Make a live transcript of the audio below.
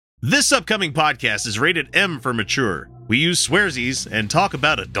This upcoming podcast is rated M for mature. We use swearsies and talk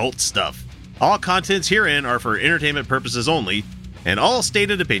about adult stuff. All contents herein are for entertainment purposes only, and all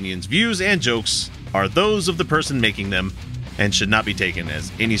stated opinions, views, and jokes are those of the person making them and should not be taken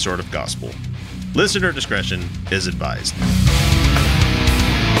as any sort of gospel. Listener discretion is advised.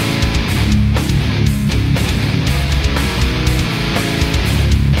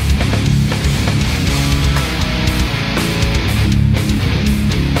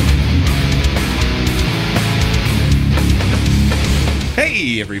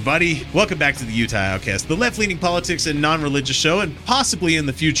 Hey everybody, welcome back to the Utah Outcast, the left-leaning politics and non-religious show, and possibly in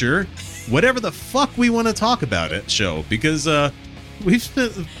the future, whatever the fuck we want to talk about at show, because we're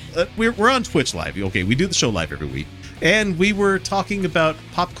on Twitch Live. Okay, we do the show live every week, and we were talking about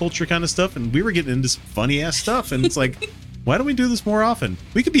pop culture kind of stuff, and we were getting into some funny-ass stuff, and it's like, why don't we do this more often?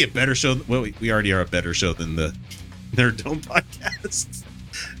 We could be a better show. Well, we already are a better show than the Nerd Dome podcast.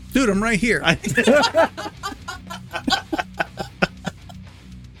 Dude, I'm right here.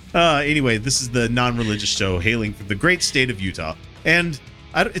 Anyway, this is the non-religious show hailing from the great state of Utah. And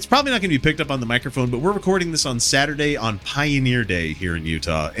it's probably not going to be picked up on the microphone, but we're recording this on Saturday on Pioneer Day here in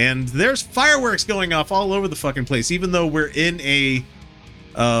Utah. And there's fireworks going off all over the fucking place, even though we're in a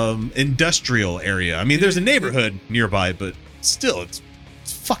industrial area. I mean, there's a neighborhood nearby, but still, it's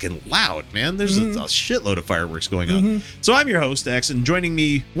fucking loud, man. There's a shitload of fireworks going on. So I'm your host, X, and joining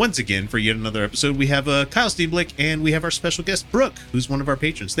me once again for yet another episode, we have Kyle Steenblick, and we have our special guest, Brooke, who's one of our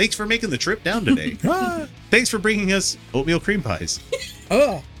patrons. Thanks for making the trip down today. Thanks for bringing us oatmeal cream pies.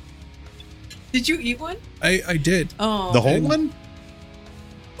 Oh, Did you eat one? I did. Oh. The whole one?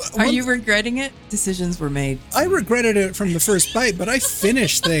 Are you regretting it? Decisions were made. I regretted it from the first bite, but I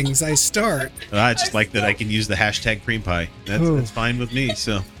finish things I start. I just like that I can use the hashtag cream pie. That's fine with me,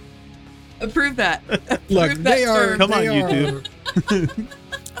 so. Approve that. Look, Approve they that are. term. Come on, they YouTube.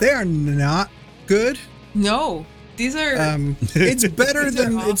 They are not good. No, these are. It's better These are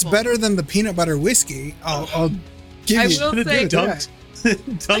than it's awful. better than the peanut butter whiskey. I'll give I you. will say-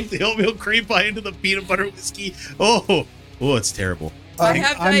 Dunked the oatmeal cream pie into the peanut butter whiskey. Oh, it's terrible. I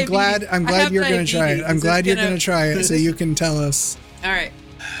have I'm glad. diabetes. I'm I glad have you're going to try it. diabetes. I'm It's glad you're gonna- going to try it, so you can tell us. All right,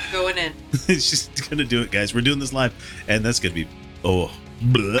 going in. It's just gonna do it, guys. We're doing this live, and that's gonna be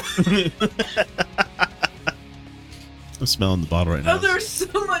bleh. I'm smelling the bottle right now. Oh, there's so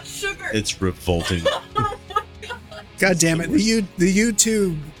much sugar. It's revolting. God damn it! The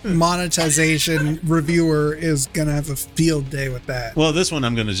YouTube monetization reviewer is gonna have a field day with that. Well, this one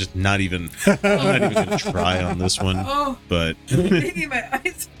I'm gonna just not even gonna try on this one, Oh, but making my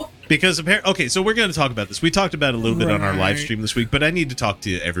eyes full. because apparently, okay, so we're gonna talk about this. We talked about it a little bit on our live Right. stream this week, but I need to talk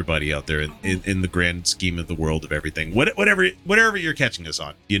to everybody out there in the grand scheme of the world of everything. Whatever you're catching us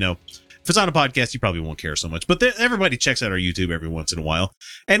on, you know. If it's on a podcast, you probably won't care so much. But everybody checks out our YouTube every once in a while,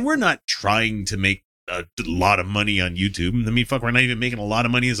 and we're not trying to make a lot of money on YouTube. I mean, fuck, we're not even making a lot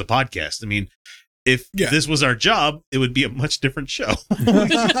of money as a podcast. I mean, if this was our job, it would be a much different show.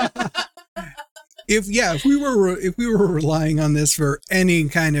 If we were relying on this for any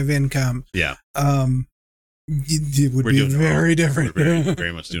kind of income, Yeah, it would We're be doing it very wrong. different. We're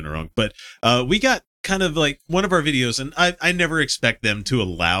very much doing it wrong. But we got kind of like one of our videos, and I never expect them to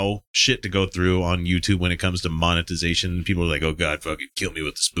allow shit to go through on YouTube when it comes to monetization. People are like, oh God, fucking kill me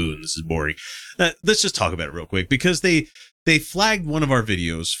with the spoon. This is boring. Let's just talk about it real quick, because they flagged one of our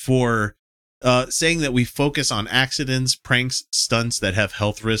videos for saying that we focus on accidents, pranks, stunts that have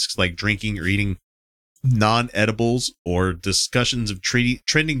health risks like drinking or eating non-edibles, or discussions of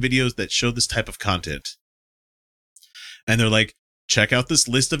trending videos that show this type of content. And they're like, check out this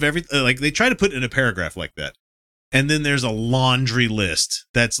list of everything. Like, they try to put it in a paragraph like that. And then there's a laundry list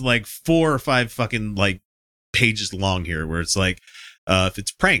that's like 4 or 5 fucking like pages long here, where it's like, if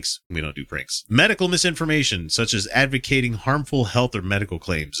it's pranks, we don't do pranks. Medical misinformation, such as advocating harmful health or medical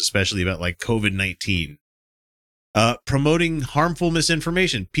claims, especially about like COVID-19. Promoting harmful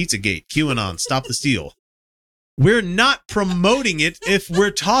misinformation, Pizzagate, QAnon, Stop the Steal. We're not promoting it if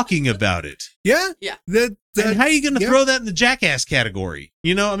we're talking about it. Yeah. And how are you going to yeah. throw that in the jackass category?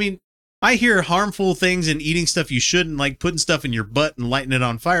 You know, I mean, I hear harmful things and eating stuff you shouldn't, like putting stuff in your butt and lighting it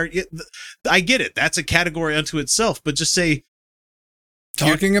on fire. I get it. That's a category unto itself. But just say,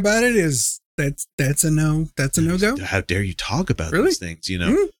 Talking about it is that's a no. That's a no go. how dare you talk about Really? these things, you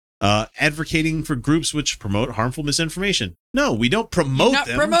know? Advocating for groups which promote harmful misinformation. No, we don't promote Not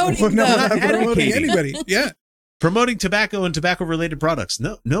them. promoting We're not them. promoting advocating. anybody. Yeah. Promoting tobacco and tobacco-related products.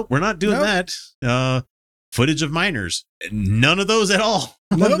 No, we're not doing Nope. that. Footage of minors. None of those at all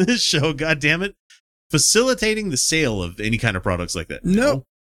on Nope. this show, God damn it. Facilitating the sale of any kind of products like that. Nope.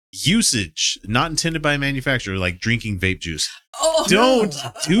 usage not intended by a manufacturer, like drinking vape juice. Oh, Don't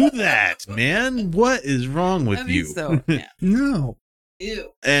do that, man. What is wrong with you? So, yeah. No.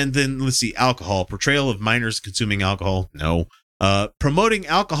 Ew. And then let's see, alcohol, portrayal of minors consuming alcohol. No. Promoting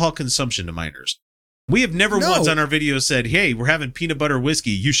alcohol consumption to minors. We have never once on our video said, hey, we're having peanut butter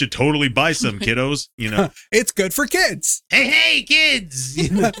whiskey. You should totally buy some, kiddos. You know, It's good for kids. hey, kids.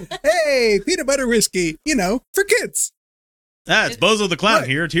 Hey, peanut butter whiskey, for kids. It's Bozo the Clown Right.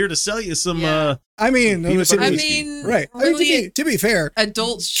 here to sell you some. Yeah. I mean, Peanut butter I whiskey. mean, right. really, To be fair,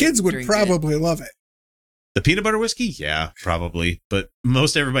 adults should kids would drink probably love it. The peanut butter whiskey? Yeah, probably. But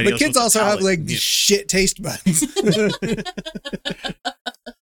most everybody But else. kids wants also a have palate. like shit taste buds.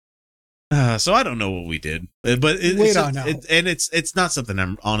 So I don't know what we did, but We don't know. It's not something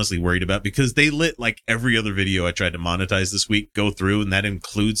I'm honestly worried about because they let like every other video I tried to monetize this week go through, and that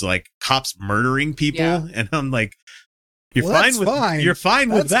includes like cops murdering people, Yeah. and I'm like, you're Well, fine that's with fine. you're fine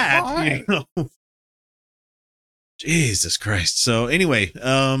with That's that. fine. You know? Jesus Christ. So anyway,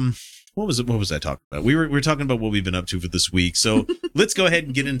 what was I talking about? We were talking about what we've been up to for this week. So let's go ahead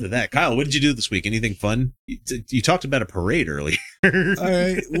and get into that. Kyle, what did you do this week? Anything fun? You talked about a parade earlier. All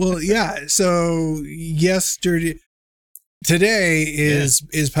right. Well, yeah. So today is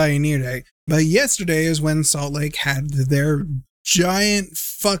Pioneer Day, but yesterday is when Salt Lake had their giant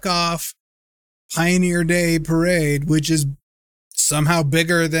fuck off Pioneer Day parade, which is somehow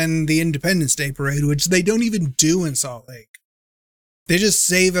bigger than the Independence Day parade, which they don't even do in Salt Lake. They just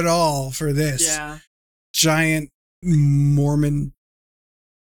save it all for this Yeah. giant Mormon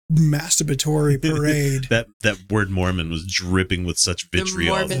masturbatory parade. That word Mormon was dripping with such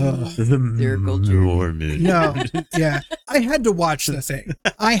vitriol. The lyrical Mormon. No, yeah. I had to watch the thing.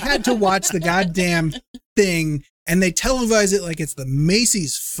 I had to watch the goddamn thing, and they televise it like it's the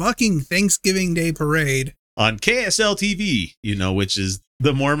Macy's fucking Thanksgiving Day parade. On KSL TV, which is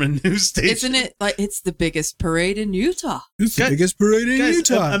the Mormon news station. Isn't it like it's the biggest parade in Utah? It's the Guys- biggest parade in Guys,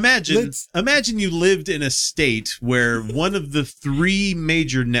 Utah. imagine you lived in a state where one of the three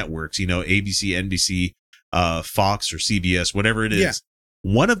major networks, ABC, NBC, Fox, or CBS, whatever it is, Yeah.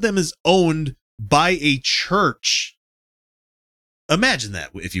 one of them is owned by a church. Imagine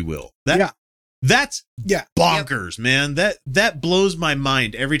that, if you will. That's Yeah. bonkers, man. That blows my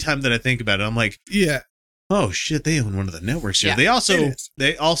mind every time that I think about it. I'm like, Yeah. oh shit, they own one of the networks here. Yeah,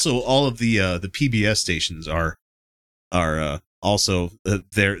 They also all of the PBS stations are also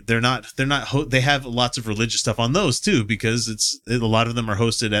they're not they have lots of religious stuff on those too, because a lot of them are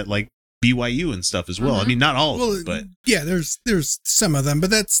hosted at like BYU and stuff as well. I Mhm. mean, not all of Well, them, but yeah, there's some of them, but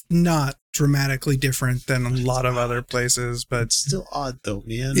that's not dramatically different than a lot of other places. But it's still odd though,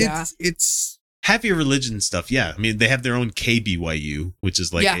 man. Yeah. it's Have your religion stuff, yeah. I mean, they have their own KBYU, which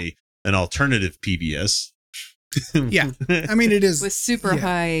is like Yeah. an alternative PBS. Yeah. I mean, it is With super yeah.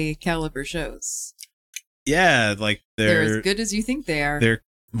 high caliber shows. Yeah, like They're as good as you think they are. they're It's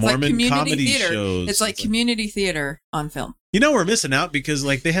like Mormon community comedy theater. shows. It's like community theater on film. we're missing out because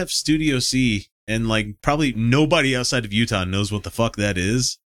like they have Studio C, and like probably nobody outside of Utah knows what the fuck that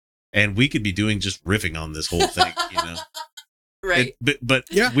is, and we could be doing just riffing on this whole thing, Right. But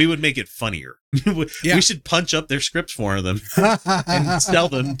Yeah. we would make it funnier. Yeah. We should punch up their scripts for them and sell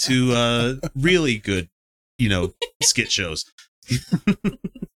them to really good, skit shows.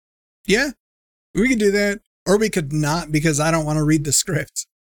 Yeah, we could do that, or we could not, because I don't want to read the scripts.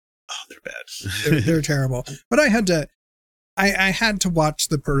 Oh, they're bad. They're terrible. But I had to watch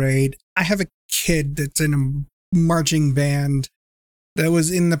the parade. I have a kid that's in a marching band that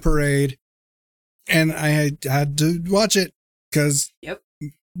was in the parade, and I had to watch it because Yep.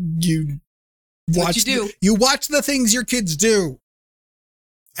 you watch you do. you watch the things your kids do,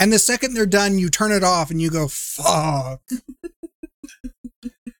 and the second they're done, you turn it off and you go, "Fuck."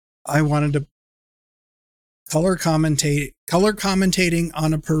 I wanted to color commentating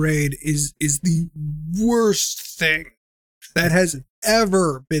on a parade is the worst thing that has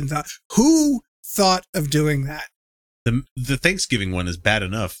ever been thought. Who thought of doing that? The Thanksgiving one is bad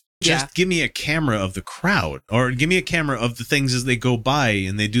enough. Just Yeah. give me a camera of the crowd, or give me a camera of the things as they go by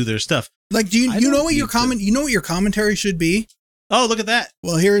and they do their stuff. Like, do I you don't know what your need to- you know what your commentary should be? Oh, look at that.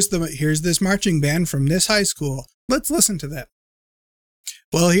 Well, here's this marching band from this high school. Let's listen to that.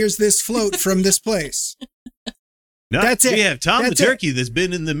 Well, here's this float from this place. No, That's it. We have Tom That's the it. Turkey that's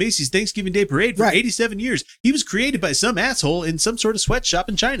been in the Macy's Thanksgiving Day Parade for Right. 87 years. He was created by some asshole in some sort of sweatshop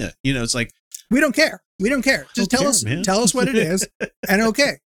in China. It's like, We don't care. We don't care. Just Don't tell care, man. tell us what it is, and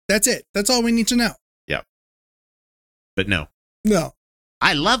okay, that's it. That's all we need to know. but no. No.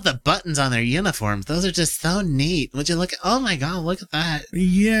 I love the buttons on their uniforms. Those are just so neat. Would you look at, oh my God, look at that.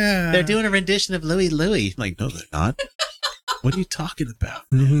 Yeah. They're doing a rendition of Louie Louie. Like, no, they're not. What are you talking about?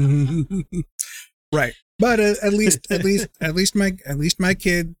 Right. But at least my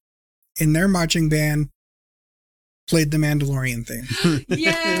kid in their marching band played the Mandalorian theme.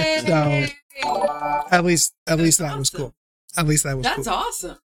 Yay! So at least that was cool. At least that was That's cool.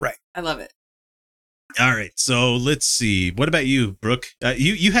 awesome. Right. I love it. All right, so let's see. What about you, Brooke?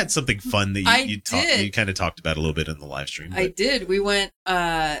 You had something fun that you kind of talked about a little bit in the live stream. I did. We went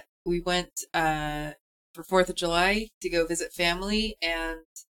for 4th of July to go visit family, and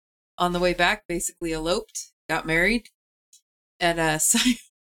on the way back, basically eloped, got married at a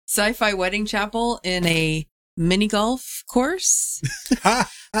sci-fi wedding chapel in a mini golf course. You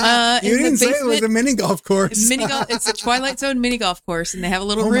didn't say it was a mini golf course. It's a Twilight Zone mini golf course, and they have a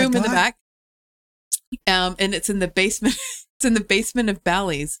little room in the back. And it's in the basement. It's in the basement of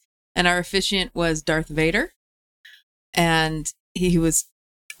Bally's, and our officiant was Darth Vader, and he was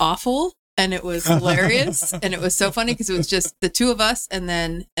awful, and it was hilarious, and it was so funny because it was just the two of us, and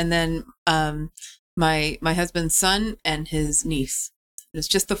then my husband's son and his niece. It was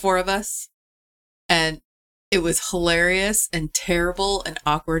just the four of us, and it was hilarious and terrible and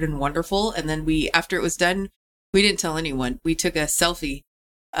awkward and wonderful. And then after it was done, we didn't tell anyone. We took a selfie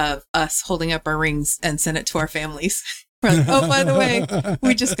of us holding up our rings and sent it to our families. We're like, oh, by the way,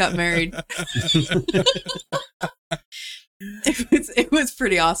 we just got married. It was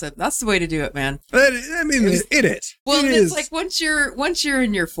pretty awesome. That's the way to do it, man. I mean, it is. Well, it's like once you're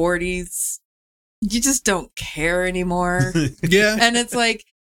in your 40s, you just don't care anymore. Yeah. And it's like,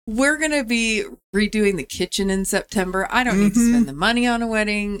 we're going to be redoing the kitchen in September. I don't need to spend the money on a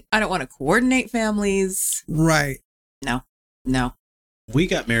wedding. I don't want to coordinate families. Right. No. We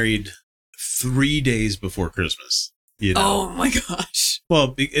got married 3 days before Christmas. You know? Oh my gosh.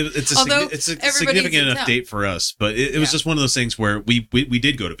 Well, it's a significant enough date for us, but it was just one of those things where we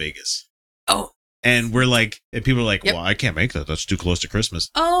did go to Vegas. Oh. And we're like, and people are like, well, I can't make that. That's too close to Christmas.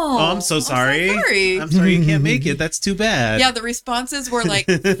 Oh, I'm so sorry. I'm sorry you can't make it. That's too bad. Yeah, the responses were like,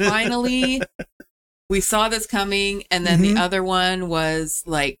 finally, we saw this coming. And then the other one was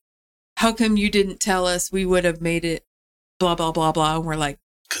like, how come you didn't tell us? We would have made it, blah, blah, blah, blah. And we're like,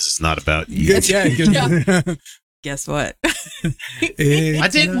 because it's not about you. Yeah. Guess what? I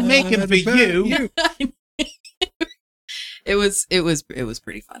didn't make it for you. It was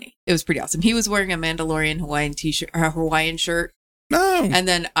pretty funny. It was pretty awesome. He was wearing a Mandalorian Hawaiian t-shirt, or Hawaiian shirt. No. And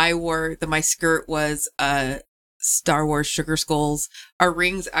then I wore my skirt was Star Wars Sugar Skulls. Our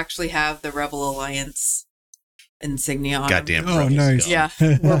rings actually have the Rebel Alliance insignia on Goddamn. Oh, nice. Yeah.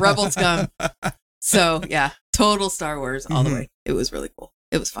 We're Rebel scum. So yeah, total Star Wars all the way. It was really cool.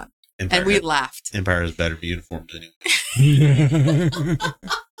 It was fun. And we laughed. Empire has better uniforms anyway.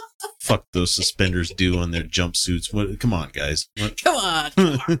 Fuck those suspenders do on their jumpsuits. What? Come on, guys. Come on.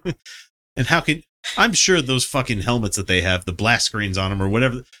 And I'm sure those fucking helmets that they have, the blast screens on them or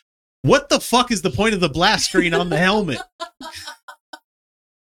whatever. What the fuck is the point of the blast screen on the helmet?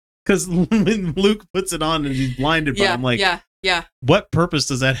 Because when Luke puts it on and he's blinded, but I'm like, yeah. What purpose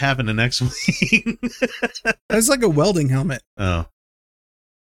does that have in an X-Wing? That's like a welding helmet. Oh.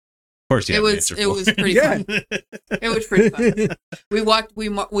 Of course, it was pretty fun. It was pretty fun. We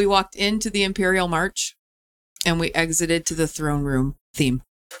walked into the Imperial March, and we exited to the throne room theme.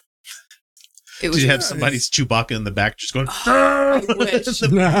 Did you have somebody's Chewbacca in the back just going? I wish.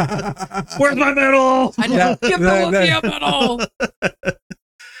 Where's my medal? I know. Give the medal.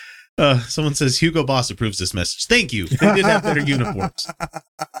 Someone says Hugo Boss approves this message. Thank you. They did have better uniforms.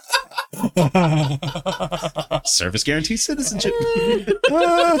 Service guaranteed citizenship.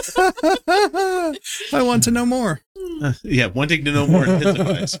 I want to know more. Wanting to know more.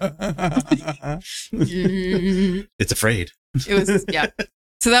 It's afraid. It was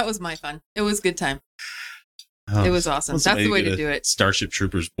So that was my fun. It was a good time. It was awesome. That's the way to do it. Starship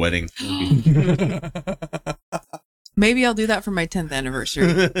Troopers wedding. Maybe I'll do that for my 10th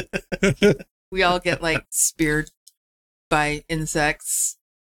anniversary. We all get like speared by insects.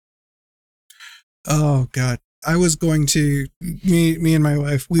 Oh God. I was going to, me and my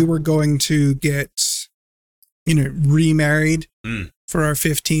wife, we were going to get, remarried for our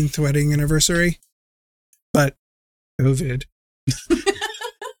 15th wedding anniversary, but COVID.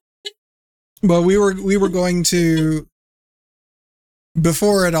 But we were going to,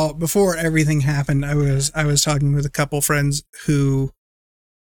 before everything happened, I was talking with a couple friends who,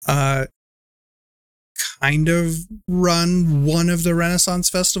 kind of run one of the Renaissance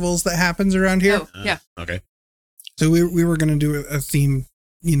festivals that happens around here. Oh, yeah. Okay. So we were going to do a theme,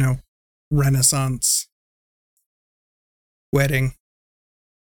 Renaissance wedding.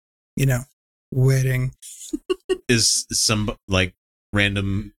 Wedding. Is some like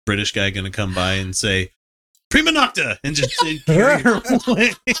random British guy going to come by and say, Prima Nocta, and just carry her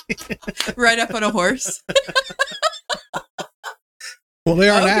away. Right up on a horse. Well, they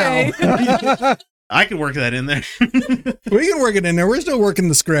are Okay. now. I can work that in there. We can work it in there. We're still working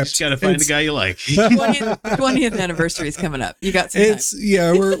the script. Just gotta find It's- a guy you like. 20th anniversary is coming up. You got some time. It's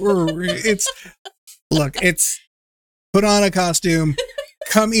yeah, it's put on a costume,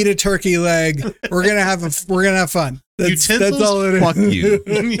 come eat a turkey leg. We're gonna have fun. That's all it is. Fuck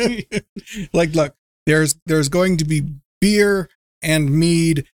you. Like, look, there's going to be beer and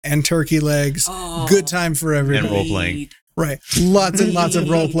mead and turkey legs. Oh, Good time for everybody. And role-playing. Right. Lots and lots of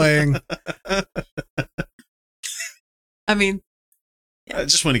role playing. I mean, I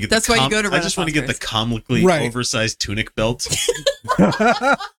just want to get. That's the why you go to I just want to get the Renaissance comically Right. oversized tunic belt.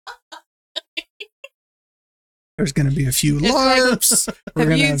 There's going to be a few It's like- LARPs. We're Have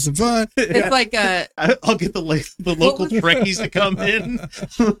going to you- have some fun. it's like I'll get the local was- Trekkies to come in.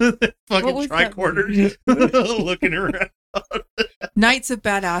 What Fucking was that tricorders looking around. Knights of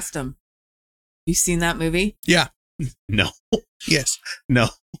Badassdom. You seen that movie? Yeah. No, Yes. no.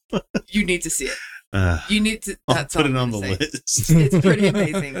 You need to see it. Uh, You need to. I'll That's put all it I'm on the gonna say. list. It's pretty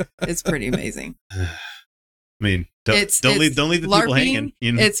amazing. It's pretty amazing. I mean, don't It's leave the people LARPing. hanging.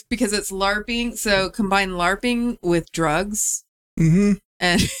 You know? It's because it's LARPing. So combine LARPing with drugs Mm-hmm.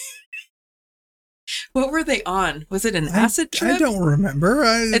 and what were they on? Was it an acid trip? I don't remember.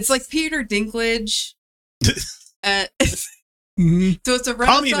 It's like Peter Dinklage. Mhm. So it's a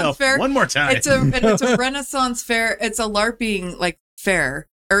Call me Renaissance enough fair. one more time. It's a Renaissance fair. It's a LARPing like fair,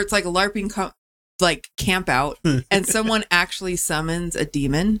 or it's like a LARPing like camp out, and someone actually summons a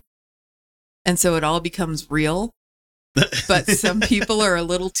demon, and so it all becomes real. But some people are a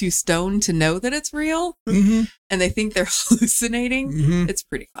little too stoned to know that it's real, Mhm. and they think they're hallucinating. Mhm. It's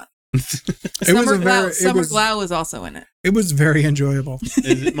pretty fun. It was Summer Glau was also in it. It was very enjoyable.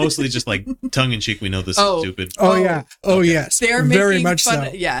 It's mostly just like tongue in cheek. We know this Oh. is stupid. Oh, Oh, yeah. Oh okay. yes. They're very making much fun.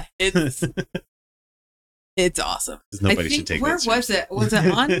 so. Yeah, it's awesome. 'Cause nobody I think, should take where that was seriously. it? Was it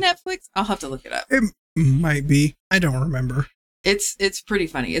on Netflix? I'll have to look it up. It might be. I don't remember. It's pretty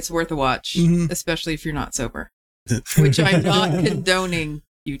funny. It's worth a watch, Mhm. especially if you're not sober. Which I'm not condoning,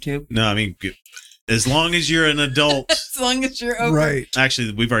 YouTube. No, I mean, as long as you're an adult. As long as you're over. Right.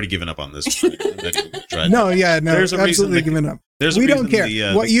 Actually, we've already given up on this. I'm not even gonna try. No, yeah, no. There's a reason Absolutely they- giving up. There's a We reason don't care.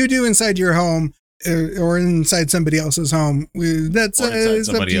 the, What you do inside your home or inside somebody else's home, that's Or inside it's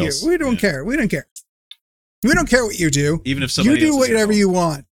up somebody to you. else. We don't Yeah. care. We don't care. We don't care what you do. even if You somebody do else is whatever involved. you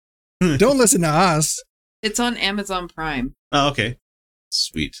want. Don't listen to us. It's on Amazon Prime. Oh, okay,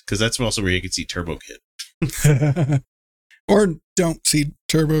 sweet. Because that's also where you can see Turbo Kid. Or don't see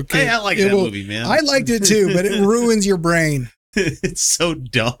Turbo Kid. Hey, I like It that will- movie, man. I liked it too, but it ruins your brain. It's so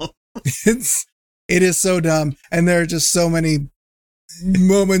dumb. It is so dumb, and there are just so many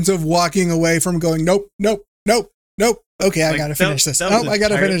moments of walking away from going, nope, nope, nope, nope. Okay, I Like, gotta that- finish this. that was I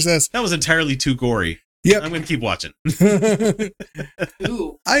gotta entirely- finish this. That was entirely too gory. Yep. I'm gonna keep watching.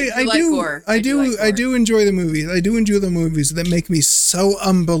 Ooh. I like gore. I do like gore. do enjoy the movies. I do enjoy the movies that make me so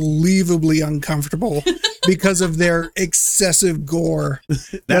unbelievably uncomfortable because of their excessive gore.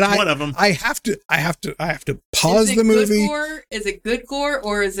 That's one of them. I have to pause Is it the movie. Good gore? Is it good gore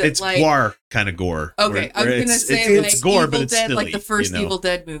or is it It's like gore kind of gore. Okay, I was gonna say it's like gore, Evil but it's Dead, silly, like the first you know? Evil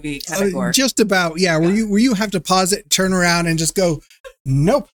Dead movie kind of gore. Just about, yeah. Where you have to pause it, turn around, and just go,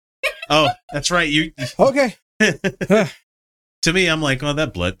 nope. Oh, that's right. You Okay. to me, I'm like, oh,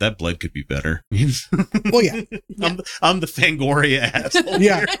 that blood could be better. Well, yeah, I'm the Fangoria asshole.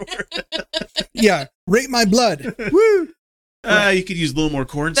 Yeah. yeah. Rate my blood. Woo. You could use a little more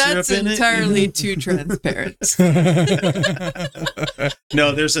corn That's syrup in it. entirely too transparent.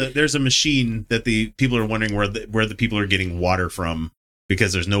 No, there's a machine that the people are wondering where the people are getting water from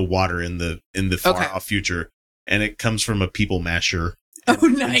because there's no water in the far Okay. off future, and it comes from a people masher. Oh,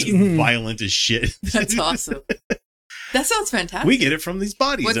 nice. It's violent as shit. That's awesome. That sounds fantastic. We get it from these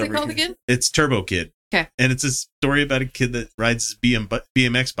bodies. What's it over called here. again? It's Turbo Kid. Okay. And it's a story about a kid that rides his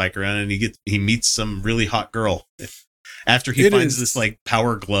BMX bike around, and he meets some really hot girl after he It finds is- this like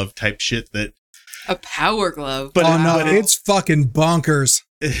power glove type shit that. A power glove. But Oh it- no, but it's fucking bonkers.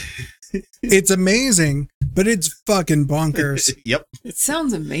 It's amazing, but it's fucking bonkers. Yep. It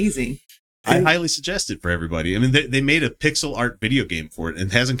sounds amazing. I highly suggest it for everybody. I mean, they made a pixel art video game for it,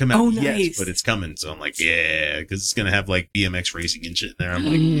 and it hasn't come out Oh, yet, nice. but it's coming. So I'm like, yeah, because it's gonna have like BMX racing and shit in there. I'm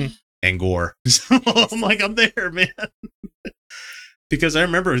like, Mhm. and gore. So I'm like, I'm there, man. Because I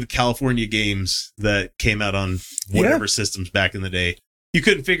remember the California games that came out on whatever systems back in the day. You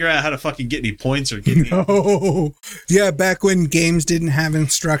couldn't figure out how to fucking get any points or get any. No. Yeah, back when games didn't have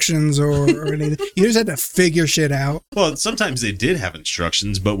instructions or anything. You just had to figure shit out. Well, sometimes they did have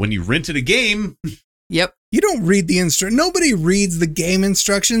instructions, but when you rented a game, Yep. You don't read the nobody reads the game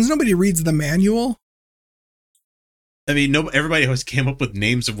instructions. Nobody reads the manual. I mean, everybody always came up with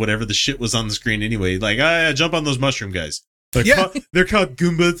names of whatever the shit was on the screen anyway. Like, jump on those mushroom guys. They're called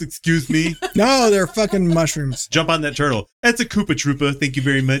Goombas, excuse me. No, they're fucking mushrooms. Jump on that turtle. That's a Koopa Troopa, thank you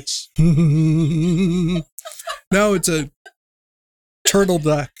very much. No, it's a turtle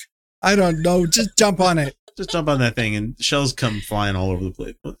duck. I don't know. Just jump on it. Just jump on that thing and shells come flying all over the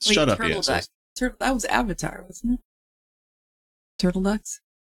place. Shut up, Turtle duck. That was Avatar, wasn't it? Turtle ducks?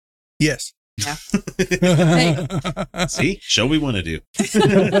 Yes. Yeah. See? Show we want to do.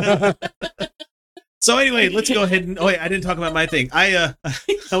 So anyway, let's go ahead and... Oh, wait, I didn't talk about my thing. I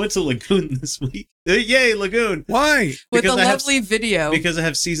went to Lagoon this week. Yay, Lagoon. Why? With a lovely video. Because I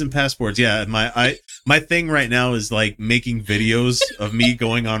have season passports. Yeah, my thing right now is like making videos of me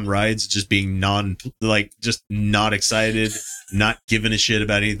going on rides, just being just not excited, not giving a shit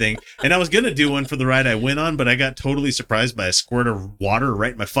about anything. And I was going to do one for the ride I went on, but I got totally surprised by a squirt of water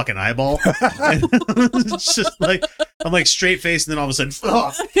right in my fucking eyeball. And it's just like, I'm like straight faced, and then all of a sudden, oh,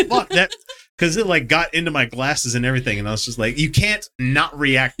 fuck that. Because it like got into my glasses and everything, and I was just like, you can't not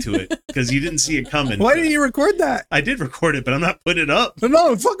react to it because you didn't see it coming. Why didn't you record that? I did record it, but I'm not putting it up.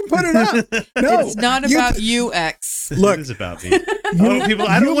 No, fucking put it up. No, it's not about you, X. Look, it is about me. People,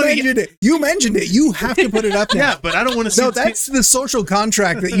 I don't want to mentioned it. You mentioned it. You have to put it up now. Yeah, but I don't want to see. No, that's the social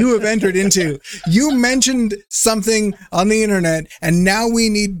contract that you have entered into. You mentioned something on the internet, and now we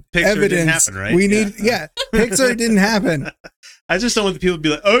need Pixar evidence. didn't happen, right? We need, Pixar didn't happen. I just don't want the people to be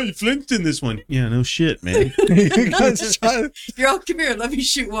like, "Oh, you flinched in this one." Yeah, no shit, man. You're all, come here. Let me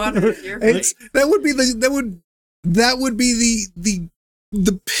shoot water in your face. That would be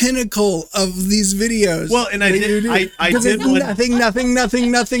the pinnacle of these videos. Well, and I did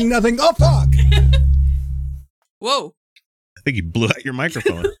nothing. Oh fuck! Whoa! I think you blew out your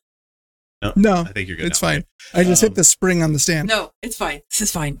microphone. No, I think you're good. It's fine. I just hit the spring on the stand. No, it's fine. This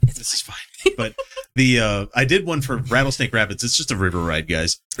is fine. This is fine. But I did one for Rattlesnake Rapids. It's just a river ride,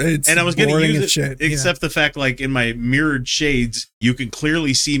 guys. And I was going to use it, except the fact, like in my mirrored shades, you can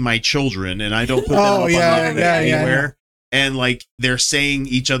clearly see my children, and I don't put them up on anywhere. And like they're saying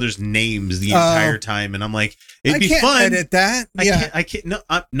each other's names the entire time, and I'm like, it'd be fun. I can't edit that. I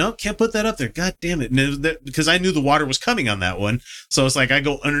can't. Can't put that up there. God damn it! Because I knew the water was coming on that one, so it's like I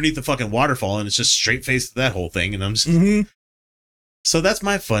go underneath the fucking waterfall, and it's just straight faced that whole thing, and I'm just. So that's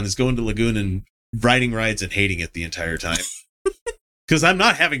my fun, is going to Lagoon and riding rides and hating it the entire time. Because I'm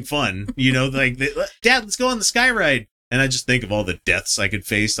not having fun, like, Dad, let's go on the Sky Ride. And I just think of all the deaths I could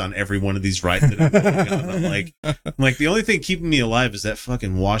face on every one of these rides that I'm going on. I'm like, the only thing keeping me alive is that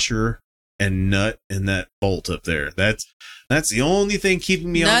fucking washer and nut and that bolt up there. That's the only thing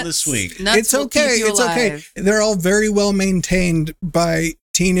keeping me on the swing. It's okay. It's okay. They're all very well maintained by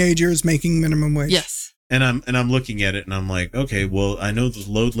teenagers making minimum wage. Yes. And I'm looking at it and I'm like, okay, well, I know the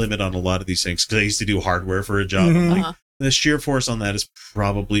load limit on a lot of these things because I used to do hardware for a job. I'm like, the shear force on that is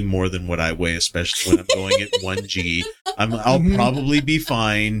probably more than what I weigh, especially when I'm going at 1G. I'll probably be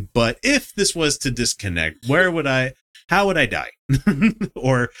fine. But if this was to disconnect, how would I die?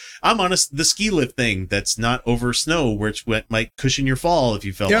 Or I'm on the ski lift thing that's not over snow, which might cushion your fall if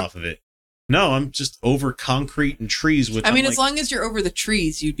you fell off of it. No, I'm just over concrete and trees. Which I mean, as long as you're over the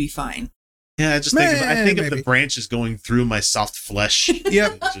trees, you'd be fine. Yeah, I think of the branches going through my soft flesh.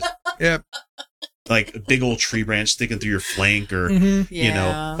 Yep. Like a big old tree branch sticking through your flank, or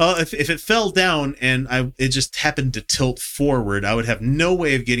yeah. If it fell down and it just happened to tilt forward, I would have no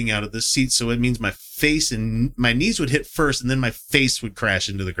way of getting out of the seat. So it means my face and my knees would hit first, and then my face would crash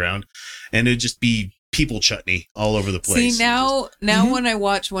into the ground, and it'd just be people chutney all over the place. See, now when I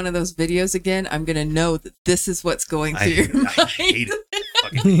watch one of those videos again, I'm gonna know that this is what's going through your mind. I hate it.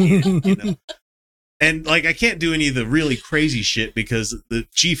 Fucking hate it, And like, I can't do any of the really crazy shit because the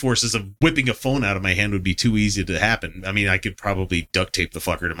G-forces of whipping a phone out of my hand would be too easy to happen. I mean, I could probably duct tape the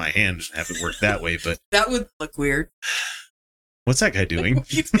fucker to my hand and have it work that way, but that would look weird. What's that guy doing? Why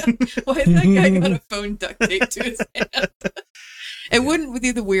is that guy got a phone duct taped to his hand? It wouldn't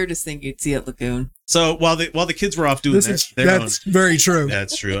be the weirdest thing you'd see at Lagoon. So while the kids were off doing that's own, very true.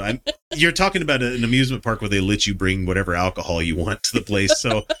 That's true. You're talking about an amusement park where they let you bring whatever alcohol you want to the place.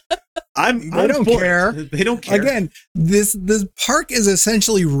 So I don't care. They don't care. Again, this park is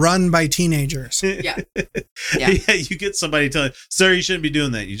essentially run by teenagers. Yeah. You get somebody telling, "Sir, you shouldn't be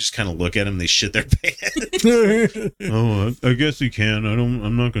doing that." You just kind of look at them, they shit their pants. Oh, I guess you can.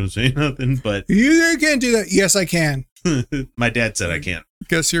 I'm not going to say nothing, but you can't do that. Yes, I can. My dad said I can't.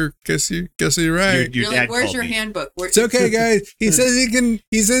 Guess you're right. Your You're dad like, where's your me. handbook? It's okay, guys. He says he can.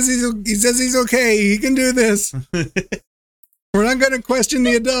 He says he's okay. He can do this. We're not going to question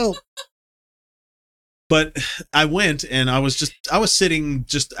the adult. But I went and I was sitting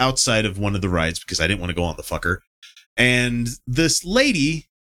just outside of one of the rides because I didn't want to go on the fucker. And this lady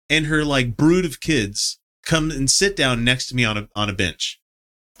and her like brood of kids come and sit down next to me on a bench.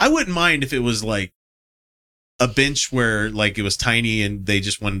 I wouldn't mind if it was like a bench where like it was tiny and they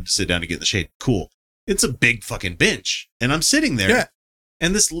just wanted to sit down and get in the shade. Cool. It's a big fucking bench. And I'm sitting there. Yeah.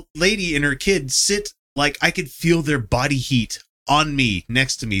 And this lady and her kid sit like I could feel their body heat on me,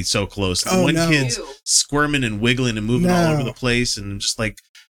 next to me, so close. And one kid's Ew. squirming and wiggling and moving all over the place. And I'm just like,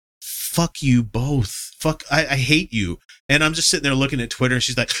 fuck you both. Fuck, I hate you. And I'm just sitting there looking at Twitter and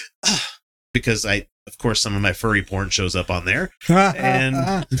she's like, ugh, because of course, some of my furry porn shows up on there.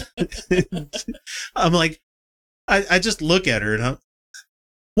 And I'm like, I just look at her and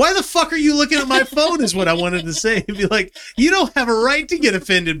why the fuck are you looking at my phone is what I wanted to say. Be like, you don't have a right to get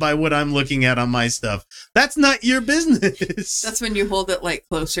offended by what I'm looking at on my stuff. That's not your business. That's when you hold it like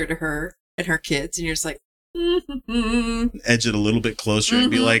closer to her and her kids, and you're just like, edge it a little bit closer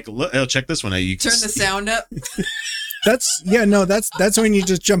and be like, look, oh, check this one out. You can turn the sound up. That's when you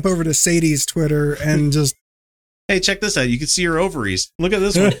just jump over to Sadie's Twitter and just, hey, check this out. You can see her ovaries. Look at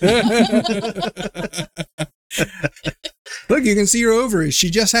this one. look, you can see her ovaries. She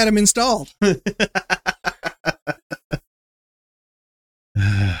just had them installed.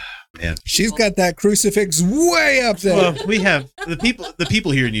 Man, she's got that crucifix way up there. Well, we have the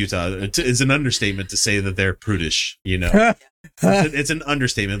people here in Utah. It's an understatement to say that they're prudish. You know, it's an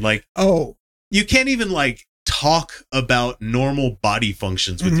understatement. Like, oh, you can't even like talk about normal body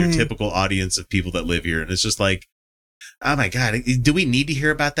functions with your typical audience of people that live here, and it's just like, oh my god, do we need to hear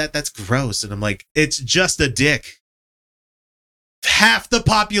about that? That's gross. And I'm like, it's just a dick. Half the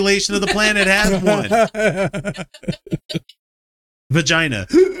population of the planet has one. Vagina.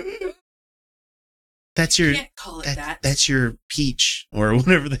 That's your, you can't call it that. That's your peach or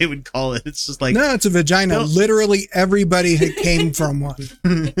whatever they would call it. It's just like, no, it's a vagina. No. Literally everybody came from one.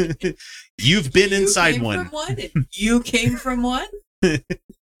 You've been inside came one. From one and you came from one.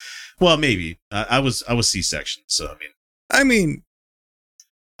 Well, maybe I was C-section. So I mean,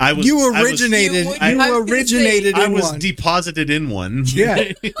 I was. You originated. I in was one. deposited in one.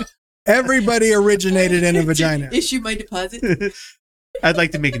 Yeah. Everybody originated in a vagina. Issue my deposit. I'd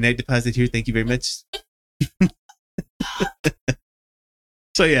like to make a night deposit here. Thank you very much.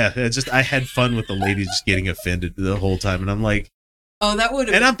 So yeah, I had fun with the lady just getting offended the whole time, and I'm like, oh, that would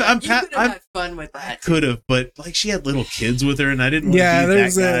have. And you could have had fun with that. I could have, but like she had little kids with her, and I didn't want to be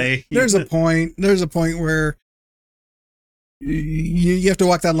that guy. There's a point. There's a point where you have to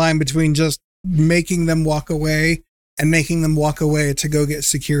walk that line between just making them walk away and making them walk away to go get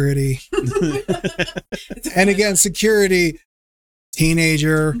security. And again, security,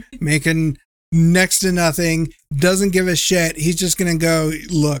 teenager, making next to nothing, doesn't give a shit. He's just going to go,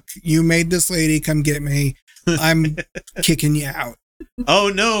 look, you made this lady come get me. I'm kicking you out.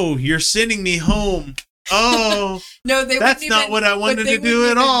 Oh no, you're sending me home. Oh, no, that's not what I wanted to do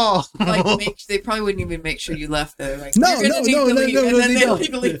at all. Like, they probably wouldn't even make sure you left though. Like, no, you're gonna no, leave, no, and then no. they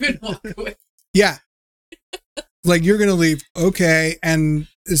leave and walk away. Yeah. Like, you're gonna leave, okay? And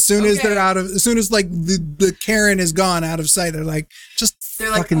as soon as they're out of, as soon as like the Karen is gone out of sight, they're like,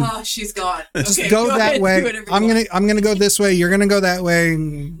 they're fucking, like, oh, she's gone. Just Okay, go that ahead, way. I'm gonna go this way. You're gonna go that way.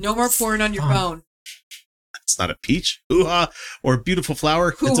 No more porn on your phone. It's not a peach, hoo-ha, or a beautiful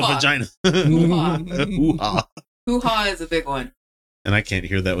flower. Hoo-ha. It's a vagina. Hoo-ha. Hoo-ha. Hoo-ha is a big one. And I can't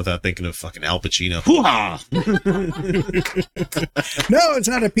hear that without thinking of fucking Al Pacino. Hoo-ha! No, it's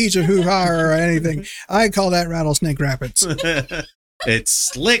not a peach or hoo-ha or anything. I call that Rattlesnake Rapids. It's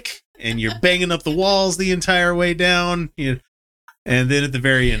slick, and you're banging up the walls the entire way down. And then at the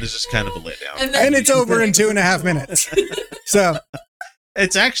very end, it's just kind of a letdown. And it's over in 2.5 minutes. So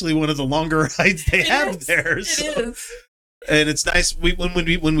it's actually one of the longer rides they have there. It is. And it's nice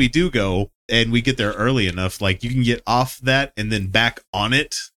when we do go and we get there early enough, like you can get off that and then back on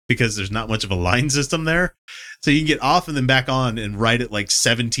it because there's not much of a line system there. So you can get off and then back on and ride it like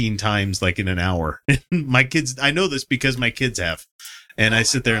 17 times, like in an hour. My kids, I know this because my kids have. And I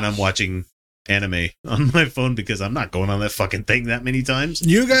sit there and I'm watching anime on my phone because I'm not going on that fucking thing that many times.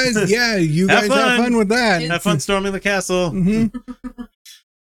 You guys, have fun with that. Have fun storming the castle. Mm-hmm.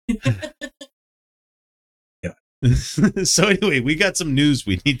 So anyway, we got some news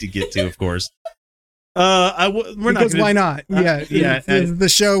we need to get to, of course. We're not. Why not? Yeah. The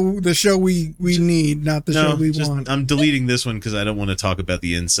show we need, not the show we want. I'm deleting this one because I don't want to talk about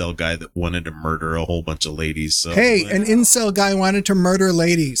the incel guy that wanted to murder a whole bunch of ladies. So, hey, an incel guy wanted to murder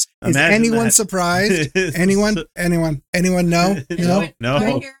ladies. Is anyone surprised? Anyone? No?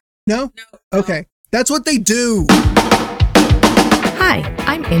 No. No? Okay. That's what they do. Hi,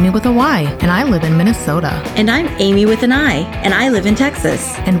 I'm Amy with a Y, and I live in Minnesota. And I'm Amy with an I, and I live in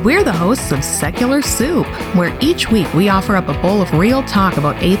Texas. And we're the hosts of Secular Soup, where each week we offer up a bowl of real talk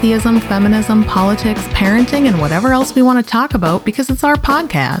about atheism, feminism, politics, parenting, and whatever else we want to talk about because it's our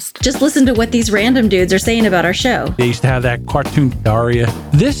podcast. Just listen to what these random dudes are saying about our show. They used to have that cartoon Daria.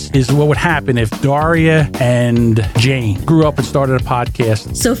 This is what would happen if Daria and Jane grew up and started a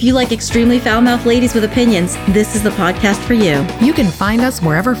podcast. So if you like extremely foul-mouthed ladies with opinions, this is the podcast for you. You can find us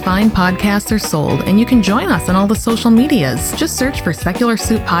wherever fine podcasts are sold, and you can join us on all the social medias. Just search for Secular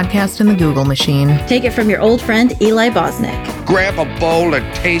Soup Podcast in the Google machine. Take it from your old friend Eli Bosnick. Grab a bowl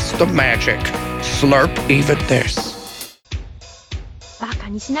and taste the magic. Slurp even this. バカ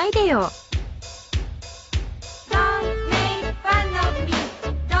にしないでよ。Don't make fun of me.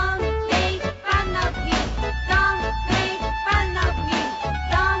 Don't make fun of me. Don't make fun of me.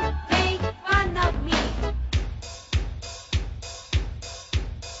 Don't make fun of me.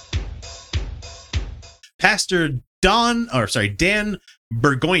 Pastor Dan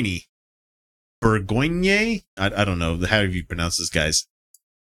Burgoyne. Burgoyne? I don't know. How do you pronounce this guy's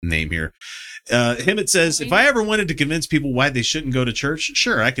name here? It says, if I ever wanted to convince people why they shouldn't go to church,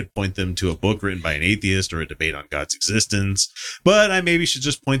 sure, I could point them to a book written by an atheist or a debate on God's existence, but I maybe should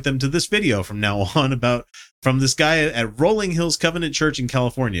just point them to this video from now on from this guy at Rolling Hills Covenant Church in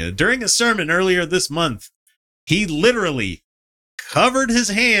California. During a sermon earlier this month, he literally covered his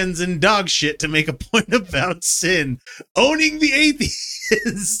hands in dog shit to make a point about sin, owning the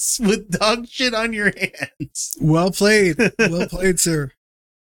atheists with dog shit on your hands. Well played. Well played, sir.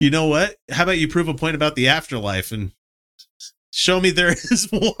 You know what? How about you prove a point about the afterlife and show me there is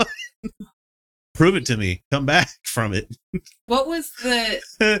one? Prove it to me. Come back from it. What was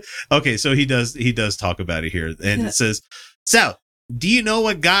the... Okay, so he does talk about it here. And it says, so, do you know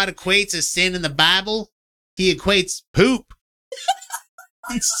what God equates as sin in the Bible? He equates poop.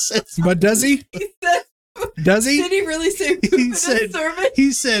 But does he? Does he? Did he really say poop in his sermon?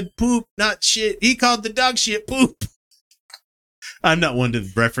 He said poop, not shit. He called the dog shit poop. I'm not one to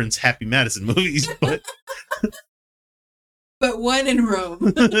reference Happy Madison movies, but but one in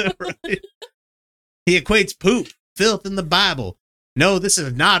Rome. Right. He equates poop, filth in the Bible. No, this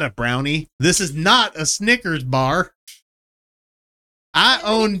is not a brownie. This is not a Snickers bar. I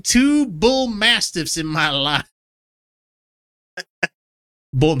own 2 bull mastiffs in my life.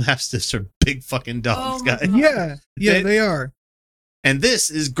 Bull mastiffs are big fucking dogs, guys. Yeah, they are. And this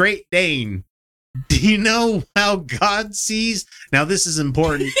is Great Dane. Do you know how God sees? Now this is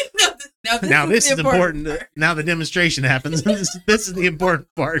important. Now this is important. Now the demonstration happens. This is the important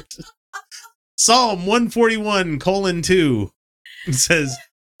part. Psalm 141:2 says,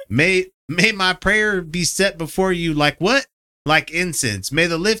 May my prayer be set before you like what? Like incense. May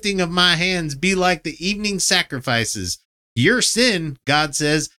the lifting of my hands be like the evening sacrifices. Your sin, God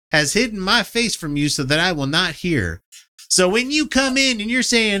says, has hidden my face from you so that I will not hear. So when you come in and you're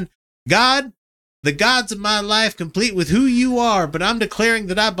saying, God, the gods of my life complete with who you are, but I'm declaring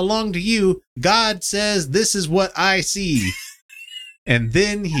that I belong to you, God says, this is what I see. And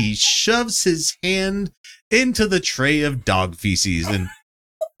then he shoves his hand into the tray of dog feces and,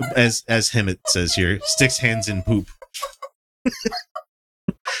 as Hemet says here, sticks hands in poop.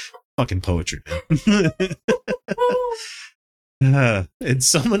 Fucking poetry, man. And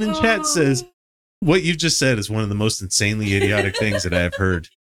someone in chat says, what you've just said is one of the most insanely idiotic things that I have heard.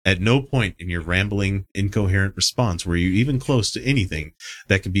 At no point in your rambling, incoherent response were you even close to anything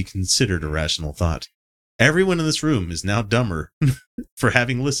that could be considered a rational thought. Everyone in this room is now dumber for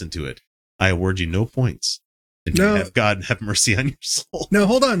having listened to it. I award you no points. And may have God have mercy on your soul. No,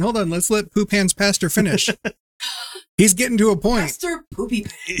 hold on. Let's let Poop Hands Pastor finish. He's getting to a point. Pastor Poopy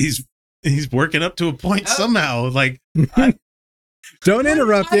Pants. He's working up to a point somehow. Like, don't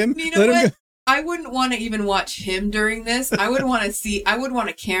interrupt him. You know Let him what? go. I wouldn't want to even watch him during this. I would want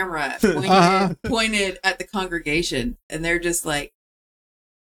a camera pointed at the congregation, and they're just like,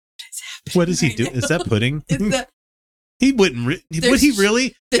 what is he doing? Is that pudding? He wouldn't. Would he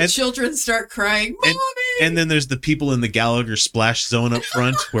really? The children start crying, Mommy! And then there's the people in the Gallagher splash zone up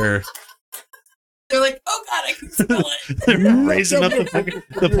front where they're like, oh God, I can smell it. They're raising up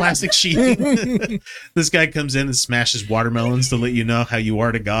the plastic sheet. This guy comes in and smashes watermelons to let you know how you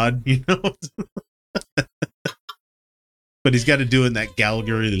are to God, you know? But he's got to do it in that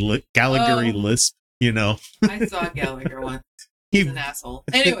Gallagher lisp, you know? I saw Gallagher once. He's an asshole.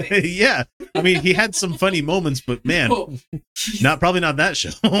 Anyway. Yeah. I mean, he had some funny moments, but man, probably not that show.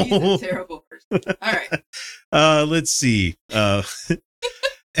 He's a terrible person. All right. Let's see.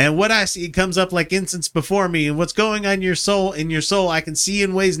 And what I see comes up like incense before me, and what's going on in your soul, I can see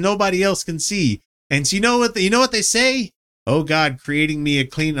in ways nobody else can see. And so you know what they say? Oh God, creating me a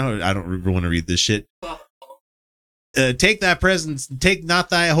clean. Oh, I don't want to read this shit. Take thy presence, take not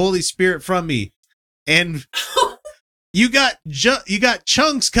thy Holy Spirit from me. And you got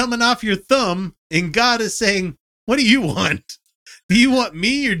chunks coming off your thumb, and God is saying, what do you want? Do you want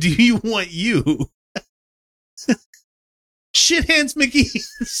me or do you want you? Shit Hands McGee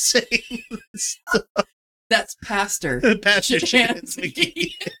is saying stuff. That's Pastor. Pastor Shit Hands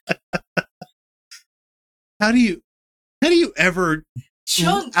McGee. How do you ever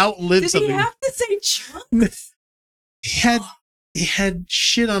Chunks. outlive Did something? he have to say chunks? He had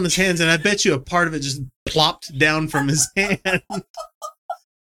shit on his hands, and I bet you a part of it just plopped down from his hand.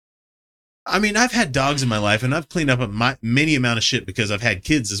 I mean, I've had dogs in my life, and I've cleaned up many amount of shit because I've had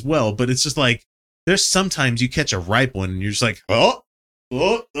kids as well. But it's just like there's sometimes you catch a ripe one, and you're just like, oh,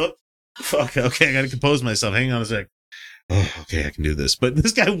 fuck, okay, I got to compose myself. Hang on a sec. Oh, okay, I can do this. But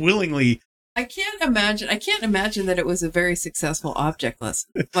this guy willingly. I can't imagine that it was a very successful object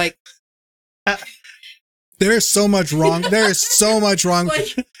lesson. Like. There's so much wrong. There's so much wrong.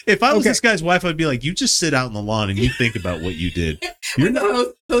 Like, if I was this guy's wife, I'd be like, you just sit out on the lawn and you think about what you did. You're not,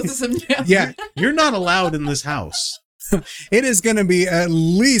 yeah, you're not allowed in this house. It is going to be at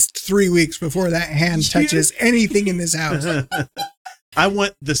least 3 weeks before that hand touches anything in this house. I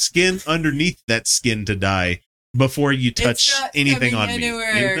want the skin underneath that skin to die before you touch anything on me.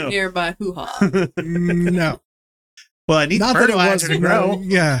 Anywhere near my hoo-ha. No. Well, I need Not fertilizer to grow.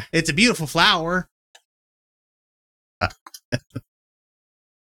 Yeah. It's a beautiful flower.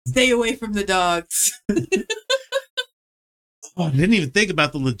 Stay away from the dogs. I didn't even think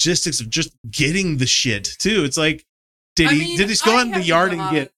about the logistics of just getting the shit too. It's like, did he just go out in the yard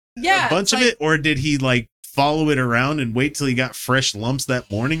and get a bunch of it, or did he like follow it around and wait till he got fresh lumps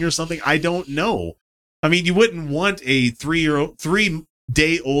that morning or something? I don't know. I mean, you wouldn't want a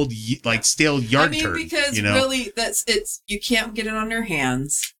 3-day-old like stale yard turd. Because really, you can't get it on your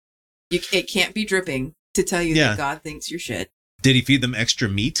hands. It can't be dripping to tell you that God thinks you're shit. Did he feed them extra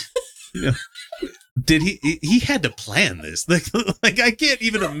meat? Did he had to plan this? Like I can't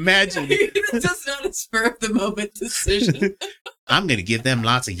even imagine. It's just not a spur of the moment decision. I'm gonna give them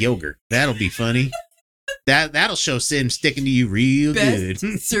lots of yogurt. That'll be funny. That'll show Sim sticking to you real Best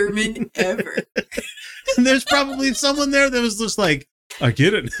good. Sermon ever. And there's probably someone there that was just like, I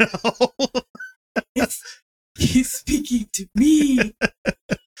get it now. He's speaking to me.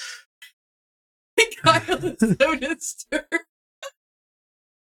 Kyle is so disturbed.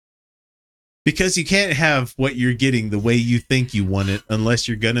 Because you can't have what you're getting the way you think you want it unless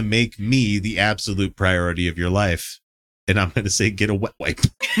you're going to make me the absolute priority of your life. And I'm going to say, get a wet wipe.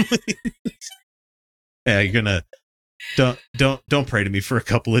 Yeah, you're going to, don't pray to me for a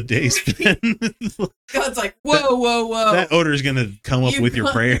couple of days. God's like, whoa. That odor is going to come up with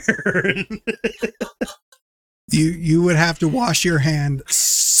your prayer. You would have to wash your hand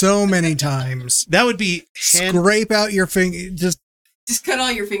so many times. That would be scrape out your finger. Just cut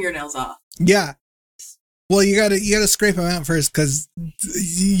all your fingernails off. Yeah. Well, you gotta scrape them out first because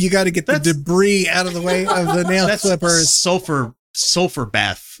you got to get the debris out of the way of the nail clippers. Sulfur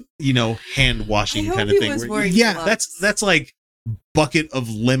bath, hand washing kind of thing. Yeah, that's like bucket of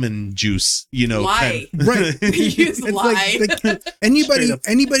lemon juice, Lye. Right. Use lye. Like anybody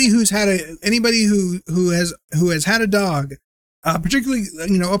who has had a dog, particularly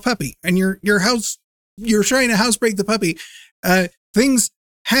a puppy, and you're trying to housebreak the puppy, things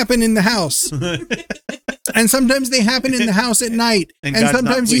happen in the house, and sometimes they happen in the house at night, and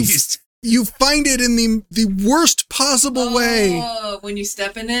sometimes you find it in the worst possible way. Oh, when you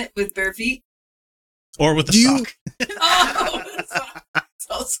step in it with bare feet, or with a sock.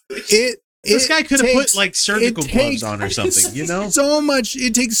 This guy could have put like surgical gloves on or something,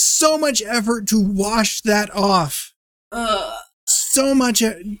 It takes so much effort to wash that off. So much.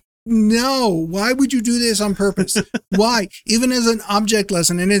 No, why would you do this on purpose? Why? Even as an object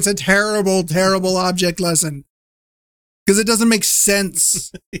lesson, and it's a terrible, terrible object lesson. Because it doesn't make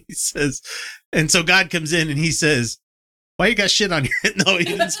sense. He says, and so God comes in and he says, why you got shit on your head? No, he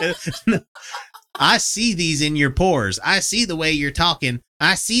didn't say that. No. I see these in your pores. I see the way you're talking.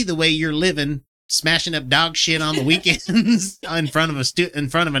 I see the way you're living, smashing up dog shit on the weekends in front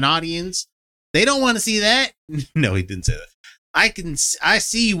of an audience. They don't want to see that. No, he didn't say that. I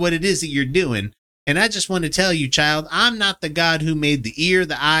see what it is that you're doing. And I just want to tell you, child, I'm not the God who made the ear,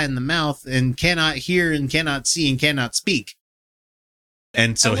 the eye, and the mouth, and cannot hear and cannot see and cannot speak.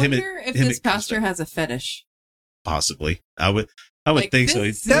 And so I wonder if this pastor has a fetish. Possibly. I would think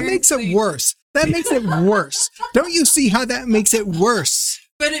so. That makes it worse. Don't you see how that makes it worse?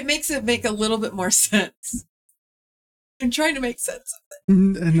 But it makes it make a little bit more sense. I'm trying to make sense of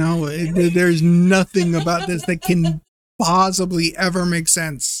it. No, there's nothing about this that can possibly ever make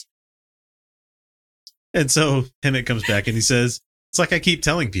sense. And so Hemet comes back and he says, it's like I keep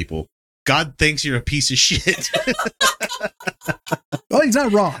telling people, God thinks you're a piece of shit. Well, he's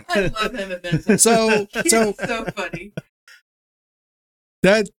not wrong. I love him at Benson. So He's so so funny.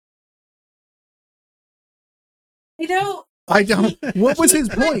 that You know, I don't. What was his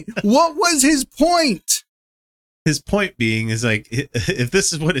point? What was his point? His point being is like, if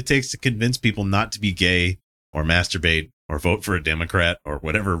this is what it takes to convince people not to be gay or masturbate or vote for a Democrat or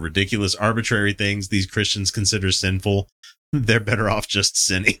whatever ridiculous arbitrary things these Christians consider sinful, they're better off just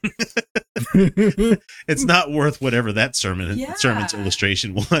sinning. It's not worth whatever that sermon's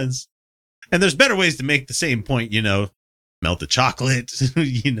illustration was. And there's better ways to make the same point, you know, melt the chocolate,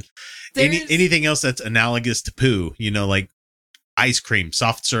 you know, anything else that's analogous to poo, you know, like ice cream,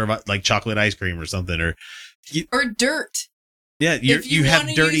 soft serve, like chocolate ice cream or something, or dirt. Yeah, you have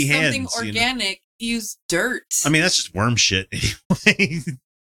wanna dirty use hands. something organic, use dirt. I mean, that's just worm shit anyway.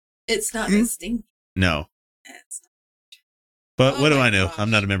 It's not distinct. No. It's But Oh what do my I know? gosh. I'm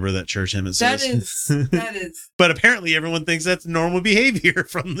not a member of that church, Hemet says. that is. But apparently everyone thinks that's normal behavior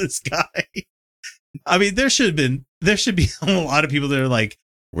from this guy. I mean, there should be a lot of people that are like,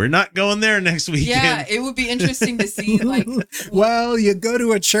 we're not going there next weekend. Yeah, it would be interesting to see, like, Well, you go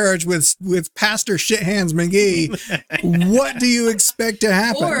to a church with Pastor Shithands McGee. What do you expect to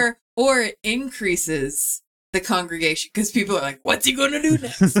happen? or it increases the congregation because people are like, what's he going to do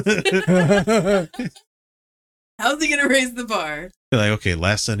next? How's he going to raise the bar? They're like, okay,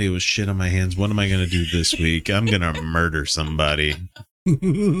 last Sunday was shit on my hands. What am I going to do this week? I'm going to murder somebody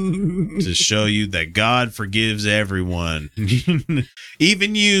to show you that God forgives everyone.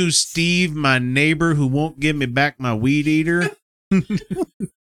 Even you, Steve, my neighbor who won't give me back my weed eater.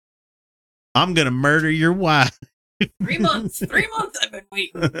 I'm going to murder your wife. 3 months. 3 months I've been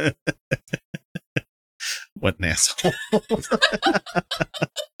waiting. What an asshole.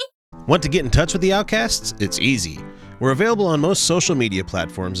 Want to get in touch with the Outcasts? It's easy. We're available on most social media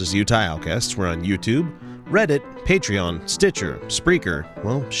platforms as Utah Outcasts. We're on YouTube, Reddit, Patreon, Stitcher, Spreaker,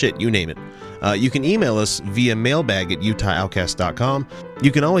 well, shit, you name it. You can email us via mailbag at utahoutcast.com.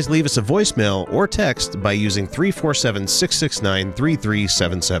 You can always leave us a voicemail or text by using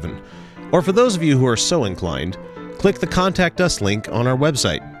 347-669-3377. Or for those of you who are so inclined, click the Contact Us link on our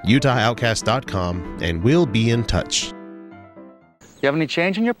website, utahoutcast.com, and we'll be in touch. You have any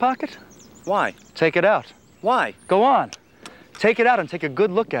change in your pocket? Why? Take it out. Why? Go on. Take it out and take a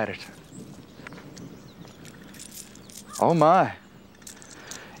good look at it. Oh my.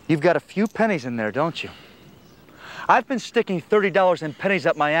 You've got a few pennies in there, don't you? I've been sticking $30 in pennies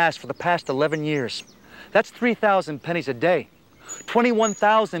up my ass for the past 11 years. That's 3,000 pennies a day.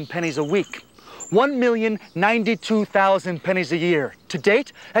 21,000 pennies a week. 1,092,000 pennies a year. To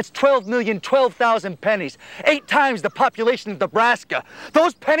date, that's 12,012,000 pennies. 8 times the population of Nebraska.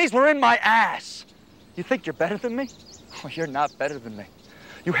 Those pennies were in my ass. You think you're better than me? Well, you're not better than me.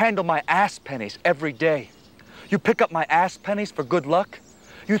 You handle my ass pennies every day. You pick up my ass pennies for good luck.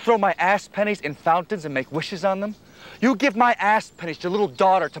 You throw my ass pennies in fountains and make wishes on them. You give my ass pennies to your little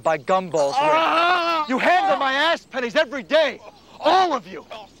daughter to buy gumballs with. You handle my ass pennies every day. All of you.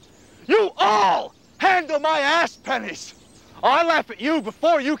 You all handle my ass pennies. I laugh at you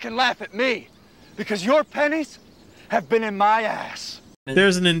before you can laugh at me, because your pennies have been in my ass.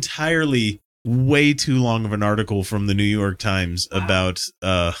 There's an entirely way too long of an article from the New York Times about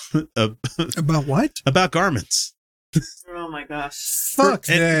About what? about garments. Oh my gosh. Fuck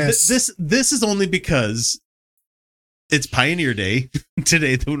And this. this is only because it's Pioneer Day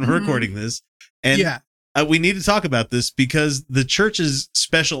today when we're recording this, and Yeah. we need to talk about this because the church's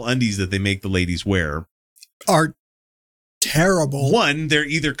special undies that they make the ladies wear Are terrible. one, they're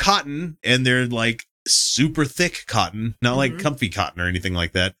either cotton and they're like super thick cotton, not like comfy cotton or anything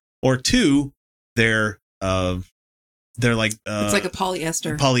like that, or two, they're like It's like a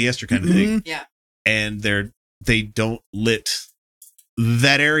polyester. polyester kind of thing, Yeah. and they don't let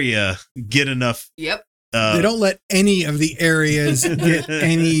that area get enough. Yep. They don't let any of the areas get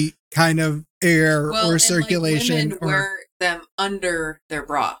any kind of air Well, or and, circulation. Like, women or wear them under their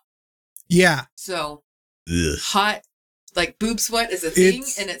bra. yeah. So Ugh. hot, like boob sweat is a thing,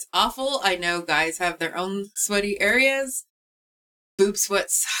 It's- and it's awful. I know guys have their own sweaty areas. Boob sweat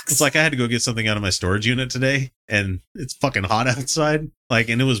sucks. It's like I had to go get something out of my storage unit today, and it's fucking hot outside. Like,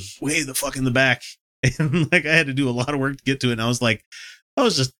 and it was way the fuck in the back, and like I had to do a lot of work to get to it. And I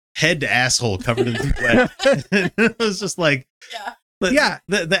was just head to asshole covered in sweat. And it was just like, Yeah. Yeah.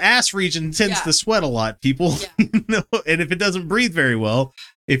 The ass region tends Yeah. to sweat a lot, people. Yeah. You know? And if it doesn't breathe very well,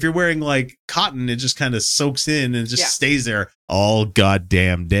 if you're wearing like cotton, it just kind of soaks in and just Yeah. stays there all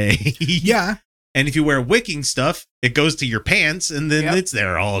goddamn day. Yeah. And if you wear wicking stuff, it goes to your pants, and then it's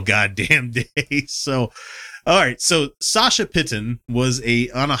there all goddamn day. So, all right. So Sasha Pitton was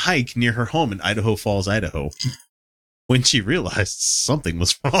on a hike near her home in Idaho Falls, Idaho, when she realized something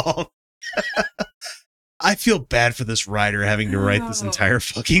was wrong. I feel bad for this writer having to write this entire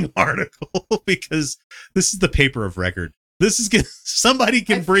fucking article because this is the paper of record. This is good. Somebody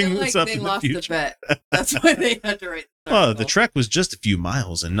can bring this up in the future. They lost the bet. That's why they had to write this Well, article. the trek was just a few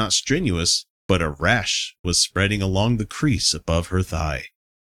miles and not strenuous, but a rash was spreading along the crease above her thigh.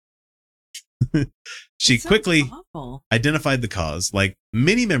 She quickly identified the cause. Like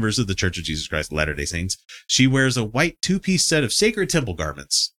many members of the Church of Jesus Christ of Latter-day Saints, she wears a white two-piece set of sacred temple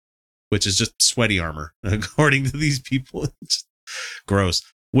garments, which is just sweaty armor, according to these people. It's gross.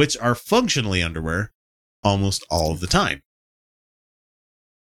 Which are functionally underwear almost all of the time.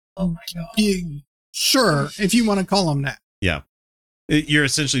 Oh my God. Sure, if you want to call them that. Yeah. You're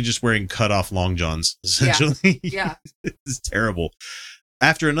essentially just wearing cut-off long johns, essentially. Yeah. It's terrible.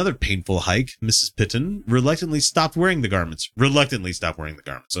 After another painful hike, Mrs. Pitton reluctantly stopped wearing the garments.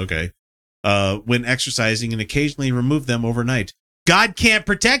 Okay. When exercising and occasionally removed them overnight. God can't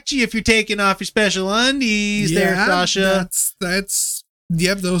protect you if you're taking off your special undies there, Sasha.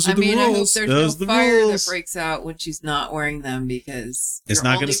 Yep, those are the I hope rules. there's Those no the fire rules. that breaks out when she's not wearing them because It's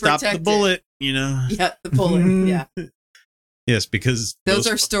not going to stop the bullet, you know? Yeah, the bullet. Mhm. Yeah. Yes, because Those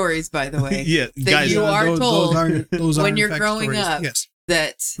are stories, by the way. Yeah, that guys, you are told those are when in you're fact growing stories. up Yes.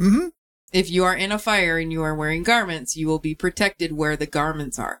 that Mm-hmm. if you are in a fire and you are wearing garments, you will be protected where the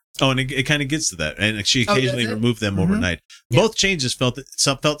garments are. Oh, and it kind of gets to that. And she Oh, does occasionally it? removed them Mhm. overnight. Yeah. Both changes felt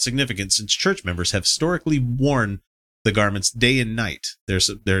significant since church members have historically worn the garments day and night. There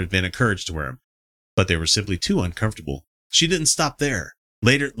had been a courage to wear them, but they were simply too uncomfortable. She didn't stop there.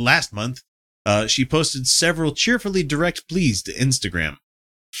 Later, last month, she posted several cheerfully direct pleas to Instagram.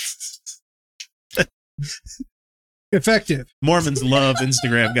 Effective. Mormons love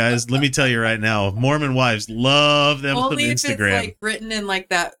Instagram, guys. Let me tell you right now, Mormon wives love them some Only if Instagram. it's like written in like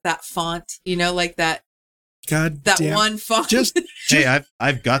that font, you know, like that God that damn. one font. Just Hey,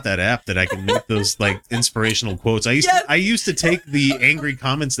 I've got that app that I can make those like inspirational quotes. I used to take the angry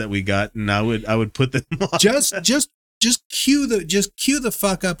comments that we got and I would put them on. just cue the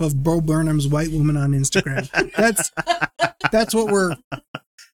fuck up of Bo Burnham's white woman on Instagram. That's what we're.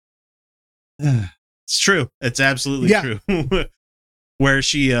 It's true. It's absolutely true. Where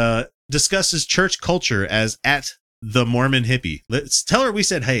she discusses church culture as at the Mormon hippie. Let's tell her we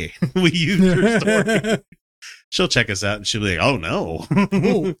said hey. We used her story. She'll check us out and she'll be like, "Oh no."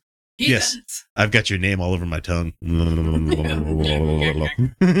 Oh, Yes, I've got your name all over my tongue.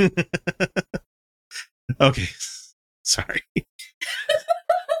 Okay, sorry.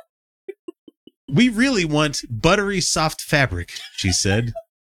 We really want buttery soft fabric, she said.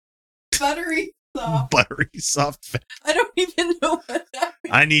 Buttery soft. Buttery soft fabric. I don't even know what that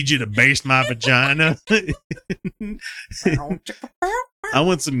means. I need you to baste my vagina. I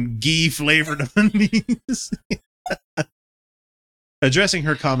want some ghee flavored undies. Addressing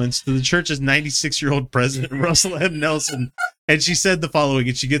her comments to the church's 96-year-old president, Russell M. Nelson, and she said the following,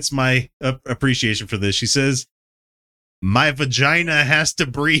 and she gets my appreciation for this. She says, "My vagina has to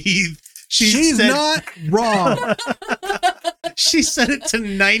breathe." she's not wrong. She said it to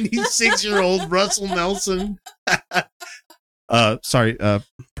 96-year-old Russell Nelson. Sorry,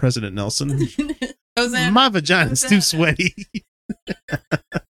 President Nelson. Hosanna. My vagina's too sweaty.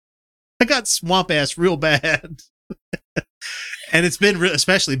 I got swamp ass real bad. And it's been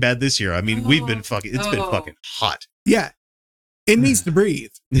especially bad this year. I mean, it's been fucking hot. Yeah, it needs to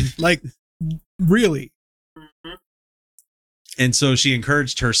breathe. Like, really. And so she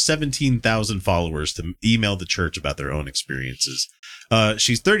encouraged her 17,000 followers to email the church about their own experiences.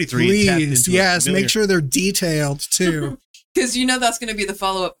 She's 33. Please, yes, make sure they're detailed too. Because you know that's going to be the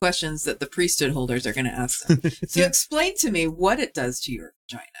follow-up questions that the priesthood holders are going to ask them. So explain to me what it does to your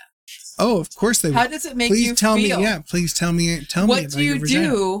vagina. Oh, of course they will. How does it make please you tell feel? me. Yeah, please tell me. Tell me. What about do you your vagina.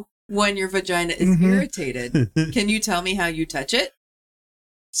 do when your vagina is irritated? Can you tell me how you touch it?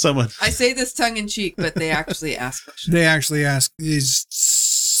 Someone. I say this tongue in cheek, but they actually ask questions. They actually ask. Is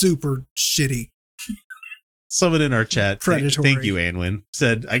super shitty. Someone in our chat, Predatory. thank you, Anwin,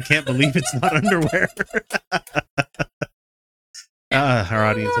 said, "I can't believe it's not underwear." Our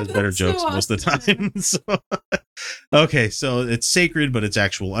audience has better that's so jokes most of the time. So, okay, so it's sacred, but it's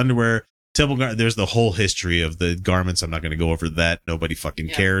actual underwear. Temple there's the whole history of the garments. I'm not going to go over that. Nobody fucking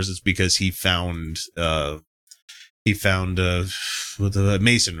cares. It's because he found with the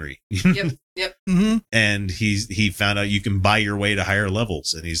masonry. Yep. Mm-hmm. And he found out you can buy your way to higher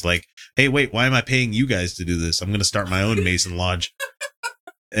levels. And he's like, "Hey, wait, why am I paying you guys to do this? I'm going to start my own Mason Lodge."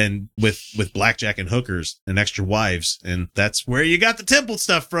 and with blackjack and hookers and extra wives, and that's where you got the temple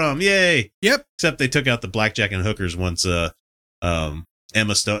stuff from. Yay! Yep. Except they took out the blackjack and hookers once.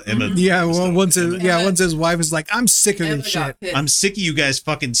 Emma Stone. Yeah, well, once Emma- his wife is like, I'm sick of Emma this got shit. pissed. I'm sick of you guys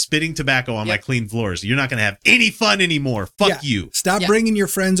fucking spitting tobacco on my Yep. clean floors. You're not gonna have any fun anymore. Fuck Yeah. you. Stop Yeah. bringing your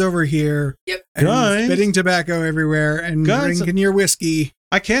friends over here Yep. and Guys. spitting tobacco everywhere and Guys. drinking your whiskey.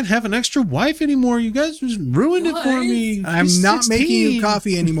 I can't have an extra wife anymore. You guys just ruined it for me. I'm She's not making you 16.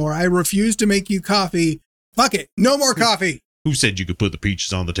 coffee anymore. I refuse to make you coffee. Fuck it. No more coffee. Who said you could put the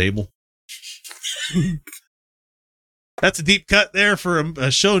peaches on the table? That's a deep cut there for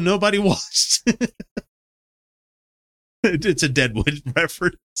a show nobody watched. It's a Deadwood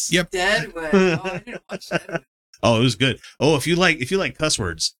reference. Yep. Deadwood. Oh, I didn't watch Deadwood. Oh, it was good. Oh, if you like cuss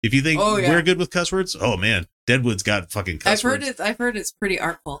words, if you think Oh, yeah. we're good with cuss words, oh man, Deadwood's got fucking cuss words. I've heard it's pretty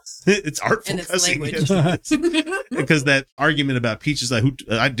artful. It's artful in its cussing. language. Because that argument about peaches,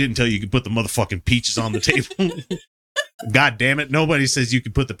 I didn't tell you could put the motherfucking peaches on the table. God damn it. Nobody says you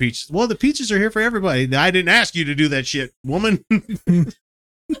can put the peaches. Well, the peaches are here for everybody. I didn't ask you to do that shit, woman.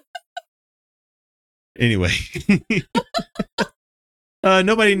 Anyway.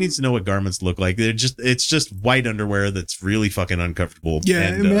 Nobody needs to know what garments look like. It's just white underwear that's really fucking uncomfortable. Yeah,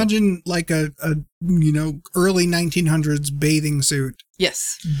 And, imagine like a early 1900s bathing suit,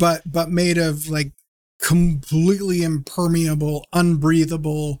 Yes. but made of like completely impermeable,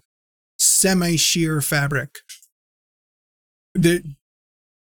 unbreathable, semi-sheer fabric. and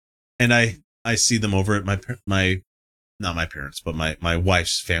I see them over at my not my parents, but my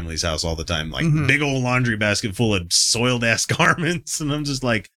wife's family's house all the time, like Mhm. big old laundry basket full of soiled ass garments, and I'm just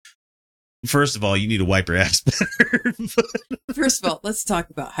like, first of all, you need to wipe your ass better. First of all, let's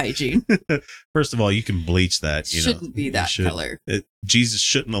talk about hygiene. First of all, you can bleach that. You Shouldn't be You that should. color. Jesus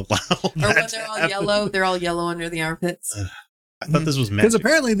shouldn't allow Or that when to they're all happen. yellow, they're all yellow under the armpits. I thought this was Because magic.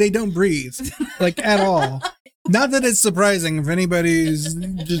 apparently they don't breathe, like at all. Not that it's surprising if anybody's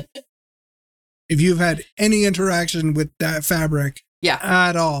just, if you've had any interaction with that fabric Yeah.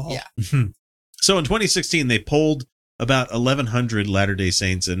 at all. Yeah. So in 2016, they polled about 1,100 Latter-day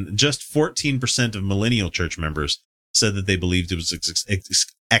Saints, and just 14% of millennial church members said that they believed it was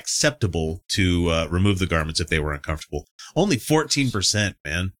acceptable to remove the garments if they were uncomfortable. Only 14%,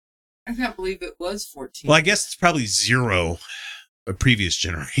 man. I can't believe it was 14. Well, I guess it's probably zero a previous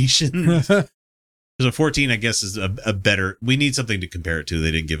generation. So 14, I guess, is a better. We need something to compare it to.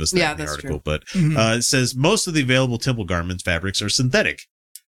 They didn't give us that Yeah, in the that's article, true. but Mhm. it says most of the available temple garments fabrics are synthetic.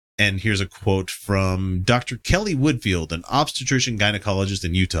 And here's a quote from Dr. Kelly Woodfield, an obstetrician gynecologist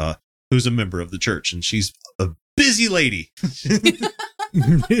in Utah, who's a member of the church, and she's a busy lady.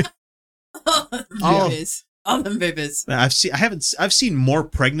 All them babies. I've seen more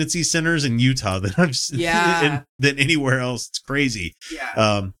pregnancy centers in Utah than I've seen Yeah. than anywhere else. It's crazy.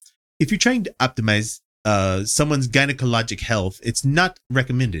 Yeah. If you're trying to optimize someone's gynecologic health, it's not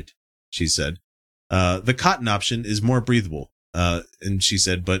recommended, she said. The cotton option is more breathable, and she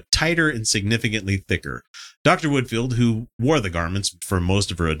said, but tighter and significantly thicker. Dr. Woodfield, who wore the garments for most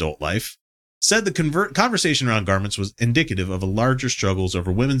of her adult life, said the conversation around garments was indicative of a larger struggles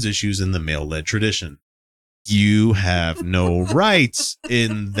over women's issues in the male-led tradition. You have no rights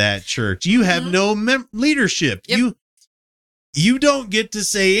in that church. You have no leadership. Yep. You don't get to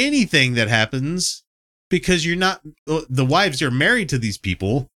say anything that happens because you're not the wives are married to these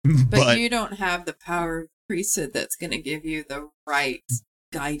people, But you don't have the power of priesthood that's going to give you the right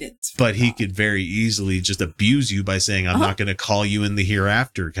guidance. from but he God. could very easily just abuse you by saying, I'm not going to call you in the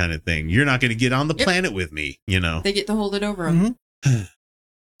hereafter kind of thing. You're not going to get on the Yep. planet with me, you know. They get to hold it over them. Mhm.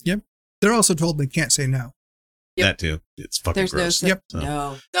 Yep. They're also told they can't say no. Yep. That too. It's fucking There's gross. no. Yep. So,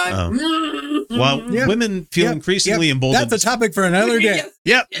 No. While Yep. women feel Yep. increasingly Yep. emboldened. That's a topic for another day. Yes,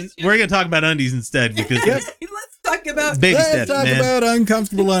 Yep. yes, yes. We're going to talk about undies instead because Yep. Let's talk about. baby Let's steps, talk man. about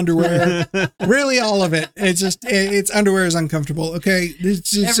uncomfortable underwear. Really, all of it. It's just it's underwear is uncomfortable. Okay,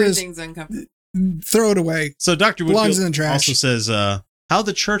 it's just Everything's uncomfortable. throw it away. So Dr. Belongs in the Woodfield trash. also says how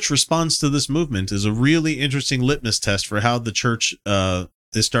the church responds to this movement is a really interesting litmus test for how the church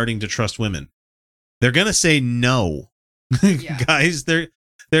is starting to trust women. They're going to say no. Yeah. Guys, they're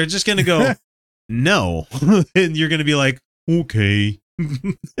just going to go no. And you're going to be like, okay.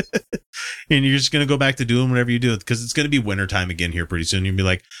 And you're just going to go back to doing whatever you do because it's going to be wintertime again here pretty soon. You'll be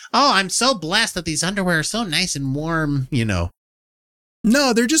like, oh, I'm so blessed that these underwear are so nice and warm, you know.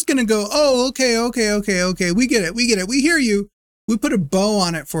 No, they're just gonna go. Oh, okay. We get it. We hear you. We put a bow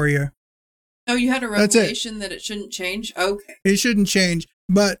on it for you. Oh, you had a That's it. revelation that it shouldn't change? Okay. It shouldn't change.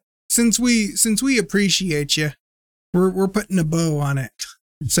 But since we appreciate you, we're putting a bow on it.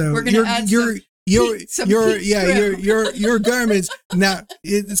 So We're gonna add your Some your peach yeah trim. your garments now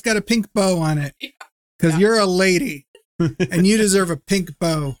it's got a pink bow on it because you're a lady and you deserve a pink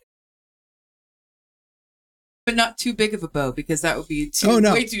bow. But not too big of a bow because that would be too Oh,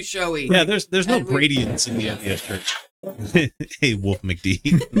 no. way too showy. Yeah, there's no And we- gradients in the LDS church. Hey, Wolf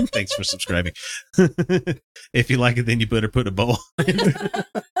McD, thanks for subscribing. If you like it, then you better put a bow on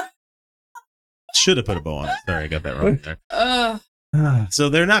it. Should have put a bow on it. Sorry, I got that wrong there. So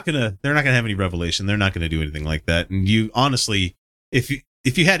they're not gonna have any revelation. They're not gonna do anything like that. And you honestly, if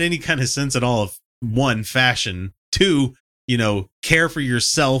you had any kind of sense at all of one, fashion, two, care for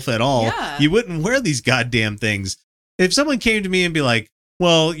yourself at all, Yeah. you wouldn't wear these goddamn things. If someone came to me and be like,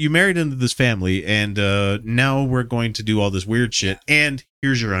 well, you married into this family and now we're going to do all this weird shit and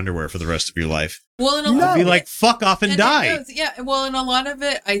here's your underwear for the rest of your life. Well, and a No. lot I'd be of like, it- fuck off and it die. goes- yeah, well, and a lot of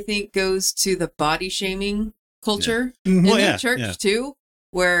it I think goes to the body shaming culture Mhm. in Well, the yeah, church yeah. too,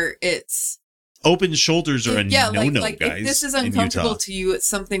 where it's Open shoulders are a no-no, like guys. if this is in uncomfortable Utah. to you, it's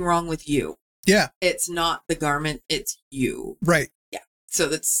something wrong with you. Yeah, It's not the garment, it's you. right. So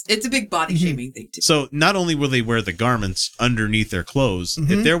it's a big body Mhm. shaming thing too. So not only will they wear the garments underneath their clothes, if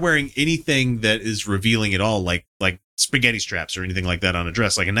Mhm. they're wearing anything that is revealing at all, like spaghetti straps or anything like that on a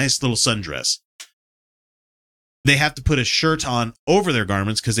dress, like a nice little sundress, they have to put a shirt on over their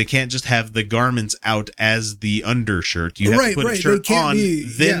garments because they can't just have the garments out as the undershirt. You have Right, to put right. a shirt They can't on, be-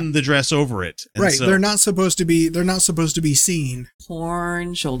 then the dress over it. And Right. so- They're not supposed to be seen.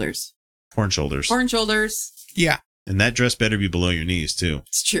 Porn shoulders. porn shoulders. Porn shoulders. Yeah. And that dress better be below your knees too.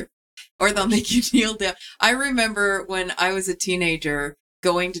 It's true. Or they'll make you kneel down. I remember when I was a teenager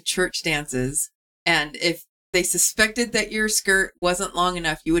going to church dances, and if they suspected that your skirt wasn't long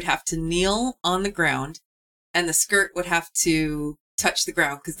enough, you would have to kneel on the ground, and the skirt would have to touch the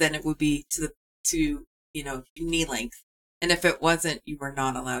ground because then it would be to knee length. And if it wasn't, you were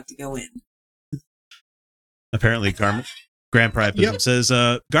not allowed to go in. Apparently, Grand Priapism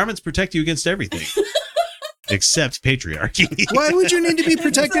says garments protect you against everything. Except patriarchy. Why would you need to be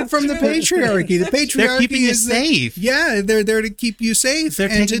protected from the patriarchy? The patriarchy They're keeping you is safe. Yeah, they're there to keep you safe They're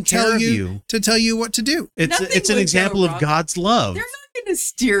and to taking care tell of you, you. to tell you what to do. It's Nothing it's an would go example of wrong. God's love. They're not going to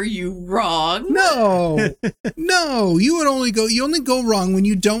steer you wrong. No, no, you only go wrong when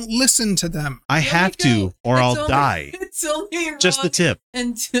you don't listen to them. I There have you go. to, or It's I'll only- die. It's only wrong Just the tip.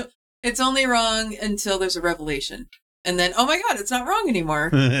 until it's only wrong until there's a revelation, and then oh my god, it's not wrong anymore.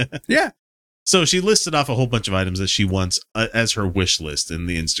 Yeah. So she listed off a whole bunch of items that she wants as her wish list in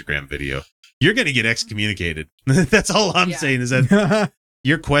the Instagram video. You're going to get excommunicated. That's all I'm Yeah. saying is that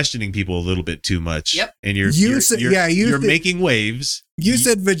you're questioning people a little bit too much. Yep. And you're You said- you're, yeah, you you're said- making waves. You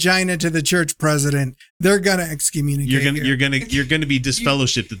said vagina to the church president. They're gonna excommunicate You're gonna you. you're gonna be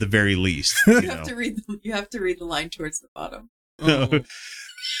disfellowshipped at the very least. You You have know? to read. You have to read the line towards the bottom.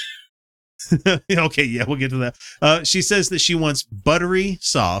 Okay, yeah, we'll get to that. She says that she wants buttery,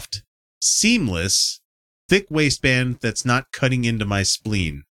 soft, seamless, thick waistband that's not cutting into my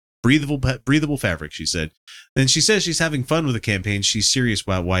spleen. Breathable fabric, she said. And she says she's having fun with the campaign. She's serious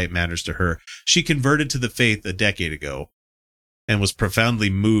about why it matters to her. She converted to the faith a decade ago and was profoundly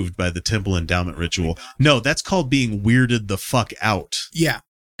moved by the temple endowment ritual. No, that's called being weirded the fuck out. Yeah.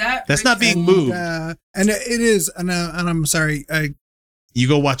 That's not being And, moved. and it is. And I'm sorry. You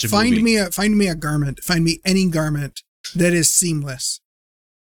go watch a Find movie. me a garment. Find me any garment that is seamless.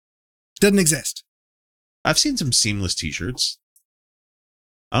 Doesn't exist. I've seen some seamless t-shirts.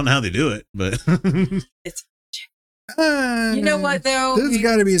 I don't know how they do it, but You know what though? There's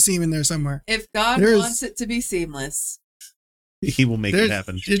got to be a seam in there somewhere. If God There's- wants it to be seamless, he will make it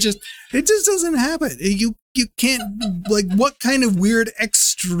happen. It just doesn't happen. You can't, like, what kind of weird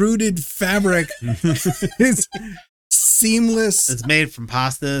extruded fabric is seamless? It's made from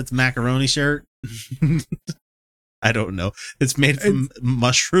pasta. It's a macaroni shirt. I don't know. It's made from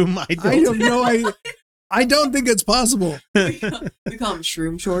mushroom. I don't know. I don't think it's possible. we call them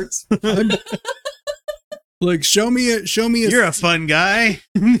shroom shorts. Like, show me a. You're a fun guy.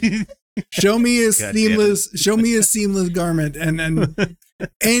 Show me a God seamless garment and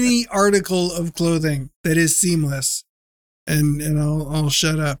any article of clothing that is seamless, and I'll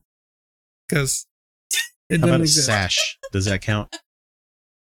shut up because it How doesn't about a exist. sash? Does that count?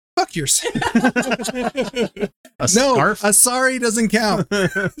 Fuck yourself. A No, scarf? a sari doesn't count.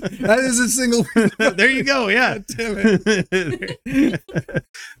 That is a single. There you go. Yeah. Damn it.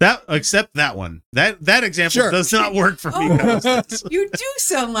 That except that one. That example Sure. does not work for me. Oh, you do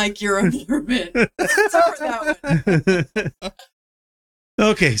sound like you're a Mormon. Except for that one.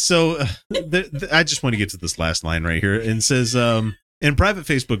 Okay, so I just want to get to this last line right here. And it says, in private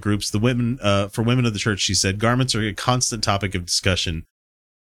Facebook groups, the women for women of the church, she said, garments are a constant topic of discussion.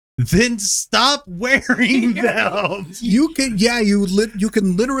 then stop wearing them. You can, you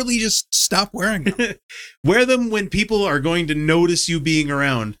can literally just stop wearing them. Wear them when people are going to notice you being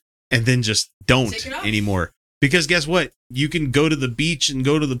around, and then just don't Take it off. anymore. Because guess what? You can go to the beach and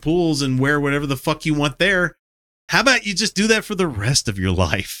go to the pools and wear whatever the fuck you want there. How about you just do that for the rest of your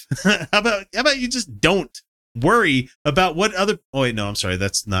life? How about you just don't worry about what other... Oh, wait, no, I'm sorry.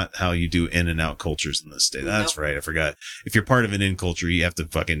 That's not how you do in and out cultures in this state. That's right. I forgot. If you're part of an in culture, you have to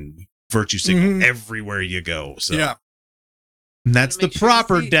fucking virtue signal everywhere you go. So Yeah. And that's the Make sure you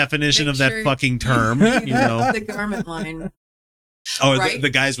proper see- definition make of that sure fucking term, you know. The garment line. Oh, Right? the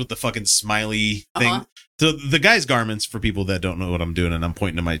guys with the fucking smiley thing. Uh-huh. So the guys' garments, for people that don't know what I'm doing, and I'm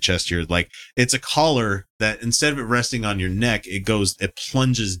pointing to my chest here, like it's a collar that instead of it resting on your neck, it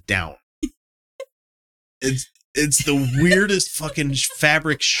plunges down. It's the weirdest fucking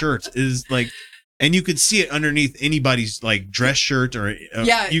fabric shirt. Is like, and you could see it underneath anybody's like dress shirt or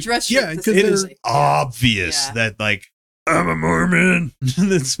Dress shirt. yeah, the 'cause same It they're- is thing. obvious Yeah. that like I'm a Mormon.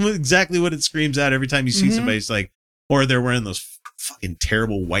 That's exactly what it screams out every time you see Mhm. somebody's like, or they're wearing those fucking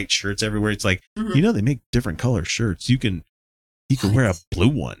terrible white shirts everywhere. It's like, Mhm. you know, they make different color shirts. You can wear a blue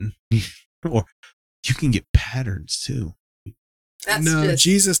one, or you can get patterns too. That's No, just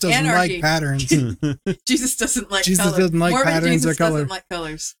Jesus doesn't anarchy. like patterns. Jesus doesn't like Jesus color. doesn't like Mormon patterns Jesus or color. doesn't like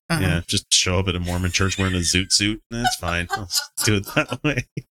colors. Uh-huh. Yeah, just show up at a Mormon church wearing a zoot suit. That's fine. Let's do it that way.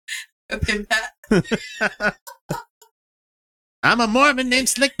 A pin pat. I'm a Mormon named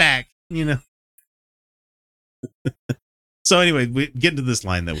Slickback, you know. So anyway, we get into this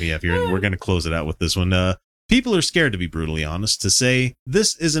line that we have here, and we're going to close it out with this one. People are scared, to be brutally honest, to say,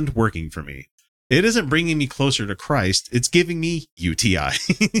 this isn't working for me. It isn't bringing me closer to Christ. It's giving me UTI.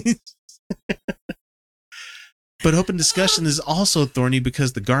 But open discussion is also thorny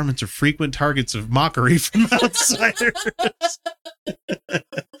because the garments are frequent targets of mockery from outsiders.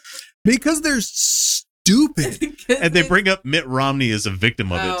 Because they're stupid. And they bring up Mitt Romney as a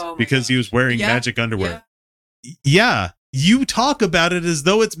victim of it Oh, my because he was wearing Yeah, magic underwear. Yeah, you talk about it as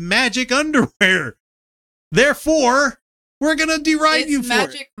though it's magic underwear. Therefore, we're going to deride you for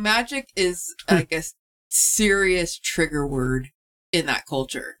magic. it. Magic is like a serious trigger word in that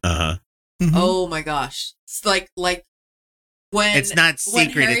culture. Uh-huh. Mhm. Oh my gosh. It's like when It's not when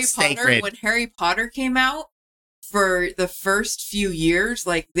secret, Harry it's Potter, sacred. When Harry Potter came out, for the first few years,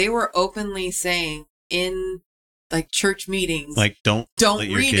 like they were openly saying in like church meetings, Like, don't let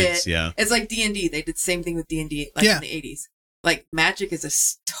your read kids, it. yeah. It's like D&D. They did the same thing with D&D like Yeah. in the 80s. Like magic is a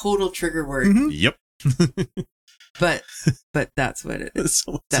total trigger word, Mhm. Yep. but that's what it is.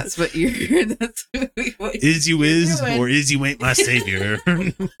 So, That's what you're. That's what is you is, doing. or is you ain't my savior.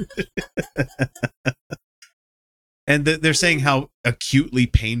 And they're saying how acutely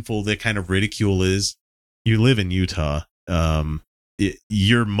painful the kind of ridicule is. You live in Utah.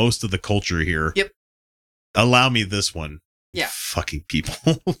 You're most of the culture here. Yep. Allow me this one. Yeah. Fucking people.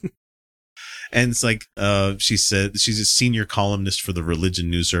 And it's like, she said she's a senior columnist for the Religion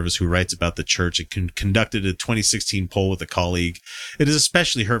News Service who writes about the church and conducted a 2016 poll with a colleague. It is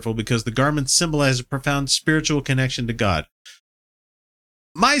especially hurtful because the garments symbolize a profound spiritual connection to God.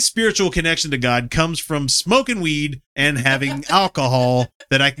 My spiritual connection to God comes from smoking weed and having alcohol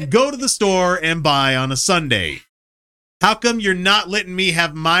that I can go to the store and buy on a Sunday. How come you're not letting me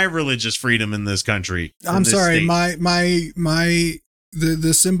have my religious freedom in this country? in I'm this sorry. state?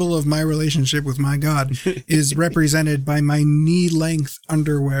 The symbol of my relationship with my God is represented by my knee-length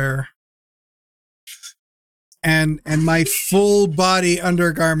underwear and my full body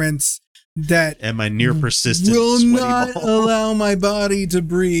undergarments that and my near persistent will sweaty not balls. allow my body to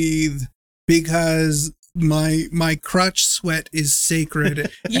breathe because my crotch sweat is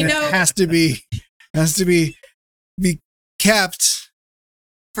sacred. You and know- it has to be kept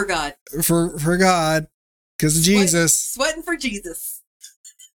for God. for God because of Jesus. Sweating for Jesus.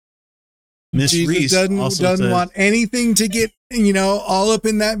 Miss Jesus Reese doesn't also said, want anything to get all up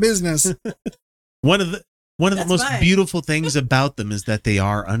in that business. one of the That's most fine. beautiful things about them is that they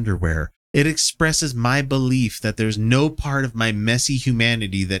are underwear. It expresses my belief that there's no part of my messy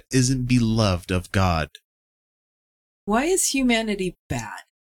humanity that isn't beloved of God. Why is humanity bad?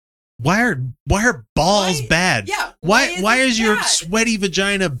 Why are balls Why- bad? Yeah. Why it is your bad? sweaty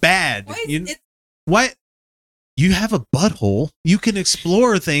vagina bad? Why is You- it? why you have a butthole? You can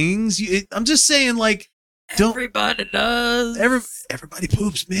explore things. I'm just saying, like, don't Everybody does. everybody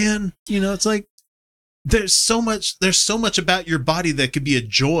poops, man. It's like there's so much about your body that could be a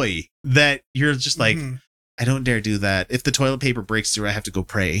joy that you're just like, Mhm. I don't dare do that. If the toilet paper breaks through, I have to go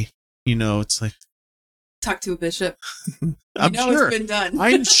pray. It's like, Talk to a bishop. I'm sure It's been done.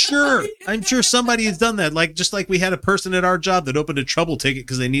 I'm sure somebody has done that. Like, just like we had a person at our job that opened a trouble ticket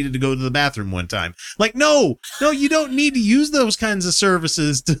because they needed to go to the bathroom one time. Like, no, you don't need to use those kinds of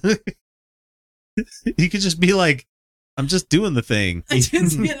services. You could just be like, I'm just doing the thing. I'm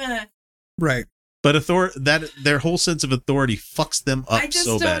just gonna. Right. But their whole sense of authority fucks them up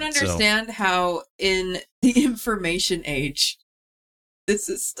so bad. I just don't understand how in the information age this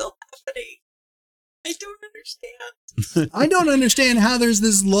is still happening. I don't understand. I don't understand how there's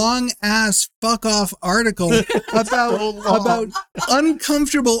this long ass fuck off article about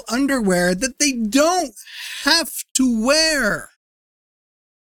uncomfortable underwear that they don't have to wear.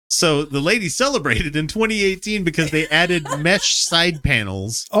 So the lady celebrated in 2018 because they added mesh side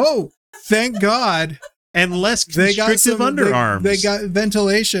panels. Oh, thank God. And less constrictive underarms. They got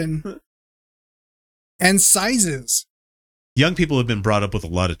ventilation and sizes. Young people have been brought up with a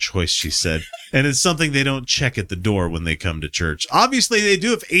lot of choice, she said, and it's something they don't check at the door when they come to church. Obviously, they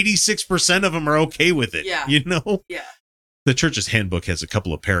do if 86% of them are okay with it. Yeah. You know? Yeah. The church's handbook has a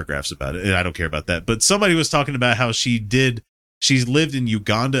couple of paragraphs about it, and I don't care about that. But somebody was talking about how she's lived in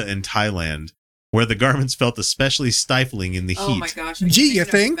Uganda and Thailand, where the garments felt especially stifling in the heat. Oh my gosh. Gee, you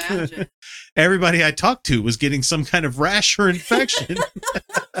think? Everybody I talked to was getting some kind of rash or infection.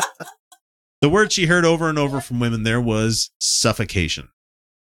 The word she heard over and over from women there was suffocation.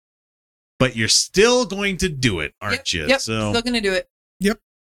 But you're still going to do it, aren't you? Yep, So, still going to do it. Yep.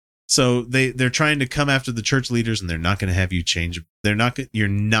 So they're trying to come after the church leaders, and they're not going to have you change. You're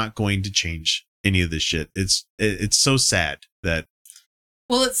not going to change any of this shit. It's so sad that.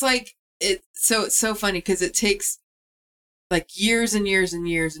 Well, it's like it's so funny because it takes like years and years and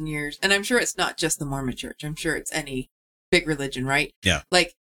years and years, and I'm sure it's not just the Mormon Church. I'm sure it's any big religion, right? Yeah.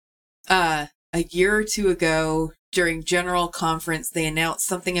 Like a year or two ago during General Conference, they announced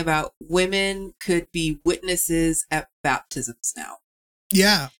something about women could be witnesses at baptisms now.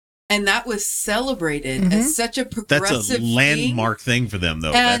 Yeah. And that was celebrated as such a progressive That's a landmark thing for them,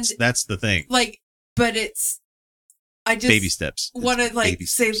 though. And That's the thing. Like, but I just baby steps. Want to like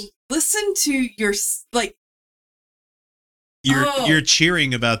say, listen to your like. You're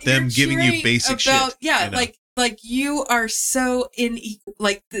cheering about them giving you basic shit. Yeah, you know? like you are so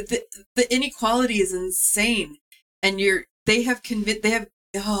like the inequality is insane, and they have the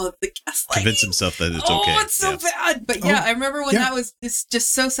gaslighting. Convince himself that it's okay. Oh, it's so bad. But yeah, I remember when it's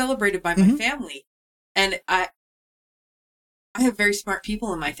just so celebrated by my family, and I have very smart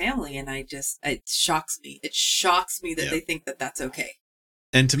people in my family, and it shocks me. It shocks me that they think that that's okay.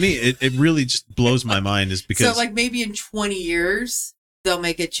 And to me, it really just blows my mind is because... So like maybe in 20 years, they'll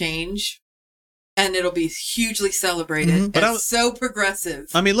make a change and it'll be hugely celebrated. But it's so progressive.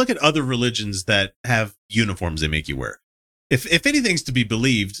 I mean, look at other religions that have uniforms they make you wear. If anything's to be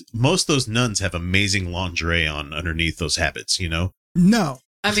believed, most of those nuns have amazing lingerie on underneath those habits, you know? No.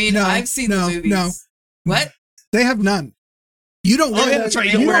 I mean, I've seen the movies. No. What? They have none. You don't wear that. That's right.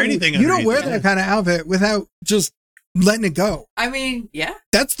 You don't wear anything. You don't wear that kind of outfit without just letting it go. I mean, yeah.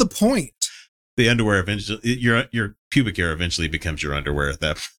 That's the point. The underwear eventually, your pubic hair eventually becomes your underwear at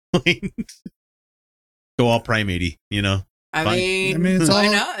that point. Go all primate-y, you know? I mean it's why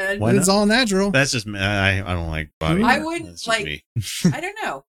all, not? It's all natural. That's just I don't like body. I wouldn't like. I don't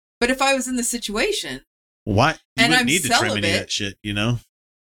know, but if I was in the situation, why? You and I'm need to trim any of that shit, you know?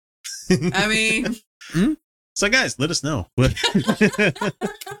 I mean. So guys, let us know.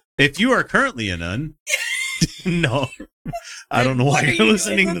 If you are currently a nun, no, I don't know why you're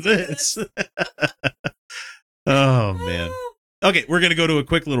listening to this. Oh man. Okay, we're gonna go to a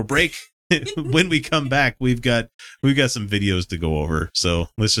quick little break. When we come back, we've got some videos to go over. So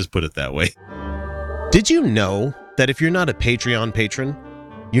let's just put it that way. Did you know that if you're not a Patreon patron,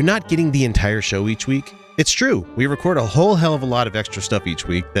 you're not getting the entire show each week? It's true. We record a whole hell of a lot of extra stuff each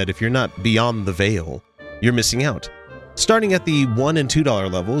week that if you're not beyond the veil, you're missing out. Starting at the $1 and $2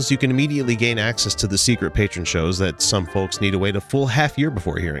 levels, you can immediately gain access to the secret patron shows that some folks need to wait a full half year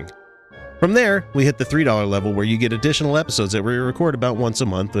before hearing. From there, we hit the $3 level where you get additional episodes that we record about once a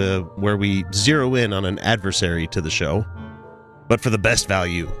month, where we zero in on an adversary to the show. But for the best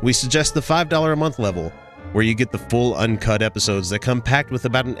value, we suggest the $5 a month level, where you get the full uncut episodes that come packed with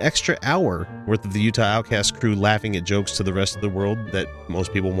about an extra hour worth of the Utah Outcast crew laughing at jokes to the rest of the world that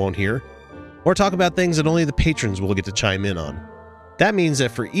most people won't hear, or talk about things that only the patrons will get to chime in on. That means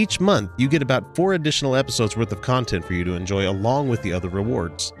that for each month, you get about 4 additional episodes worth of content for you to enjoy along with the other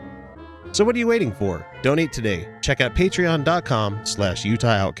rewards. So what are you waiting for? Donate today. Check out patreon.com/Utah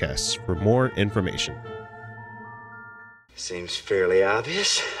Outcasts for more information. Seems fairly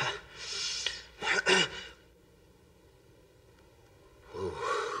obvious. Ooh,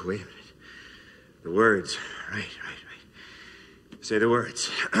 wait a minute. The words. Right. Say the words.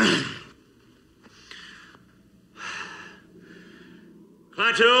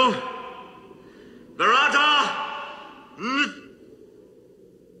 Klaatu. Barata.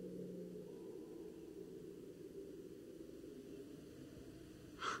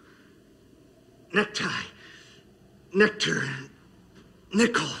 Necktie. Nectar.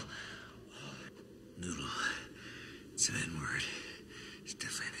 Nickel. Noodle. It's an N-word. It's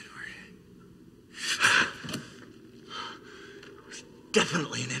definitely an N-word. It's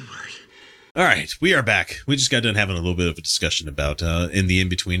definitely an N-word. All right, we are back. We just got done having a little bit of a discussion about in the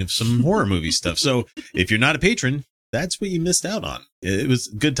in-between of some horror movie stuff. So if you're not a patron, that's what you missed out on. It was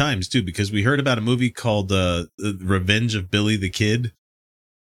good times, too, because we heard about a movie called Revenge of Billy the Kid.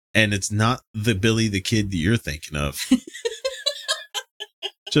 And it's not the Billy the Kid that you're thinking of.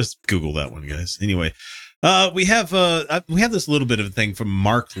 Just Google that one, guys. Anyway, we have this little bit of a thing from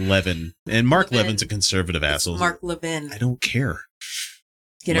Mark Levin, and Mark Levin's a conservative asshole. Mark Levin. I don't care.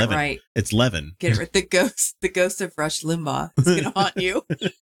 Get Levin. it right. It's Levin. Get it right. The ghost of Rush Limbaugh is gonna haunt you.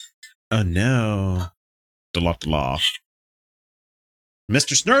 Oh no. Mr.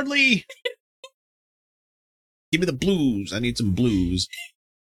 Snurdly. Give me the blues. I need some blues.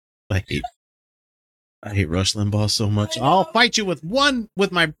 I hate Rush Limbaugh so much. I'll fight you with my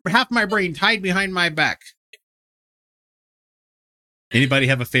half my brain tied behind my back. Anybody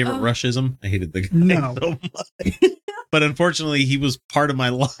have a favorite Rushism? I hated the guy so much. But unfortunately, he was part of my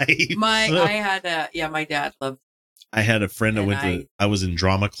life. My dad loved. I had a friend I was in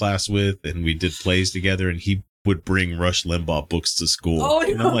drama class with, and we did plays together, and he would bring Rush Limbaugh books to school. Oh,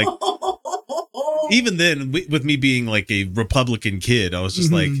 and I'm like, even then, with me being like a Republican kid, I was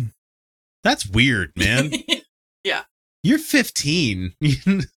just like, that's weird, man. Yeah. You're 15.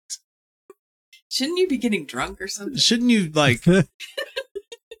 Shouldn't you be getting drunk or something? Shouldn't you, like... remember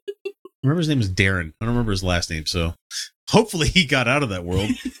his name is Darren. I don't remember his last name, so hopefully he got out of that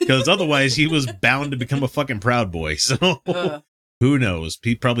world, because otherwise he was bound to become a fucking Proud Boy. So who knows?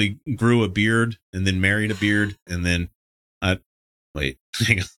 He probably grew a beard and then married a beard, and then... wait,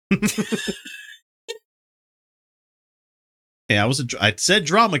 hang on. Yeah, I said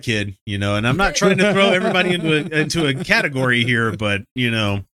drama kid, and I'm not trying to throw everybody into a category here, but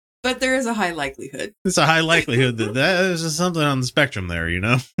But there is a high likelihood. It's a high likelihood that there's something on the spectrum there,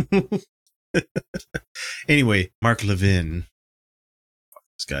 Anyway, Mark Levin,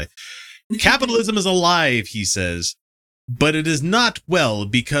 this guy. Capitalism is alive, he says, but it is not well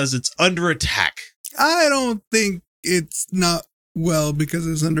because it's under attack. I don't think it's not well because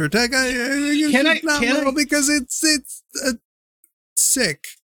it's under attack. I think it's not well because it's sick.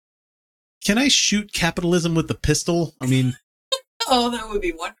 Can I shoot capitalism with a pistol? I mean, oh, that would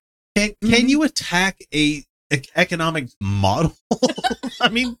be wonderful. Can you attack a economic model? I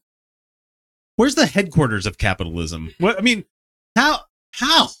mean, where's the headquarters of capitalism? What I mean, how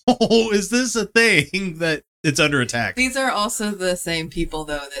is this a thing that it's under attack? These are also the same people,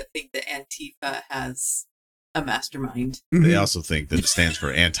 though, that think that Antifa has a mastermind. They also think that it stands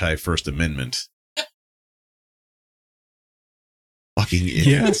for anti-First Amendment. Fucking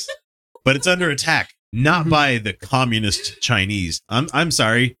idiots. Yeah. But it's under attack, not by the communist Chinese. I'm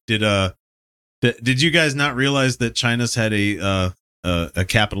sorry. Did you guys not realize that China's had a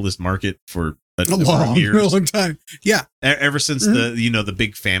capitalist market for a long time? Yeah. Ever since the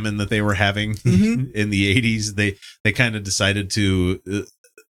big famine that they were having in the 80s, they kind of decided to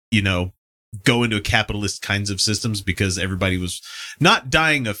go into capitalist kinds of systems because everybody was not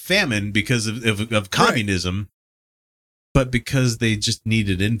dying of famine because of communism. Right. But because they just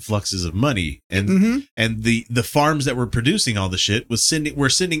needed influxes of money, and the farms that were producing all the shit were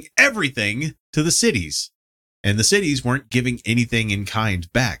sending everything to the cities, and the cities weren't giving anything in kind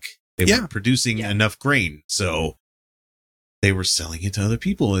back. They weren't producing enough grain, so they were selling it to other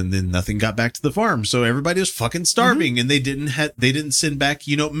people, and then nothing got back to the farm. So everybody was fucking starving, and they didn't send back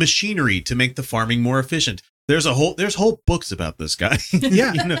machinery to make the farming more efficient. There's whole books about this guy.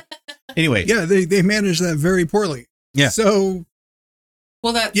 Yeah. Anyway, they managed that very poorly. Yeah. So,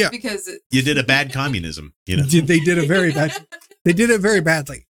 well, that's because you did a bad communism. They did a very bad. They did it very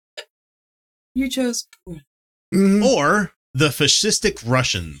badly. You chose poor. Or the fascistic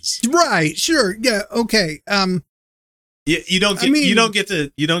Russians. Right. Sure. Yeah. Okay. You don't get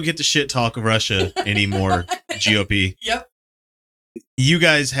to shit talk Russia anymore. GOP. Yep. You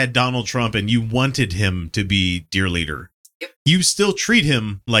guys had Donald Trump, and you wanted him to be dear leader. Yep. You still treat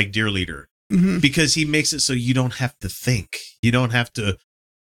him like dear leader. Because he makes it so you don't have to think. You don't have to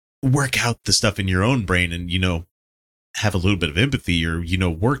work out the stuff in your own brain and, have a little bit of empathy or,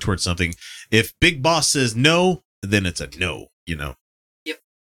 work towards something. If Big Boss says no, then it's a no, Yep.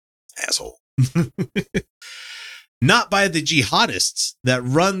 Asshole. Not by the jihadists that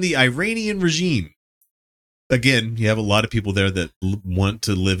run the Iranian regime. Again, you have a lot of people there that want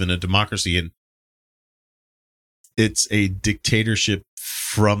to live in a democracy, and it's a dictatorship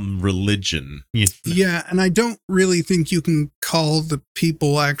from religion. Yeah, and I don't really think you can call the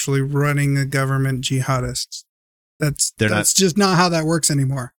people actually running a government jihadists. That's just not how that works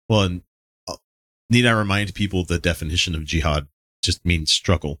anymore. Well, and need I remind people the definition of jihad just means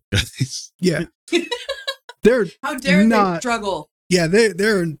struggle. Yeah. They're How dare not, they struggle? Yeah,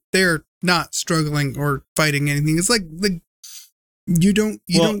 they're not struggling or fighting anything. It's like you don't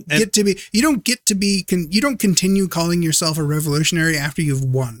continue calling yourself a revolutionary after you've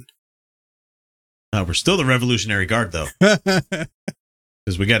won. We're still the Revolutionary Guard, though,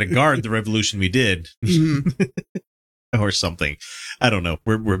 because we got to guard the revolution we did, or something. I don't know.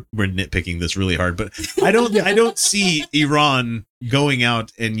 We're nitpicking this really hard, but I don't see Iran going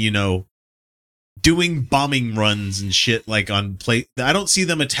out and doing bombing runs and shit like on play. I don't see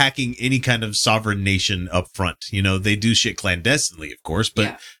them attacking any kind of sovereign nation up front. They do shit clandestinely, of course,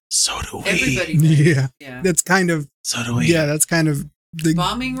 but so do we. Everybody does. Yeah. That's kind of so do we. Yeah, that's kind of the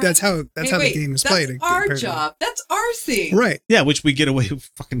bombing. That's how the game is played. That's our job. That's our thing. Right. Yeah, which we get away with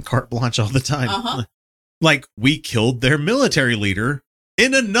fucking carte blanche all the time. Like we killed their military leader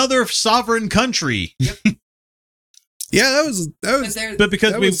in another sovereign country. Yep. Yeah, that was. But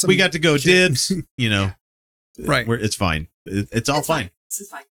because we got to go dibs, right? It's fine. It's all fine. This is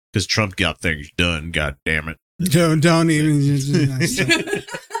fine. Because Trump got things done. God damn it! Don't even.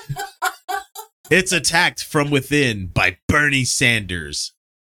 It's attacked from within by Bernie Sanders.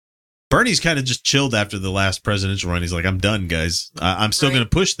 Bernie's kind of just chilled after the last presidential run. He's like, I'm done, guys. I'm still going to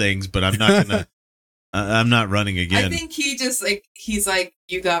push things, but I'm not going to. I'm not running again. I think he's like,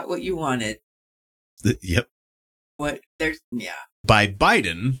 you got what you wanted. Yep. Yeah. By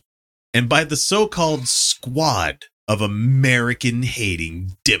Biden and by the so-called squad of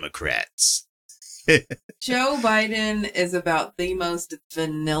American-hating Democrats. Joe Biden is about the most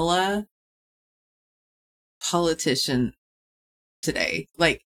vanilla politician today.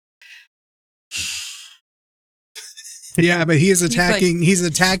 Like, yeah, but he's attacking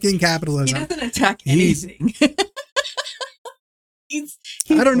capitalism. He doesn't attack anything.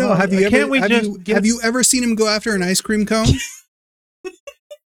 I don't know. Have you ever seen him go after an ice cream cone? The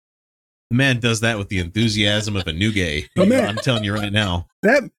man does that with the enthusiasm of a new gay. Oh, man. I'm telling you right now.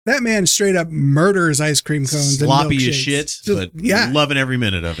 That man straight up murders ice cream cones. Sloppy and as shit, but loving every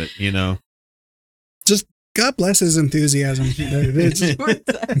minute of it, Just God bless his enthusiasm.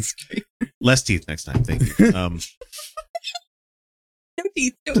 Less teeth next time, thank you. No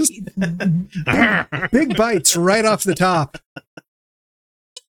teeth. Big bites right off the top.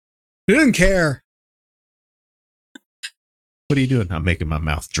 He didn't care. What are you doing? I'm making my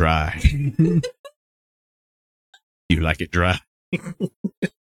mouth dry. You like it dry?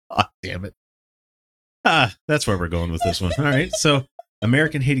 Oh, damn it. That's where we're going with this one. All right. So,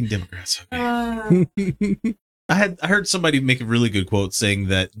 American hating Democrats. Okay. I heard somebody make a really good quote saying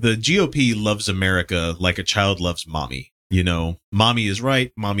that the GOP loves America like a child loves mommy. Mommy is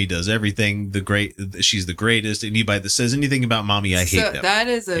right. Mommy does everything. She's the greatest. Anybody that says anything about mommy, I hate them. That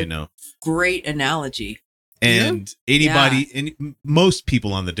is a great analogy. And most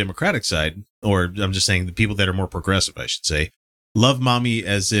people on the Democratic side, or I'm just saying the people that are more progressive, I should say, love mommy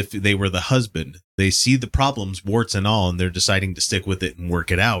as if they were the husband. They see the problems, warts and all, and they're deciding to stick with it and work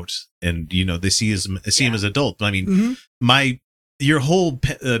it out. And, they see him as adult. I mean, your whole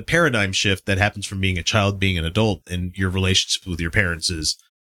paradigm shift that happens from being a child, being an adult, and your relationship with your parents is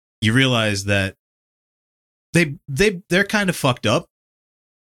you realize that they're kind of fucked up,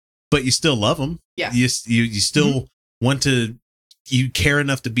 but you still love them. Yeah. You still want to, you care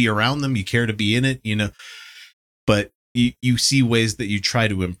enough to be around them. You care to be in it, but you see ways that you try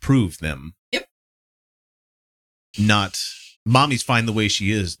to improve them. Yep. Not mommy's fine the way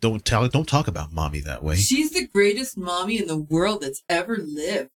she is. Don't talk about mommy that way. She's the greatest mommy in the world that's ever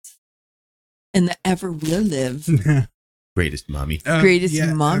lived. And that ever will live. Greatest mommy. Greatest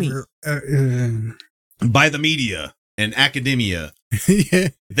mommy. By the media and academia.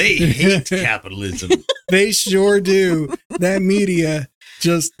 They hate capitalism. They sure do. That media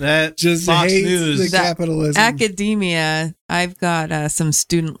just Fox hates News. the capitalism. Academia, I've got some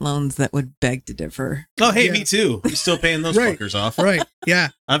student loans that would beg to differ. Oh, hey, me too. I'm still paying those fuckers off. Right. Yeah.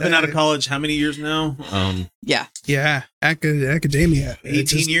 I've been out of college how many years now? Yeah. Yeah. Academia.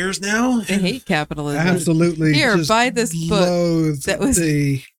 18 years now? They hate capitalism. Absolutely. Here, just buy this book that was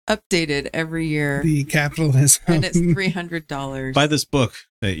the updated every year. The capitalism. And it's $300. Buy this book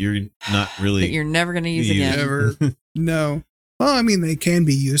that you're not really... that you're never going to use again. Never. No. Well, I mean, they can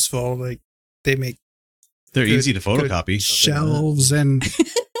be useful. Like, they make They're good- easy to good photocopy. shelves and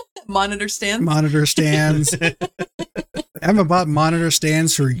Monitor stand. monitor stands. I haven't bought monitor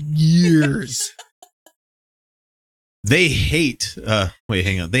stands for years. They hate wait,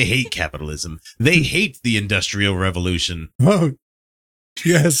 hang on. They hate capitalism. They hate the Industrial Revolution. Oh,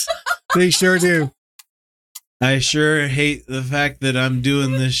 yes, they sure do. I sure hate the fact that I'm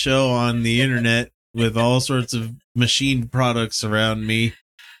doing this show on the internet with all sorts of machined products around me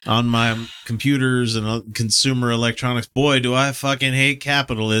on my computers and consumer electronics. Boy, do I fucking hate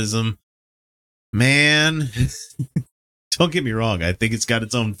capitalism. Man, don't get me wrong. I think it's got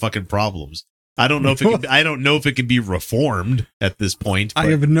its own fucking problems. I don't know if it can be reformed at this point. I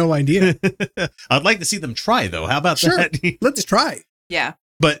have no idea. I'd like to see them try though. How about Sure, that? let's try. Yeah.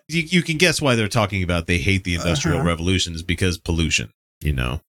 But you can guess why they're talking about they hate the Industrial Revolution is because pollution, you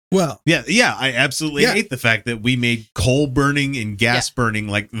know. Well, yeah, I absolutely hate the fact that we made coal burning and gas burning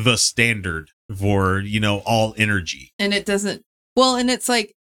like the standard for, you know, all energy. And it doesn't, well, and it's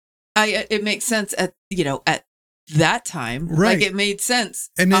like, it makes sense at that time. Right. Like it made sense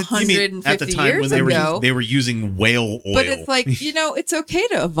And 150 at the time years when ago. they were using whale oil. But it's like, you know, it's okay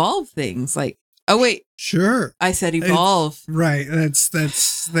to evolve things. Like, oh wait, sure. I said evolve. Right. That's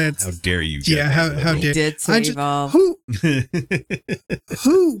how dare you? Yeah, how dare You did say evolve.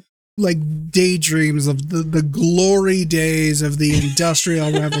 Who like daydreams of the glory days of the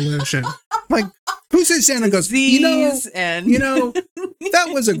Industrial Revolution? Like, who sits down and goes, Disease you know, that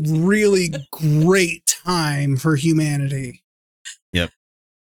was a really great time for humanity. Yep.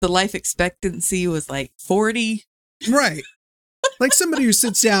 The life expectancy was like 40. Right. Like somebody who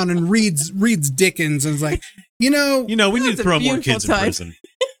sits down and reads Dickens and is like, we need to was a throw more beautiful kids in time. prison.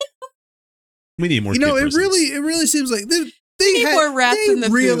 We need more. you know, kid it really seems like they need had, more rats they in the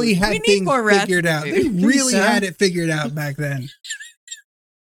really food. had We need things more rats figured in the out. food. They really So- had it figured out back then.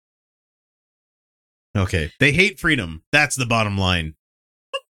 Okay, they hate freedom. That's the bottom line.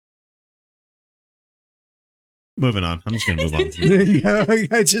 Moving on. I'm just going to move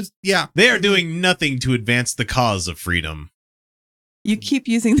on. They are doing nothing to advance the cause of freedom. You keep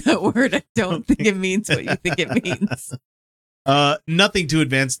using that word. I don't think it means what you think it means. Nothing to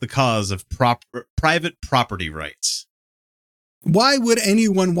advance the cause of private property rights. Why would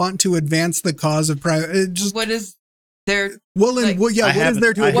anyone want to advance the cause of private? Just What is there? well, and like- what is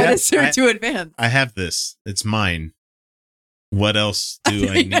there to What advance? is there to advance? I have this. It's mine. What else do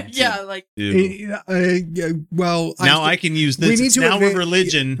I need Yeah, to like do? Well, Now I can use this. we need It's to now a advan-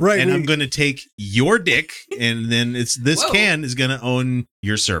 religion, right, and we- I'm going to take your dick, and then this Whoa. can is going to own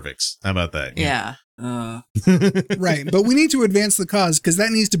your cervix. How about that? yeah. right, but we need to advance the cause because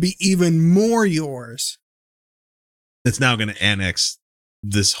that needs to be even more yours. It's now going to annex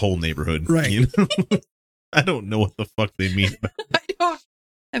this whole neighborhood. Right. You know? I don't know what the fuck they mean. I don't.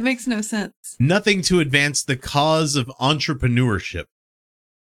 That makes no sense. Nothing to advance the cause of entrepreneurship.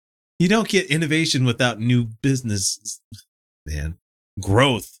 You don't get innovation without new business, man.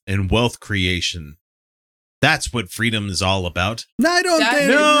 Growth and wealth creation. That's what freedom is all about. No, I don't That think.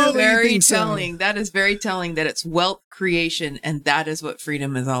 is really very think so. telling. That is very telling that it's wealth creation, and that is what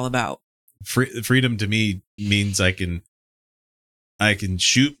freedom is all about. Freedom to me means I can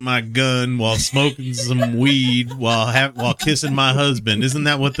shoot my gun while smoking some weed while kissing my husband. Isn't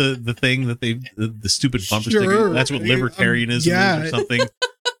that what the thing that the stupid bumper Sure. sticker? That's what libertarianism yeah. is or something.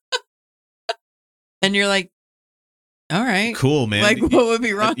 And you're like, all right, Cool, man. like what would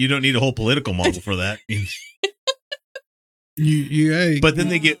be wrong? You don't need a whole political model for that. Hey, But then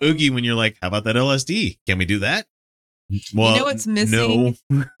they get oogie when you're like, how about that LSD? Can we do that? Well, You know what's missing? No.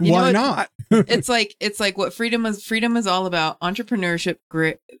 You know why what- not? it's like what freedom is all about: entrepreneurship,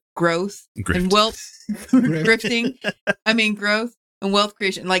 growth, Grift. and wealth, grifting. I mean, growth and wealth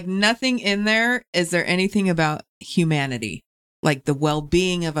creation. Like nothing in there is there anything about humanity, like the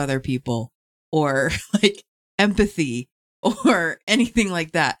well-being of other people, or like empathy, or anything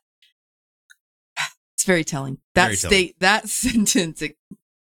like that. It's very telling. That Very telling. that sentence.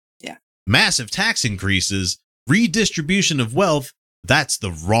 Massive tax increases, redistribution of wealth. That's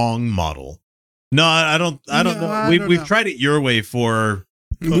the wrong model. No, I don't No, know. I We've don't know. tried it your way for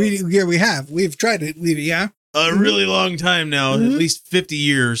We have. We've tried it. a really long time now, Mhm. at least 50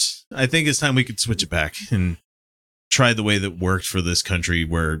 years. I think it's time we could switch it back and try the way that worked for this country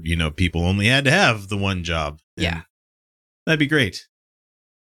where, you know, people only had to have the one job. And Yeah. that'd be great.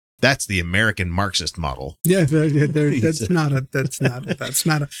 That's the American Marxist model. Yeah, that's not a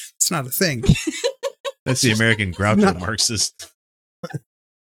thing. That's the American Groucho No. Marxist.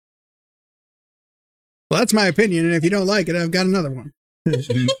 Well, that's my opinion, and if you don't like it, I've got another one.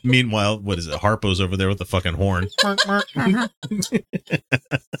 Meanwhile, what is it? Harpo's over there with the fucking horn.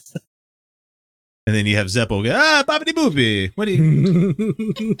 And then you have Zeppo go, boppity boopy. What do you?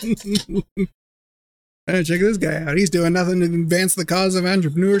 Hey, check this guy out. He's doing nothing to advance the cause of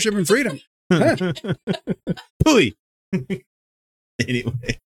entrepreneurship and freedom. Pooey.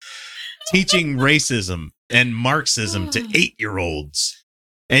 Anyway, teaching racism and Marxism to 8-year-olds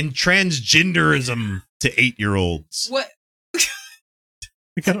and transgenderism to 8-year-olds. What?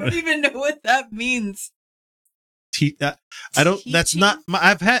 I don't even know what that means. I don't. That's not.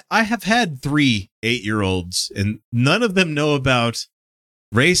 I have had 3 8-year-olds, and none of them know about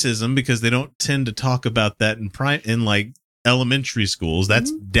racism because they don't tend to talk about that in like elementary schools.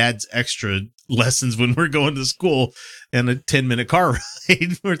 That's Dad's extra lessons when we're going to school and a 10-minute car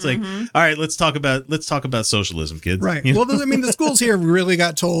ride where it's like, all right, let's talk about socialism, kids. Right. You know? Well, I mean, the schools here really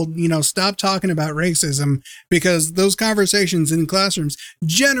got told, stop talking about racism, because those conversations in classrooms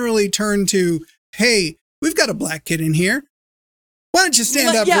generally turn to, hey, we've got a black kid in here. Why don't you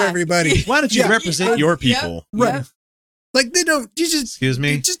stand up for everybody? Why don't you represent your people? Right. Yeah. Like they don't. You just excuse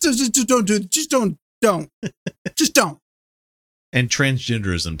me. Just don't do. Just don't. Just don't. And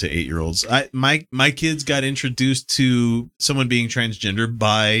transgenderism to 8-year-olds. My kids got introduced to someone being transgender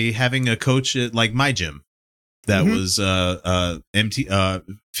by having a coach at like my gym that was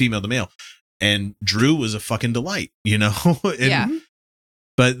female to male, and Drew was a fucking delight, And,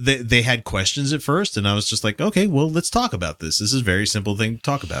 but they had questions at first, and I was just like, okay, well, let's talk about this. This is a very simple thing to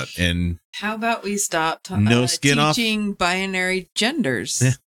talk about. And how about we stop teaching binary genders?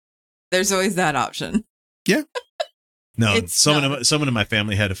 Yeah. There's always that option. Yeah. No, someone in my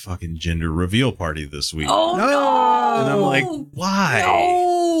family had a fucking gender reveal party this week. Oh no! And I'm like, why?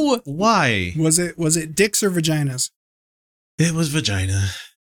 No! Why? Was it dicks or vaginas? It was vagina.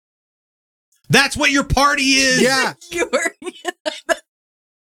 That's what your party is. Yeah.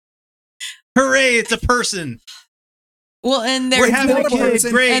 Hooray! It's a person. Well, and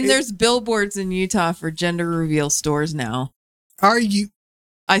there's billboards in Utah for gender reveal stores now. Are you?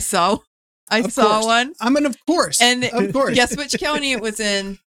 I saw one. I mean, of course. And of course. Guess which county it was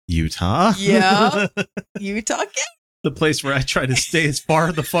in? Utah. Yeah. Utah. The place where I try to stay as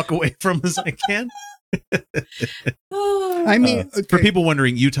far the fuck away from as I can. I mean, for people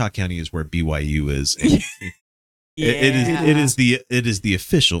wondering, Utah County is where BYU is. It is the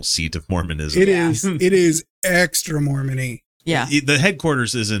official seat of Mormonism. It is extra Mormon-y. Yeah. The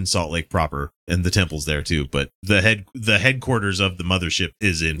headquarters is in Salt Lake proper, and the temple's there too, but the headquarters of the mothership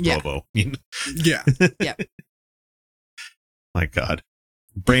is in Provo. Yeah. Yeah. My God.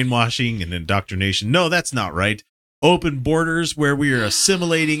 Brainwashing and indoctrination. No, that's not right. Open borders where we are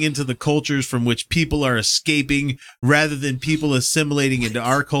assimilating into the cultures from which people are escaping rather than people assimilating into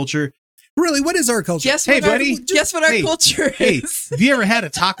our culture. Really, what is our culture? Guess what our culture is. Hey, have you ever had a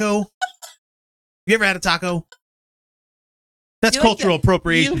taco? That's cultural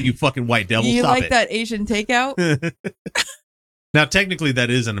appropriation, you fucking white devil. You Stop like it. that Asian takeout? Now, technically,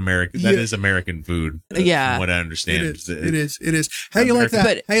 that is American food. Yeah, from what I understand. It is. How you like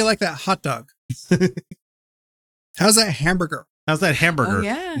that? How you like that hot dog? How's that hamburger? Oh,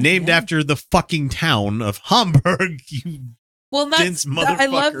 yeah, named after the fucking town of Hamburg. Well, I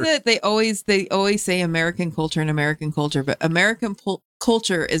love that they always say American culture and American culture, but American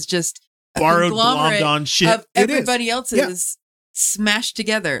culture is just borrowed, glommed on shit of everybody else's smashed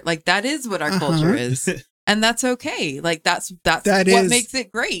together. Like that is what our culture is, and that's okay. Like that's what makes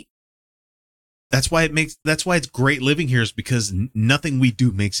it great. That's why it's great living here, is because nothing we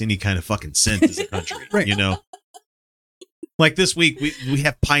do makes any kind of fucking sense as a country. Right. Like this week we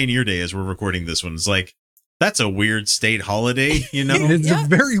have Pioneer Day as we're recording this one. It's like, that's a weird state holiday, It's a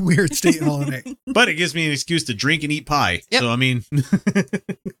very weird state holiday. But it gives me an excuse to drink and eat pie. Yep. So I mean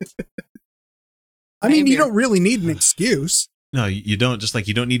you don't really need an excuse. No, you don't. Just like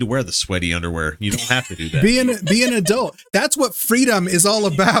you don't need to wear the sweaty underwear. You don't have to do that. Be an adult. That's what freedom is all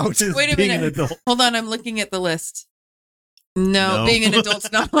about. Wait a minute. Hold on, I'm looking at the list. No, being an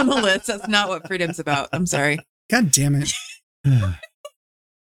adult's not on the list. That's not what freedom's about. I'm sorry. God damn it.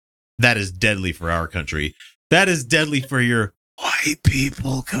 That is deadly for our country. That is deadly for your white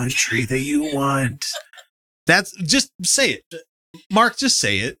people country that you want. That's just say it. Mark, just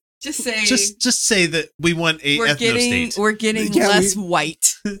say it. Just say that we want a ethno-state. We're getting less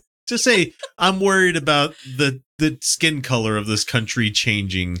white. Just say, I'm worried about the skin color of this country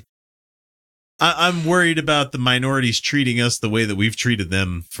changing. I'm worried about the minorities treating us the way that we've treated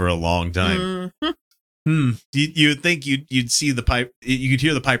them for a long time. You would think you'd see the pipe, you could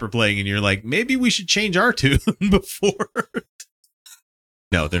hear the piper playing, and you're like, maybe we should change our tune before.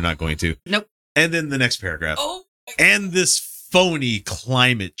 No, they're not going to. Nope. And then the next paragraph. Oh. And this phony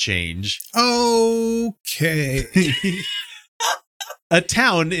climate change. Okay. A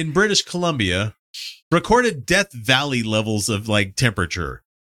town in British Columbia recorded Death Valley levels of like temperature,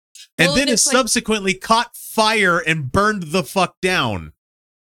 and Well, then and it it's like- subsequently caught fire and burned the fuck down.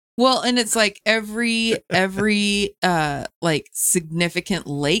 Well, and it's like every like significant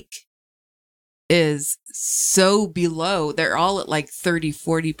lake is so below. They're all at like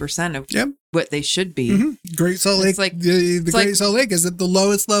 30-40% of Yep. what they should be. Mhm. Great Salt Lake. It's like- the it's Great like- Salt Lake is at the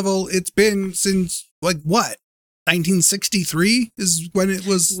lowest level it's been since like what? 1963 is when it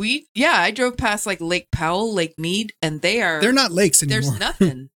was. I drove past like Lake Powell, Lake Mead, and They're not lakes anymore. There's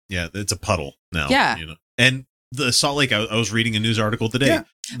nothing. Yeah, it's a puddle now. Yeah. You know? And the Salt Lake, I was reading a news article today. Yeah.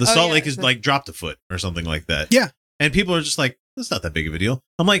 The Oh, Salt yeah, Lake is so- like dropped a foot or something like that. Yeah. And people are just like, that's not that big of a deal.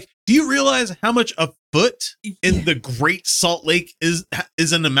 I'm like, do you realize how much a foot in the Great Salt Lake is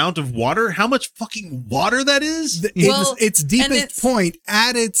an amount of water? How much fucking water that is? Well, its and deepest it's- point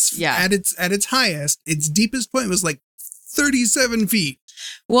at its highest, its deepest point was like 37 feet.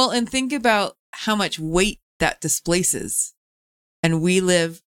 Well, and think about how much weight that displaces. And we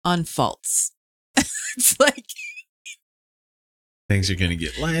live on faults. It's like, Things are going to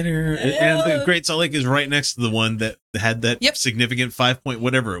get lighter. And the Great Salt Lake is right next to the one that had that significant 5 point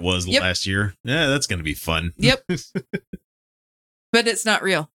whatever it was last year. Yeah, that's going to be fun. yep. But it's not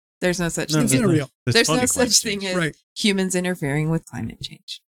real. There's no such thing. It's not real. There's no plenty such climate thing change. as Right. humans interfering with climate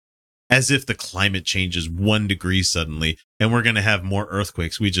change. As if the climate changes 1 degree suddenly and we're going to have more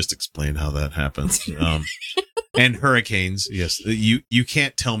earthquakes. We just explained how that happens. And hurricanes. Yes. You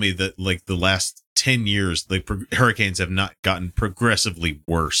can't tell me that like the last 10 years, like hurricanes have not gotten progressively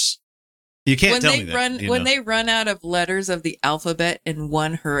worse. You can't When tell they me that. run you when know? they run out of letters of the alphabet in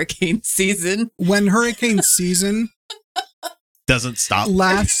one hurricane season. When hurricane season doesn't stop.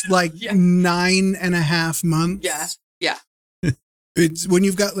 lasts like 9.5 months. Yeah. Yeah. It's when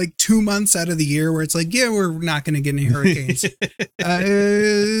you've got like 2 months out of the year where it's like, yeah, we're not going to get any hurricanes. I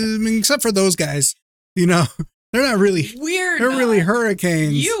mean, except for those guys, you know, they're not really, Weird. they're really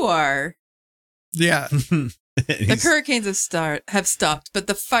hurricanes. You are. Yeah. The hurricanes have stopped, but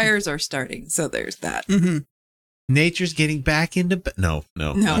the fires are starting. So there's that. Mm-hmm. Nature's getting back into no.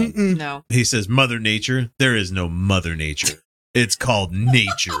 No. He says Mother Nature. There is no Mother Nature. It's called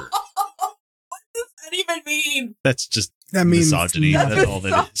nature. What does that even mean? That's just That means misogyny. nothing. That's all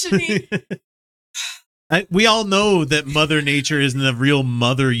that Misogyny. is. We all know that Mother Nature isn't a real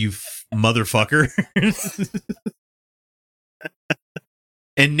mother, you motherfucker.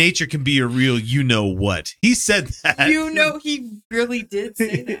 And nature can be a real you know what. He said that. You know, he really did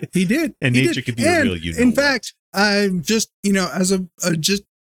say that. He did. And He nature did. can be a And real you know in what. fact, I'm just, you know, as a just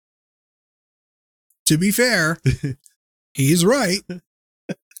to be fair, he's right.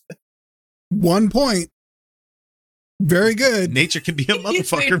 1 point. Very good. Nature can be a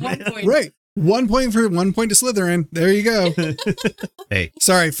motherfucker, One man. point. Right. 1 point to Slytherin. There you go. Hey,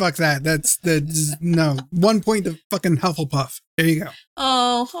 Sorry, fuck that. That's no 1 point to fucking Hufflepuff. There you go.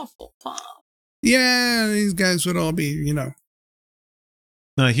 Oh, Hufflepuff. Yeah, these guys would all be, you know.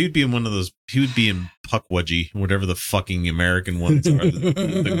 no, he would be in one of those. He would be in Puckwudgie, whatever the fucking American ones are.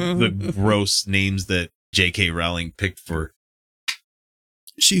 The gross names that J.K. Rowling picked for.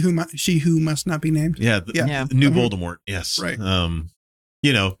 She who must not be named. Yeah, Yeah. New Mhm. Voldemort. Yes, Right.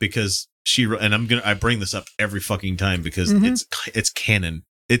 You know, because and I bring this up every fucking time because Mhm. it's canon.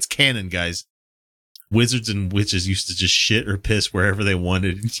 It's canon, guys. Wizards and witches used to just shit or piss wherever they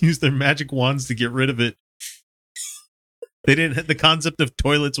wanted and use their magic wands to get rid of it. They didn't. The concept of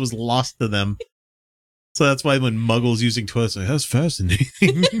toilets was lost to them. So that's why when Muggles using toilets, like, that's fascinating.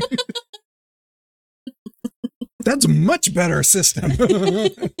 That's a much better system.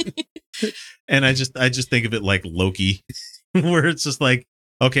 And I just think of it like Loki, where it's just like,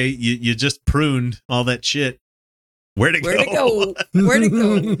 okay, you just pruned all that shit. Where'd it go? Where'd it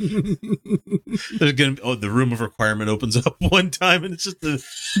go? There's gonna be, the room of requirement opens up one time and it's just a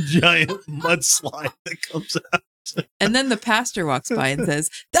giant mudslide that comes out. And then the pastor walks by and says,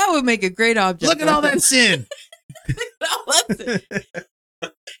 "That would make a great object." Look at all that sin.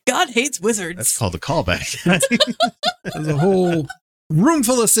 God hates wizards. That's called a callback. There's a whole room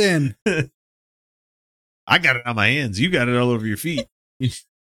full of sin. I got it on my hands. You got it all over your feet.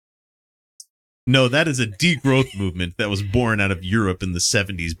 No, that is a degrowth movement that was born out of Europe in the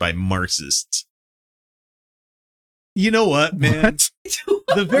 70s by Marxists. You know what, man?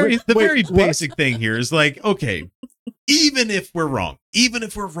 The very what? basic thing here is like, okay, even if we're wrong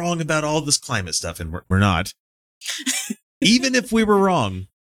about all this climate stuff, and we're not, even if we were wrong,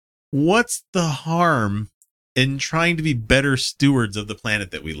 what's the harm in trying to be better stewards of the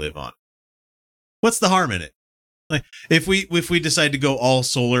planet that we live on? What's the harm in it? Like if we decide to go all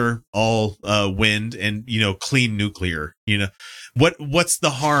solar, all wind, and clean nuclear, what's the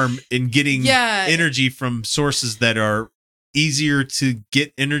harm in getting energy from sources that are easier to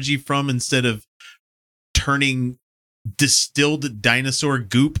get energy from instead of turning distilled dinosaur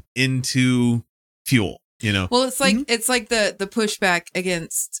goop into fuel? Well, it's like the pushback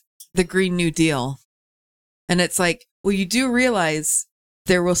against the Green New Deal, and it's like, well, you do realize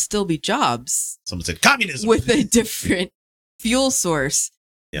there will still be jobs. Someone said communism with a different fuel source.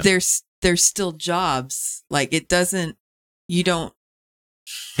 Yeah. There's still jobs. Like it doesn't. You don't.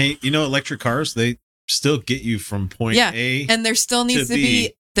 Hey, electric cars, they still get you from point A. And there still needs to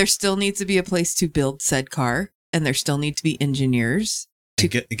be a place to build said car, and there still need to be engineers to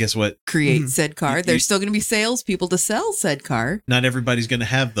guess what? Create said car. There's still going to be salespeople to sell said car. Not everybody's going to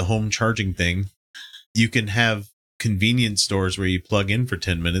have the home charging thing. You can have convenience stores where you plug in for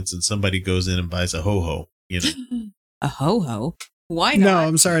 10 minutes and somebody goes in and buys a ho-ho, A ho-ho? Why not? No,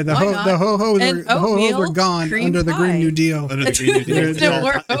 I'm sorry. The ho-hos were gone under the Green New Deal. Under the Green New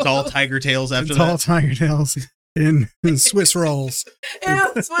Deal. It's all tiger tails after that. It's all tiger tails and Swiss rolls.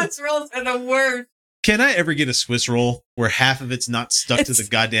 Ew, Swiss rolls are the worst. Can I ever get a Swiss roll where half of it's not stuck to the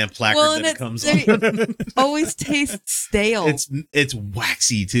goddamn placard that it comes on? Always tastes stale. It's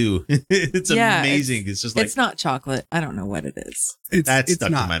waxy too. It's amazing. It's just like it's not chocolate. I don't know what it is. That's stuck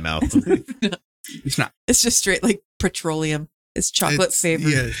in my mouth. It's not. It's just straight like petroleum. It's chocolate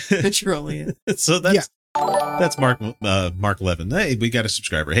flavored petroleum. So that's Mark 11. Hey, we got a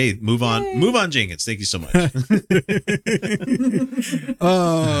subscriber. Hey, move on, Jenkins. Thank you so much.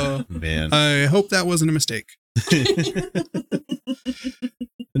 Oh man, I hope that wasn't a mistake.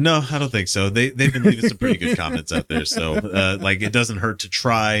 No, I don't think so. They've been leaving some pretty good comments out there. So it doesn't hurt to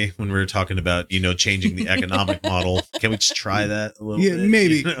try when we're talking about changing the economic model. Can we just try that a little bit?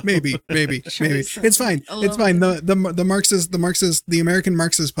 Maybe. It's fine. It's fine. The American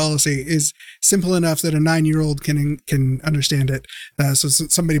Marxist policy is simple enough that a 9-year-old can understand it. So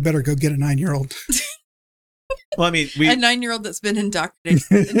somebody better go get a 9-year-old. Well, I mean, a 9-year-old that's been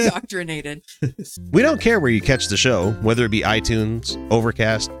indoctrinated. We don't care where you catch the show, whether it be iTunes,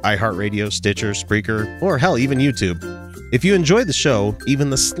 Overcast, iHeartRadio, Stitcher, Spreaker, or hell, even YouTube. If you enjoy the show, even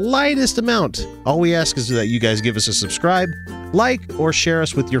the slightest amount, all we ask is that you guys give us a subscribe, like, or share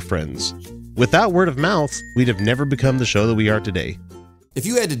us with your friends. Without word of mouth, we'd have never become the show that we are today. If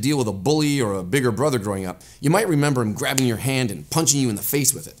you had to deal with a bully or a bigger brother growing up, you might remember him grabbing your hand and punching you in the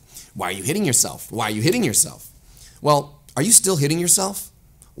face with it. Why are you hitting yourself? Why are you hitting yourself? Well, are you still hitting yourself?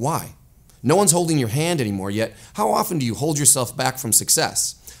 Why? No one's holding your hand anymore, yet how often do you hold yourself back from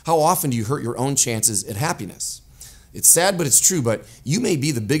success? How often do you hurt your own chances at happiness? It's sad, but it's true, but you may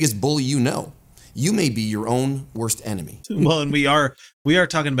be the biggest bully you know. You may be your own worst enemy. Well, and we are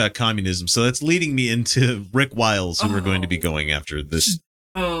talking about communism, so that's leading me into Rick Wiles, who we're going to be going after this.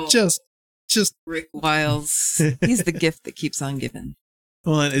 Oh, just Rick Wiles. He's the gift that keeps on giving.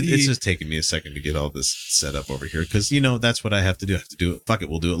 Well, it's just taking me a second to get all this set up over here because that's what I have to do. I have to do it. Fuck it,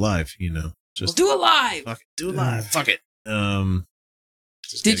 we'll do it live. Just we'll do it live. Fuck it, do it live. Fuck it.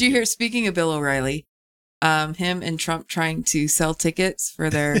 Did you hear? Speaking of Bill O'Reilly, him and Trump trying to sell tickets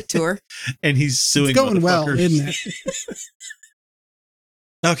for their tour, and he's suing. It's going well, isn't it?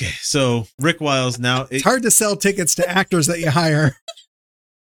 Okay, so Rick Wiles now. It's hard to sell tickets to actors that you hire.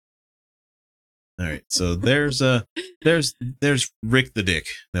 All right, so there's Rick the Dick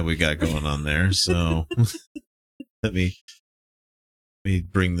that we got going on there. So let me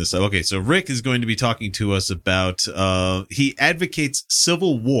bring this up. Okay, so Rick is going to be talking to us about he advocates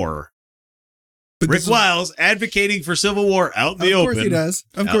civil war. Rick Wiles advocating for civil war out in the open. Of course he does.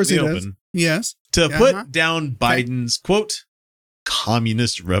 Of course he does. Yes. To put down Biden's quote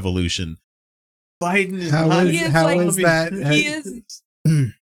communist revolution. Biden is how is that? He is.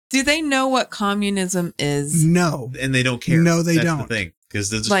 Do they know what communism is? No, and they don't care. No, they That's don't. The thing,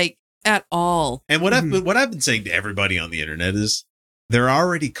 because like at all. And what I've been saying to everybody on the internet is they're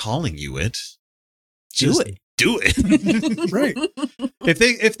already calling you it. Just do it. Right.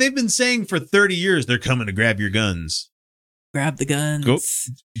 If they've been saying for 30 years they're coming to grab your guns. Grab the guns. Go.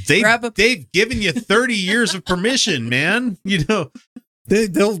 They've given you 30 years of permission, man.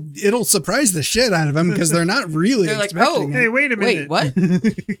 It'll surprise the shit out of them because they're not really expecting it. Hey, wait a minute. Wait, what?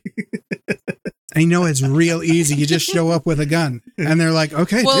 I know it's real easy. You just show up with a gun and they're like,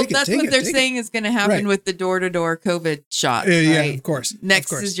 okay, well, take it, that's take what it, they're take saying is going to happen with the door-to-door COVID shot. Yeah, right? of course.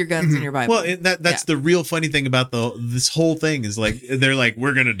 Next is your guns and your Bible. Well, that's the real funny thing about this whole thing is like, they're like,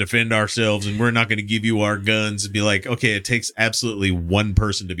 we're going to defend ourselves and we're not going to give you our guns and be like, okay, it takes absolutely one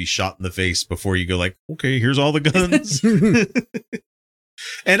person to be shot in the face before you go like, okay, here's all the guns.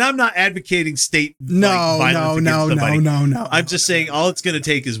 And I'm not advocating state violence against somebody. No. I'm just saying all it's going to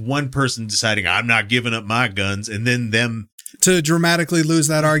take is one person deciding I'm not giving up my guns, and then them to dramatically lose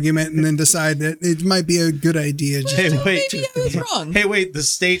that argument and then decide that it might be a good idea. Hey, wait. Maybe I was wrong. Hey, wait, the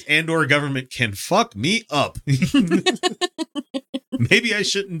state and/or government can fuck me up. Maybe I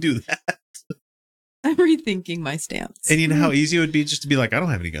shouldn't do that. I'm rethinking my stance. And you know how easy it would be just to be like, I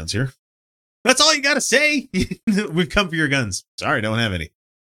don't have any guns here. That's all you got to say. We've come for your guns. Sorry, don't have any.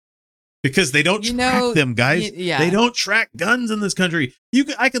 Because they don't track them, guys. Yeah. They don't track guns in this country.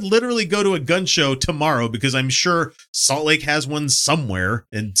 I could literally go to a gun show tomorrow because I'm sure Salt Lake has one somewhere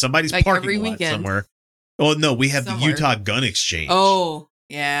in somebody's Like parking every lot weekend. somewhere. Oh, no, we have Somewhere. the Utah Gun Exchange. Oh,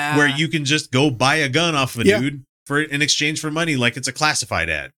 yeah. Where you can just go buy a gun off of a Yeah. dude in exchange for money, like it's a classified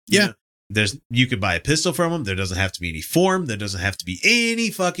ad. Yeah. You could buy a pistol from them. There doesn't have to be any form. There doesn't have to be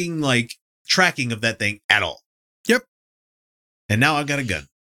any fucking like tracking of that thing at all. Yep. And now I've got a gun.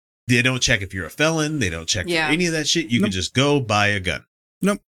 They don't check if you're a felon. They don't check for any of that shit. You can just go buy a gun.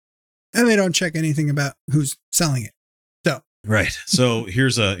 Nope. And they don't check anything about who's selling it. So Right. So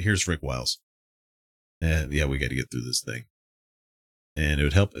here's Rick Wiles. Yeah, we got to get through this thing. And it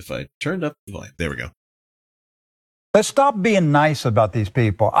would help if I turned up the volume. There we go. Let's stop being nice about these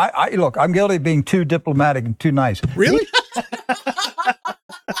people. Look, I'm guilty of being too diplomatic and too nice. Really?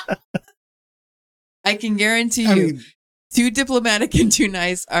 I can guarantee you, too diplomatic and too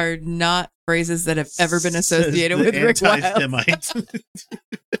nice are not phrases that have ever been associated with Rick Wiles. Anti-Semite.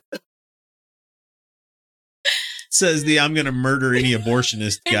 Says I'm going to murder any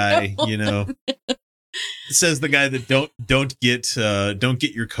abortionist guy, you know. Says the guy that don't get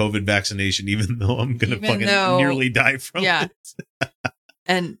your COVID vaccination, even though I'm going to fucking nearly die from it.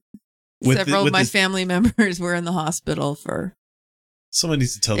 And With several of my this- family members were in the hospital for. Someone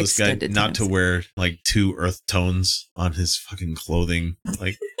needs to tell this guy Extended not to wear like 2 earth tones on his fucking clothing.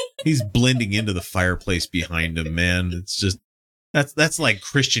 Like he's blending into the fireplace behind him, man. It's just that's like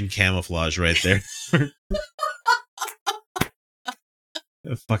Christian camouflage right there.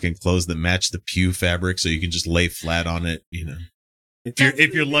 Fucking clothes that match the pew fabric so you can just lay flat on it, you know.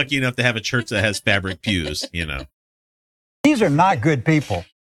 If you're lucky enough to have a church that has fabric pews, you know. These are not good people.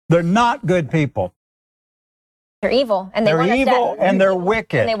 They're not good people. They're evil, and they They're want us evil, dead. and they're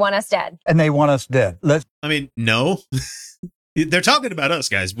wicked. And they want us dead. And they want us dead. I mean, no. They're talking about us,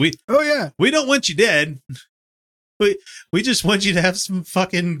 guys. We don't want you dead. We just want you to have some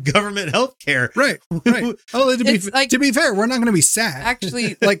fucking government health care. Right. Oh, to be fair, we're not going to be sad.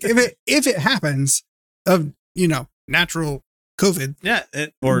 Actually, like if it happens of natural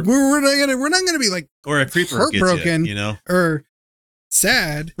COVID, or we're not gonna be like or a creeper heartbroken, gets you know, or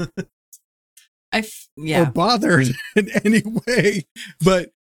sad, or bothered in any way.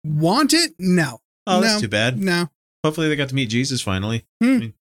 But want it? No. Oh, no, that's too bad. No. Hopefully they got to meet Jesus finally. I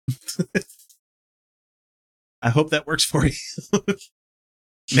mean, I hope that works for you.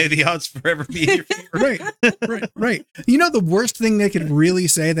 May the odds forever be in your favor. Right. You know, the worst thing they could really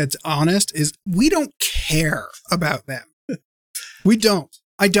say that's honest is we don't care about them. We don't.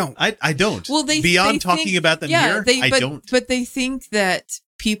 I don't. I don't. Well, they talking think, about them here, I don't. But they think that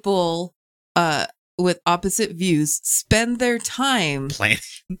people with opposite views spend their time planning.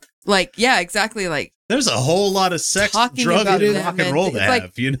 Like, yeah, exactly. Like, there's a whole lot of sex, drug, and rock and roll to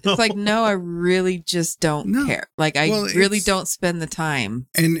have. You know, it's like, no, I really just don't care. Like, I really don't spend the time,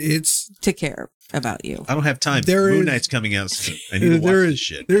 and it's to care about you. I don't have time. Moon Knight's coming out soon. I need to watch this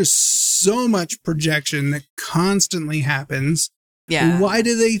shit. There's so much projection that constantly happens. Yeah. Why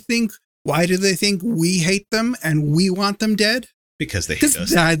do they think we hate them and we want them dead? Because they hate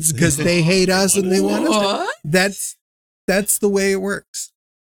us. That's because they hate us and they want us dead. That's the way it works.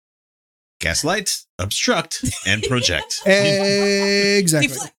 Gaslight, obstruct, and project.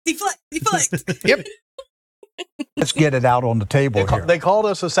 Exactly. Deflect. Yep. Let's get it out on the table here. They called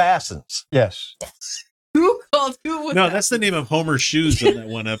us assassins. Yes. Who called who? No, that's the name of Homer's shoes in that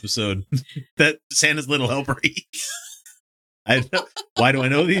one episode. That Santa's Little Helper. Why do I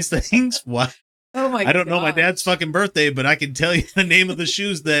know these things? Why? Oh my! I don't know my dad's fucking birthday, but I can tell you the name of the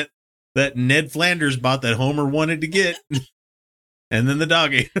shoes that Ned Flanders bought that Homer wanted to get, and then the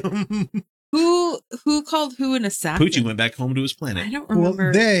dog ate them. Who called who an assassin? Poochie went back home to his planet. I don't remember.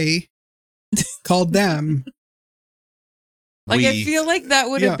 Well, they called them. Like, I feel like that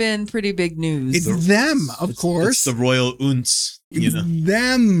would have been pretty big news. It's them, of course. It's the royal unce. It's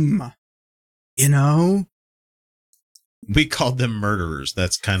them. You know. We called them murderers.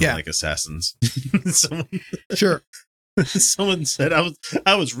 That's kind of like assassins. Sure. Someone said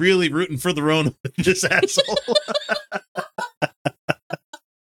I was really rooting for the Rona with this asshole.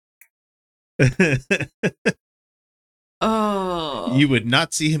 Oh. You would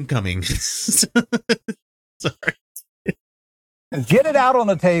not see him coming. Sorry. Get it out on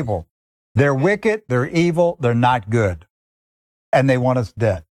the table. They're wicked, they're evil, they're not good. And they want us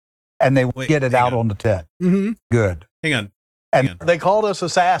dead. And they get it out on the table. Mm-hmm. Good. Hang on. And they called us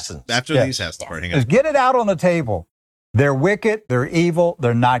assassins. After the assassin part, hang on. Just get it out on the table. They're wicked, they're evil,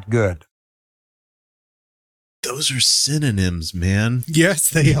 they're not good. Those are synonyms, man. Yes,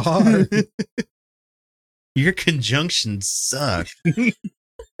 they are. Your conjunctions suck. You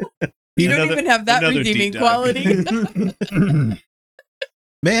don't even have that redeeming quality.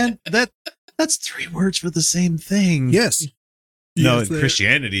 Man, that's 3 words for the same thing. Yes. No, Yes, in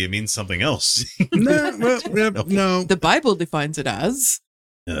Christianity, it means something else. No, no. The Bible defines it as.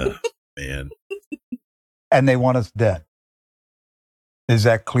 Man. And they want us dead. Is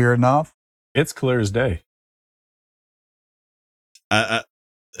that clear enough? It's clear as day. I'm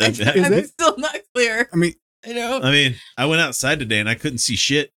still not clear. I mean, I went outside today and I couldn't see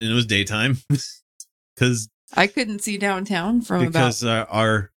shit, and it was daytime because I couldn't see downtown from about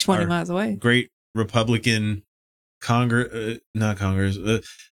our 20 miles away. Great Republican governor,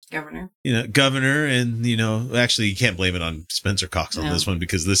 governor, and actually you can't blame it on Spencer Cox on this one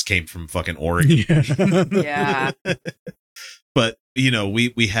because this came from fucking Oregon. Yeah. But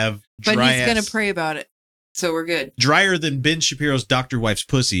we have But dry he's gonna pray about it, so we're good. Drier than Ben Shapiro's Dr. Wife's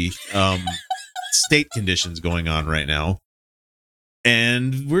pussy. State conditions going on right now,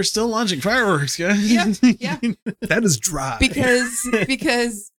 and we're still launching fireworks, guys. Yeah. That is dry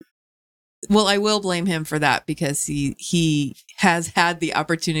because well, I will blame him for that because he has had the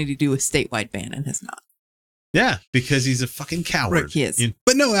opportunity to do a statewide ban and has not. Yeah, because he's a fucking coward. Right, he is.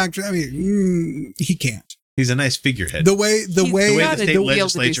 But no, actually, he can't. He's a nice figurehead. The way the state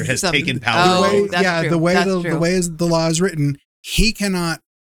legislature has taken power. The way the law is written, he cannot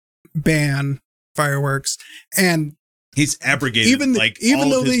ban fireworks, and he's abrogated even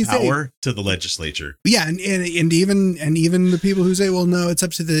all of his they power to the legislature. Yeah, and even the people who say, well, no, it's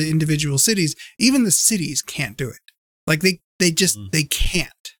up to the individual cities. Even the cities can't do it. Like they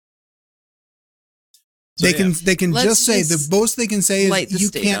can't. So, they can Let's just say the most they can say light the is you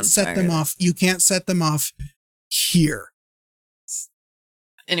state can't on set fire. them off. You can't set them off here.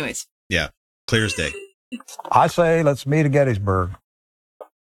 Anyways. Yeah, clear as day. I say let's meet at Gettysburg.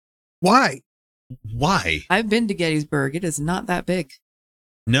 Why? I've been to Gettysburg. It is not that big.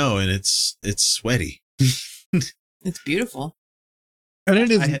 No, and it's sweaty. It's beautiful. And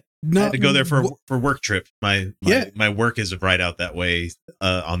it is I had to go there for work trip. My work is right out that way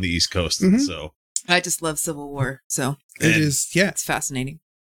on the East Coast. Mhm. So I just love Civil War. So it's fascinating.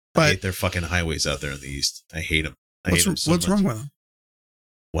 I hate their fucking highways out there in the East. I hate them. What's wrong with them?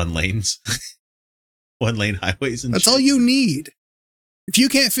 1 lanes. 1 lane highways. And That's shit. all you need. If you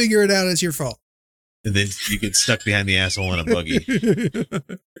can't figure it out, it's your fault. And then you get stuck behind the asshole in a buggy.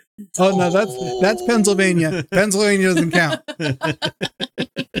 Oh no, that's Pennsylvania. Pennsylvania doesn't count.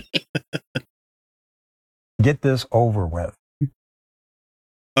 Get this over with.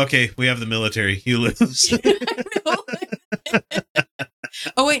 Okay, we have the military. You lose.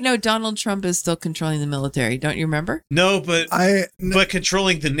 Oh wait, no, Donald Trump is still controlling the military. Don't you remember? No, but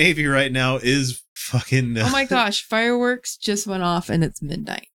controlling the Navy right now is fucking. Oh my gosh, fireworks just went off and it's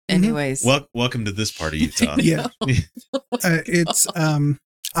midnight. Anyways, welcome to this part of Utah. Yeah, it's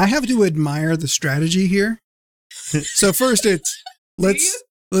I have to admire the strategy here. So first, it's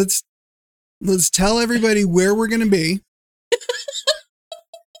let's tell everybody where we're going to be.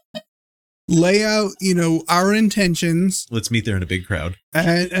 Lay out, our intentions. Let's meet there in a big crowd.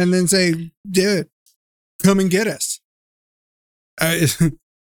 And then say, dude, come and get us.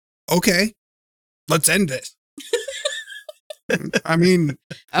 Okay, let's end this. I mean,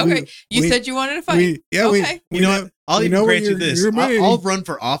 okay, you said you wanted to fight. Okay. You know what? I'll even grant you this. I'll run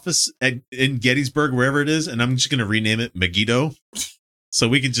for office in Gettysburg, wherever it is, and I'm just going to rename it Megiddo. So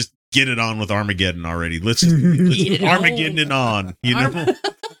we can just get it on with Armageddon already. Let's just Armageddon it on,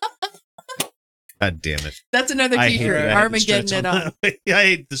 God damn it. That's another I hate t-shirt. that I had to Armageddon stretch it on on. that. I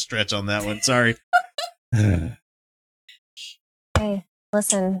hate the stretch on that one. Sorry. Hey,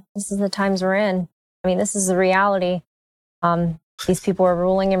 listen, this is the times we're in. I mean, this is the reality. These people are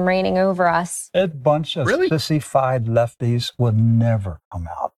ruling and reigning over us. A bunch of sissified lefties would never come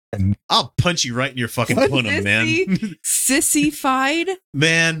out. And I'll punch you right in your fucking punum, man. Sissified?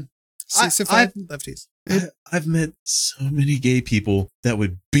 Man. Sissified lefties. I've met so many gay people that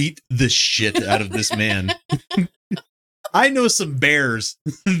would beat the shit out of this man. I know some bears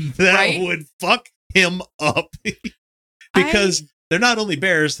that would fuck him up because they're not only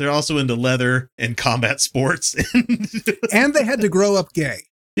bears, they're also into leather and combat sports. And they had to grow up gay.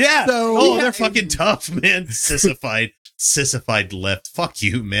 Yeah. So, they're fucking tough, man. Sissified. sissified left. Fuck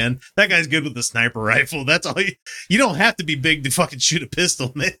you, man. That guy's good with the sniper rifle. That's all. You don't have to be big to fucking shoot a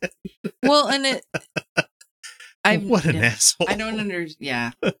pistol, man. Well, and it. What an asshole. I don't understand.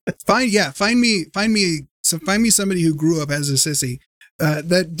 Yeah. Find me somebody who grew up as a sissy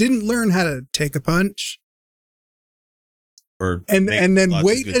that didn't learn how to take a punch. Or and then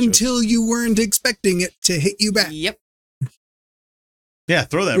wait good until jokes. you weren't expecting it to hit you back. Yep. Yeah,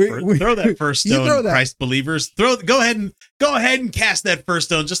 throw that first You stone, throw that. Christ believers. Go ahead and cast that first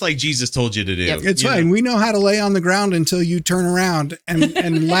stone, just like Jesus told you to do. It's You fine. know? We know how to lay on the ground until you turn around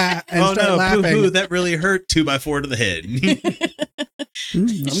and laugh and Oh start no, laughing. boo-hoo, that really hurt. 2x4 to the head.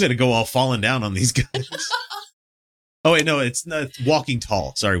 I'm gonna go all falling down on these guys. Oh wait, no, it's not. It's Walking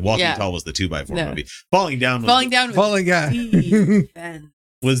Tall. Sorry, Walking Yeah. Tall was the 2x4 No. movie. Falling Down. Falling guy.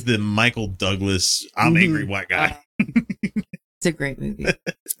 Was the Michael Douglas I'm angry white guy. It's a great movie.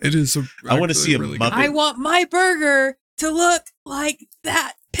 It is. I want to see a really Muppet. I want my burger to look like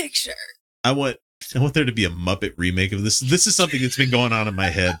that picture. I want there to be a Muppet remake of this. This is something that's been going on in my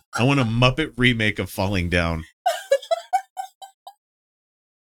head. I want a Muppet remake of Falling Down.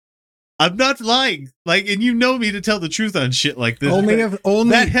 I'm not lying. Like, and you know me to tell the truth on shit like this.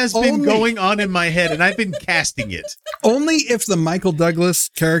 That has been going on in my head, and I've been casting it. Only if the Michael Douglas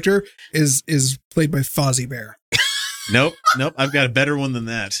character is played by Fozzie Bear. Nope. I've got a better one than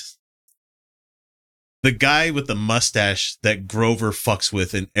that. The guy with the mustache that Grover fucks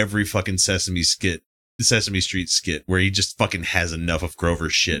with in every fucking Sesame Street skit, where he just fucking has enough of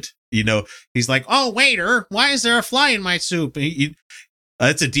Grover's shit. You know, he's like, "Oh, waiter, why is there a fly in my soup?"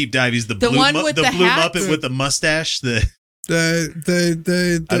 That's a deep dive. He's the blue hat? Muppet with the mustache. The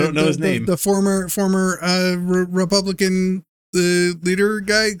I don't know his name. The former Republican leader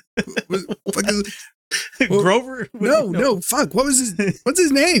guy. Grover? No, fuck. What's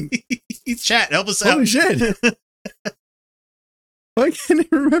his name? Chat, help us out. Holy shit. Why can't I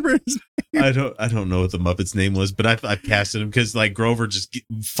remember his name? I don't know what the Muppet's name was, but I've casted him because like Grover just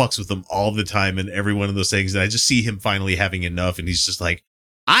fucks with them all the time in every one of those things, and I just see him finally having enough, and he's just like,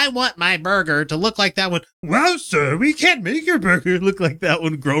 "I want my burger to look like that one." "Well, sir, we can't make your burger look like that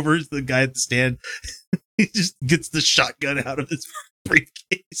one." Grover's the guy at the stand. He just gets the shotgun out of his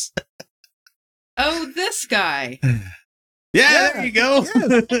briefcase. Oh, this guy. Yeah, there you go.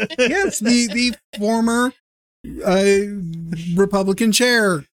 Yes, the former Republican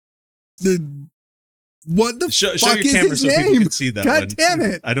chair. What the Show fuck your is camera his so people name? can see that God one. damn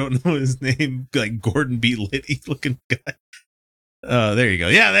it. I don't know his name. Like Gordon B. Liddy looking guy. There you go.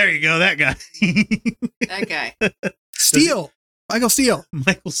 Yeah, there you go. That guy. That guy. Steele. Michael Steele.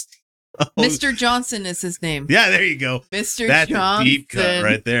 Michael Steele. Oh, Mr. Johnson is his name. yeah, there you go. Mr. That's Johnson. a deep cut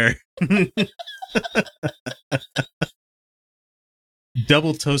right there.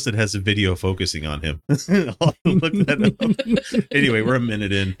 Double Toasted has a video focusing on him. I'll have to look that up. Anyway, we're a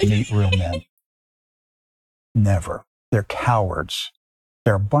minute in. Meet real men. Never. They're cowards.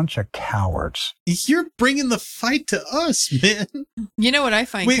 They're a bunch of cowards. You're bringing the fight to us, man. You know what I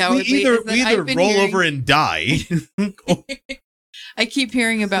find We cowardly? either is that I've been roll hearing- over and die. I keep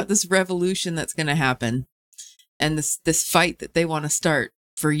hearing about this revolution that's going to happen, and this fight that they want to start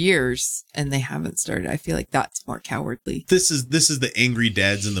for years, and they haven't started. I feel like that's more cowardly. This is the angry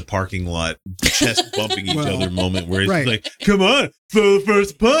dads in the parking lot, chest bumping each other moment where it's right. like, "Come on, throw the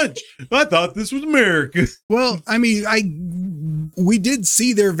first punch. I thought this was America." Well, I mean, we did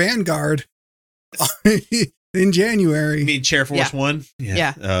see their vanguard in January. You mean Chair Force Yeah. One?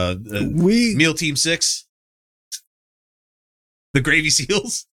 Yeah. Meal Team 6, the Gravy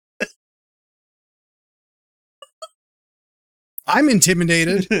Seals. I'm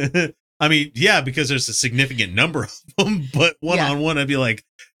intimidated. I mean, yeah, because there's a significant number of them, but one-on-one, I'd be like,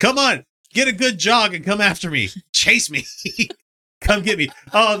 "Come on, get a good jog and come after me. Chase me. Come get me.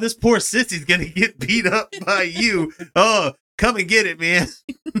 Oh, this poor sissy's going to get beat up by you. Oh, come and get it, man."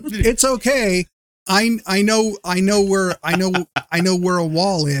 It's okay. I know where a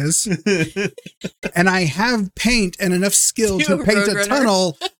wall is, and I have paint and enough skill to You paint a roadrunner.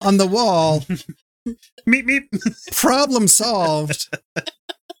 tunnel on the wall. Meep, meep. Problem solved.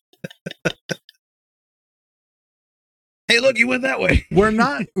 Hey, look, you went that way. We're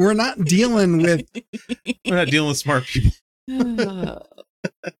not dealing with. We're not dealing with smart people.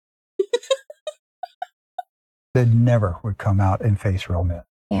 They never would come out and face real men.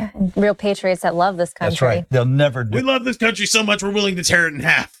 Yeah, and real patriots that love this country. That's right. They'll never do. We love this country so much we're willing to tear it in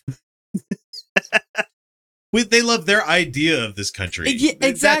half. They love their idea of this country. Yeah,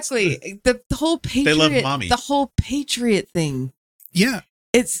 exactly. The whole patriot. They love mommy. The whole patriot thing. Yeah,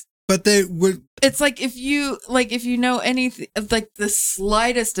 but they would. It's like if you know anything, like the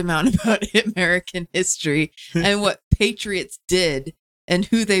slightest amount about American history and what patriots did and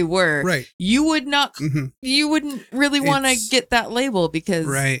who they were, Right. you would not, you wouldn't really want to It's- get that label because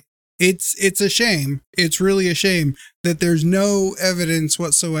Right. It's a shame. It's really a shame that there's no evidence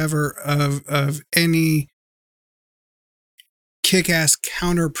whatsoever of any kick-ass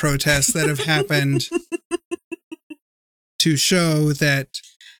counter protests that have happened to show that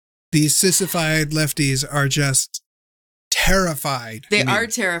these sissified lefties are just terrified. they are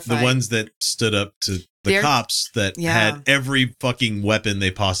terrified. The ones that stood up to the They're- cops that Yeah. had every fucking weapon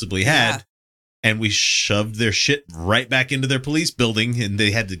they possibly had. And we shoved their shit right back into their police building, and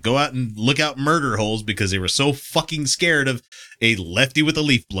they had to go out and look out murder holes because they were so fucking scared of a lefty with a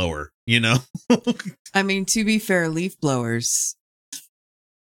leaf blower, you know? I mean, to be fair, leaf blowers.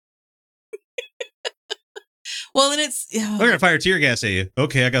 Well, and it's We're going to fire tear gas at you.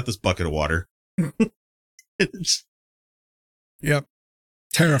 Okay, I got this bucket of water. It's Yep.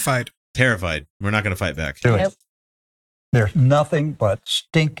 Terrified. terrified. We're not going to fight back. Do it. There's nothing but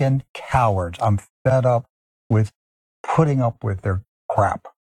stinking cowards. I'm fed up with putting up with their crap.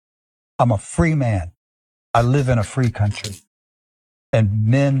 I'm a free man. I live in a free country. And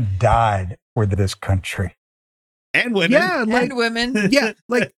men died for this country. And women. Yeah, like and women. yeah,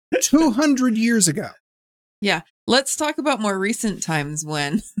 like 200 years ago. Yeah. Let's talk about more recent times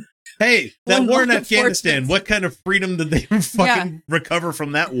when. Hey, that When war in law Afghanistan, enforcement- what kind of freedom did they fucking recover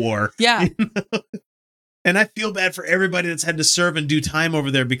from that war? Yeah. And I feel bad for everybody that's had to serve and do time over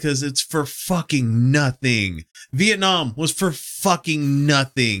there because it's for fucking nothing. Vietnam was for fucking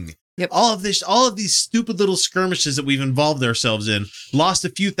nothing. Yep. All of these stupid little skirmishes that we've involved ourselves in, lost a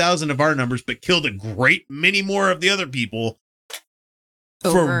few thousand of our numbers, but killed a great many more of the other people.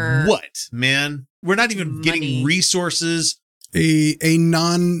 Over For what, man? We're not even getting resources. A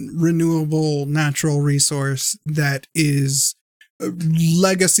non-renewable natural resource that is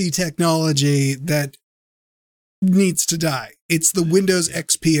legacy technology that needs to die. It's the Windows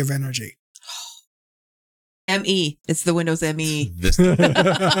XP of energy. ME. It's the Windows ME.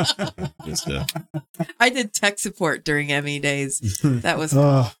 Vista. Vista. I did tech support during ME days. That was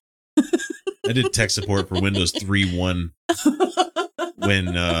Oh. I did tech support for Windows 3.1 when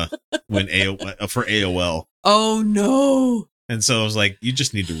AOL for AOL. Oh no. And so I was like, you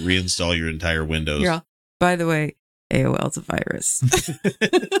just need to reinstall your entire Windows. Yeah. By the way, AOL's a virus.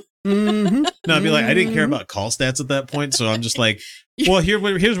 Mm-hmm. No, I'd be like, I didn't care about call stats at that point, so I'm just like, well,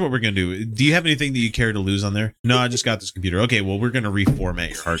 here's what we're gonna do. Do you have anything that you care to lose on there? No, I just got this computer. Okay, well, we're gonna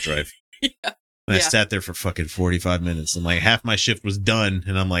reformat your hard drive. Yeah. And I sat there for fucking 45 minutes, and like half my shift was done,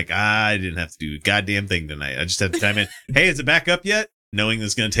 and I'm like, I didn't have to do a goddamn thing tonight. I just had to time in. Hey, is it back up yet? Knowing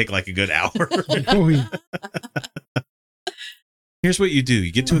it's gonna take like a good hour. Oh, yeah. Here's what you do.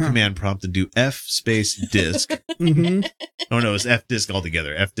 You get to a command prompt and do F space disk. Mm-hmm. Oh no, it's F disk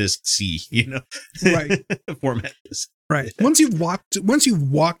altogether. F disk C, you know? Right. Format disk. Right. Once you've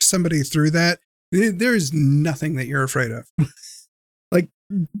walked somebody through that, there is nothing that you're afraid of. Like,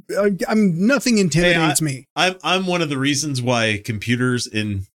 nothing intimidates me. I'm one of the reasons why computers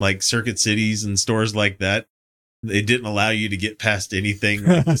in like Circuit Cities and stores like that, they didn't allow you to get past anything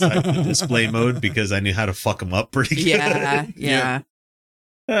besides the display mode because I knew how to fuck them up pretty good. Yeah.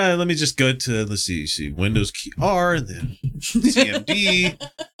 Let me just go to, let's see, Windows key R, and then CMD,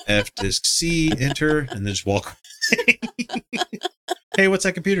 F disk C, enter, and then just walk away. Hey, what's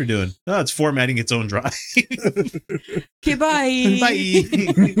that computer doing? Oh, it's formatting its own drive. Okay, bye.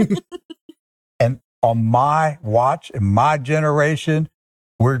 Bye. And on my watch, in my generation,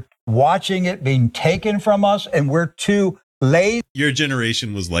 we're watching it being taken from us, and we're too lazy. Your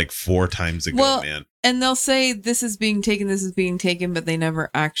generation was like 4 times ago, Well, man. and they'll say this is being taken, but they never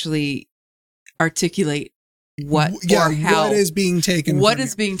actually articulate what or how. What is being taken What from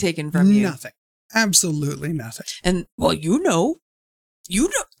is you? being taken from you? Nothing. Absolutely nothing. And well, you know,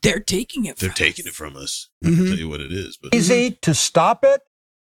 they're taking it. They're taking it from us. I can tell you what it is, but Easy to stop it.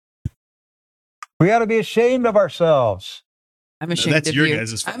 We ought to be ashamed of ourselves. I'm ashamed that's of your you.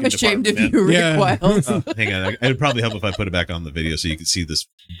 guys' I'm fucking ashamed of department, you, Rick man. Wiles. Oh, hang on. It would probably help if I put it back on the video so you can see this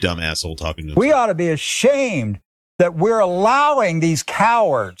dumb asshole talking to himself. We ought to be ashamed that we're allowing these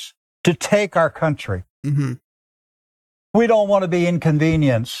cowards to take our country. Mm-hmm. We don't want to be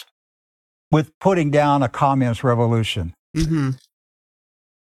inconvenienced with putting down a communist revolution. Mm-hmm.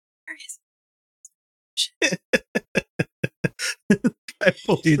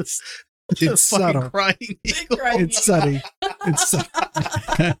 It's subtle. Crying eagle. It's subtle. It's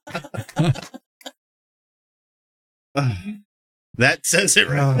subtle. That says it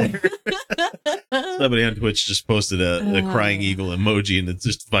right there. Somebody on Twitch just posted a crying eagle emoji, and it's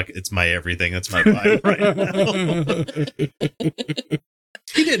just it's my everything. That's my vibe right now.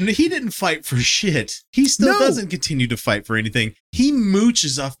 didn't fight for shit. He still No. doesn't continue to fight for anything. He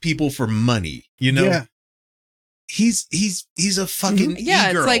mooches off people for money, you know? Yeah. He's a fucking Yeah,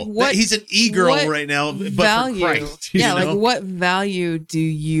 it's e-girl. like, what- He's an e-girl what right now, but value? for Christ. Yeah, you know? like what value do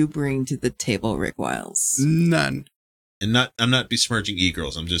you bring to the table, Rick Wiles? None. And I'm not besmirching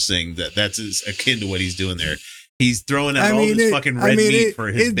e-girls. I'm just saying that that's akin to what he's doing there. He's throwing out all this fucking red meat for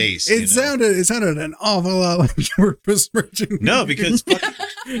his base. It sounded an awful lot like you were besmirching. No, because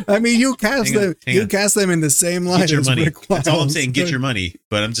I mean, you cast Hang on, them. hang You on. cast them in the same line get your as money. Rick That's all I'm Wiles. saying. Get your money.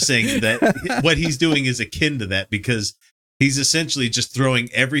 But I'm just saying that what he's doing is akin to that because he's essentially just throwing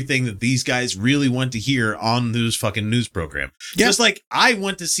everything that these guys really want to hear on this fucking news program. Yeah. Just like I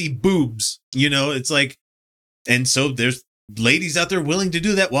want to see boobs, you know, it's like, and so there's ladies out there willing to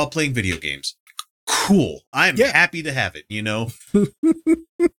do that while playing video games. Cool. I'm happy to have it, you know?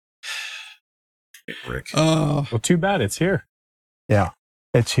 Rick. Well, too bad it's here. Yeah,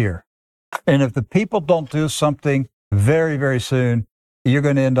 it's here. And if the people don't do something very, very soon, you're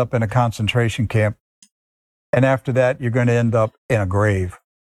going to end up in a concentration camp. And after that, you're going to end up in a grave.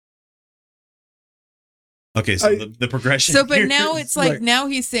 Okay, so the progression. So, but here now is- it's like now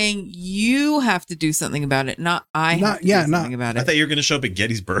he's saying you have to do something about it, not I have to do something about I it. thought you were going to show up at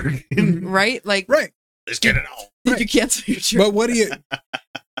Gettysburg. Right? Like, right. Let's get it on. Did you cancel your trip? But what do you?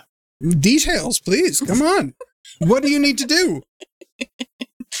 Details, please. Come on. What do you need to do?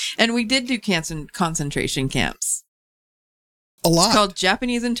 And we did do concentration camps. A lot. It's called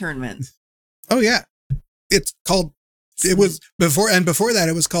Japanese internment. Oh yeah, it's called. It was before, and before that,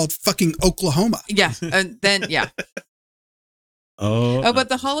 it was called fucking Oklahoma. Yeah, and then yeah. Oh, but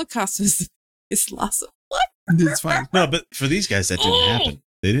the Holocaust was this loss of what? It's fine. No, but for these guys, that didn't happen.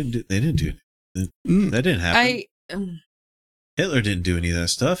 They didn't do it. That didn't happen. Hitler didn't do any of that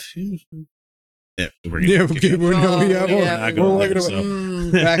stuff. Yeah, we're Yeah, okay, we're not going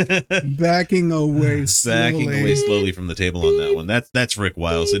gonna- there, backing away backing slowly. away slowly from the table on that one. That's Rick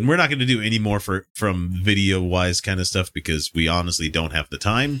Wiles, and we're not going to do any more from video wise kind of stuff because we honestly don't have the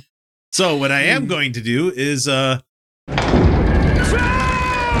time. So what I am going to do is In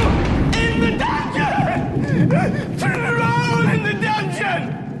the dungeon! Turn around in the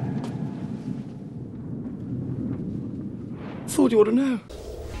dungeon! Thought you ought to know.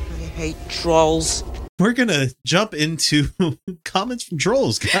 I hate trolls. we're gonna jump into comments from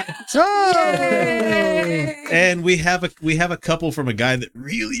trolls, guys. And we have a couple from a guy that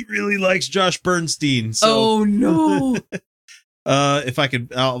really likes Josh Bernstein. So Oh no. if I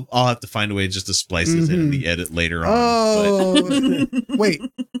could, I'll have to find a way just to splice this in the edit later on. Oh, wait.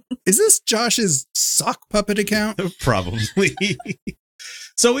 Is this Josh's sock puppet account? Probably.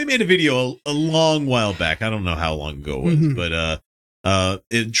 So we made a video a long while back. I don't know how long ago it was, but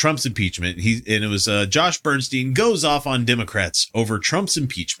in Trump's impeachment, it was Josh Bernstein goes off on Democrats over Trump's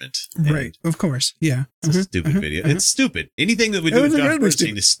impeachment. Right, of course. Yeah. It's a stupid video. It's stupid. Anything that we do with Josh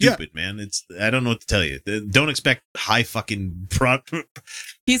Bernstein is stupid, man. I don't know what to tell you. Don't expect high fucking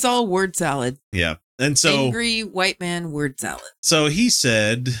He's all word salad. yeah. And so Angry white man word salad. So he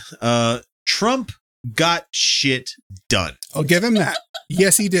said, Trump got shit done. I'll give him that.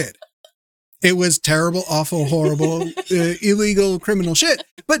 Yes, he did. It was terrible, awful, horrible, illegal, criminal shit.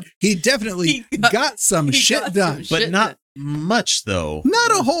 But he definitely got some shit done. But not much, though.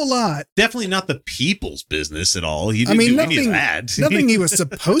 Not a whole lot. Definitely not the people's business at all. He I didn't mean, do any of that. nothing he was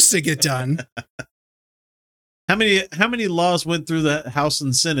supposed to get done. How many laws went through the House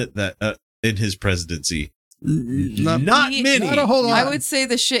and Senate that in his presidency? Not many. Not a whole lot. I would say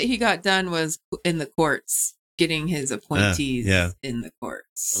the shit he got done was in the courts, getting his appointees in the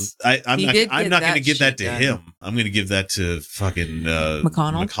courts. I'm He not did going get to give that shit to done. him. I'm going to give that to fucking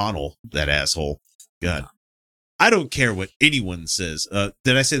McConnell, that asshole. God. I don't care what anyone says.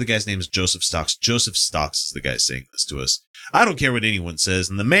 Did I say the guy's name is Joseph Stocks? Joseph Stocks is the guy saying this to us. I don't care what anyone says,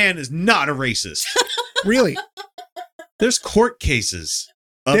 and the man is not a racist. Really? There's court cases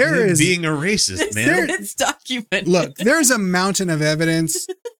of him being a racist, man. It's documented. Look, there's a mountain of evidence,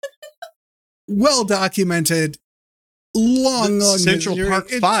 well documented, long Central history. Park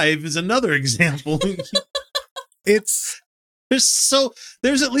 5 is another example. There's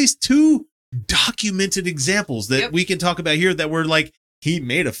at least 2 documented examples that we can talk about here that were like, he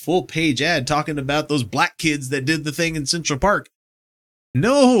made a full page ad talking about those black kids that did the thing in Central Park.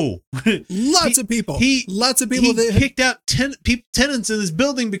 No, lots of people He that kicked out tenants in his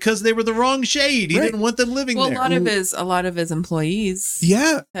building because they were the wrong shade. He didn't want them living Well, there. a lot of his employees,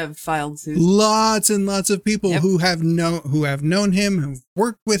 have filed suit. Lots and lots of people who have known him, who've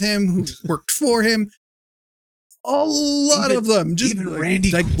worked with him, who've worked for him. A lot of them. Just even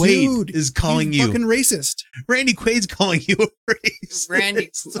Randy Quaid is calling you fucking racist. Randy Quaid's calling you a racist.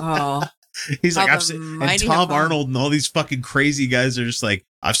 Randy. Oh. He's like, How I've the seen, and mighty Tom have fallen. Arnold and all these fucking crazy guys are just like,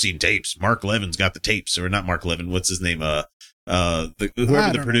 I've seen tapes. Mark Levin's got the tapes, or not Mark Levin. What's his name? Whoever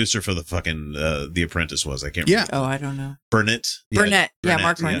the producer for the fucking The Apprentice was. I can't remember. Oh, I don't know. Burnett. Burnett. Yeah,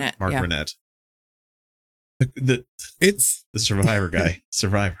 Mark Burnett. Mark Yeah. Burnett. It's the Survivor guy.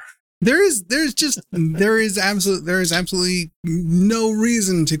 Survivor. There is absolutely no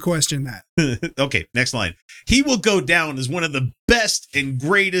reason to question that. Okay, next line. He will go down as one of the best and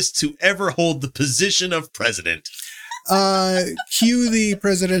greatest to ever hold the position of president. Cue the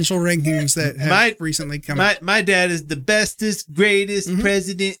presidential rankings that have recently come out. My dad is the bestest, greatest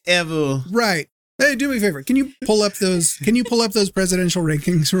president ever. Right. Hey, do me a favor. Can you pull up those presidential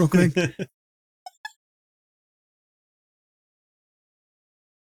rankings real quick?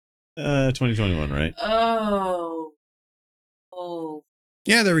 2021, right? Oh.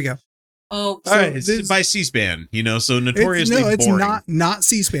 Yeah, there we go. Oh. All right, it's by C-SPAN, so notoriously boring. It's not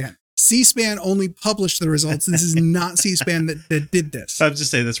C-SPAN. C-SPAN only published the results. This is not C-SPAN that did this. I was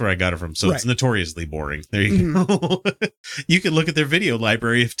just saying that's where I got it from. So It's notoriously boring. There you go. You can look at their video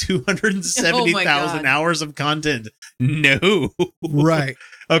library of 270,000 hours of content. No. Right.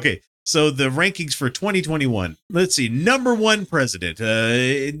 Okay. So the rankings for 2021. Let's see. Number one president.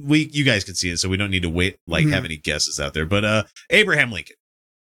 You guys can see it, so we don't need to wait have any guesses out there. But Abraham Lincoln.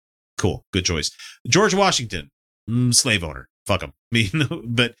 Cool. Good choice. George Washington. Slave owner. Fuck him.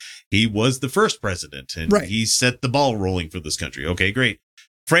 But he was the first president, and he set the ball rolling for this country. Okay, great.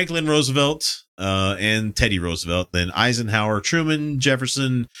 Franklin Roosevelt and Teddy Roosevelt. Then Eisenhower, Truman,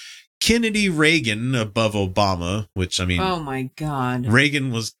 Jefferson, Kennedy, Reagan above Obama, which I mean, oh my God,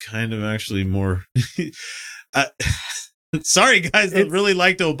 Reagan was kind of actually more. Sorry, guys, I really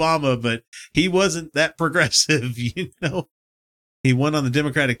liked Obama, but he wasn't that progressive. He won on the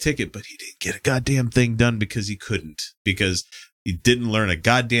Democratic ticket, but he didn't get a goddamn thing done because he couldn't. Because he didn't learn a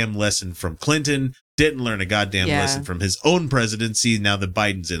goddamn lesson from Clinton. Didn't learn a goddamn lesson from his own presidency. Now that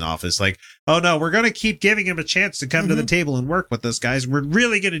Biden's in office, like, oh no, we're going to keep giving him a chance to come to the table and work with us, guys. We're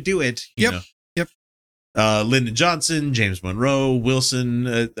really going to do it. Yep. Lyndon Johnson, James Monroe,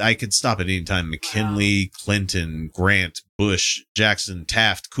 Wilson. I could stop at any time. McKinley, Clinton, Grant, Bush, Jackson,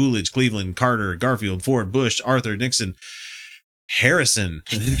 Taft, Coolidge, Cleveland, Carter, Garfield, Ford, Bush, Arthur, Nixon, Harrison.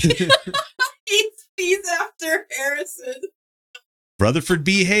 He's after Harrison. Rutherford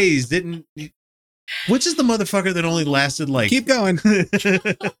B. Hayes didn't. Which is the motherfucker that only lasted like. Keep going.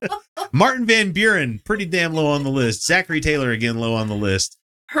 Martin Van Buren, pretty damn low on the list. Zachary Taylor, again, low on the list.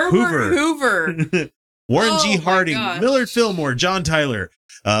 Herbert Hoover. Warren G. Harding, Millard Fillmore, John Tyler,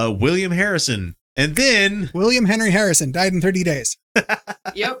 William Harrison, and then. William Henry Harrison died in 30 days.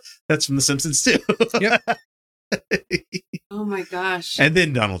 Yep. That's from The Simpsons, too. Yep. Oh my gosh. And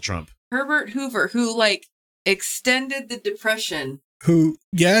then Donald Trump. Herbert Hoover, who extended the Depression. Who,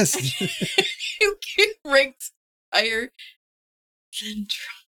 yes. You ranked higher than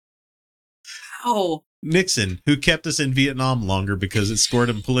Trump. Wow. Nixon, who kept us in Vietnam longer because it scored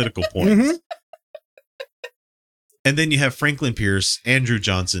him political points. And then you have Franklin Pierce, Andrew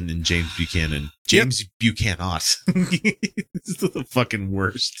Johnson, and James Buchanan. James Buchanan. This is the fucking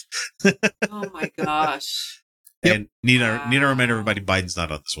worst. Oh my gosh. And need to remind everybody Biden's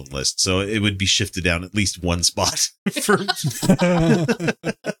not on this one list, so it would be shifted down at least one spot.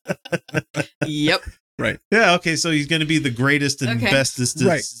 Yep. Right. Yeah. Okay. So he's going to be the greatest and bestest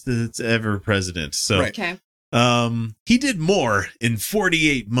that's ever president. So he did more in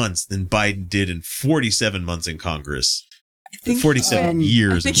 48 months than Biden did in 47 months in Congress. 47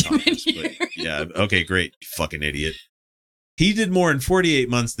 years in Congress. Yeah. Okay. Great. You fucking idiot. He did more in 48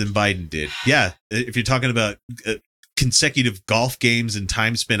 months than Biden did. Yeah. If you're talking about consecutive golf games and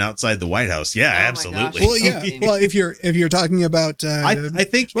time spent outside the White House. Yeah, absolutely. Well, yeah. Well, if you're talking about, I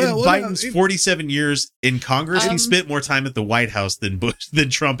think in Biden's 47 years in Congress, he spent more time at the White House than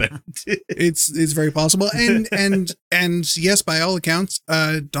Trump ever did. It's very possible. And yes, by all accounts,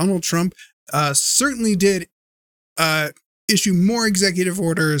 Donald Trump certainly did issue more executive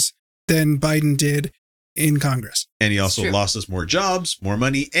orders than Biden did in Congress. And he also lost us more jobs, more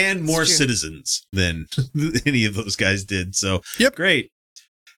money, and more citizens than any of those guys did. So, great.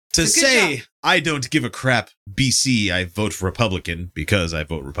 To say I don't give a crap, BC, I vote Republican because I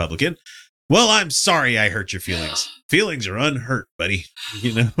vote Republican. Well, I'm sorry I hurt your feelings. Feelings are unhurt, buddy.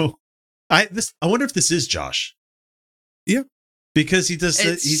 I wonder if this is Josh. Yeah. Because he does.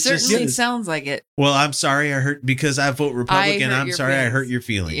 It certainly sounds like it. Well, I'm sorry I hurt because I vote Republican. I'm sorry I hurt your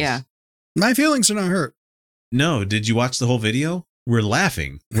feelings. Yeah. My feelings are not hurt. No, did you watch the whole video? We're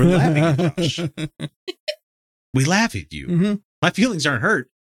laughing. We're laughing at Josh. We laugh at you. Mm-hmm. My feelings aren't hurt.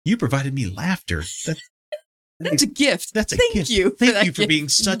 You provided me laughter. That's a gift. That's a Thank gift. you. Thank you for being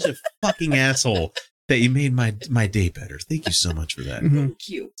such a fucking asshole that you made my day better. Thank you so much for that. Mm-hmm. Thank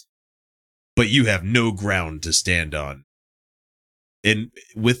you. But you have no ground to stand on. And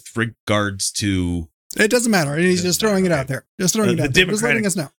with regards to It doesn't matter. He's just throwing it out there. Just throwing it out there. Just letting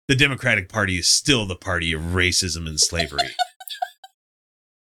us know. The Democratic Party is still the party of racism and slavery.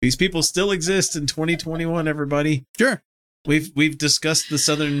 These people still exist in 2021, everybody. Sure. We've discussed the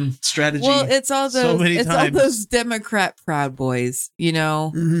Southern strategy. Well, it's all those so many it's times. all those Democrat Proud Boys, you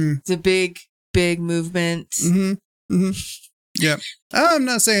know. Mm-hmm. It's a big movement. Mm-hmm. Mm-hmm. Yep. I'm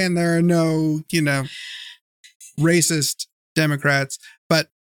not saying there are no, racist Democrats, but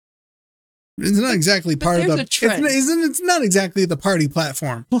it's not exactly part of there's the a trend. It's not exactly the party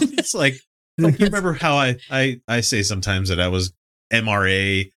platform. It's like you remember how I say sometimes that I was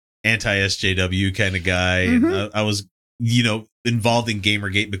MRA, anti-SJW kind of guy. Mm-hmm. And I was, involved in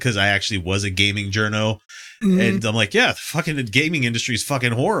Gamergate because I actually was a gaming journo. Mm-hmm. And I'm like, yeah, the fucking gaming industry is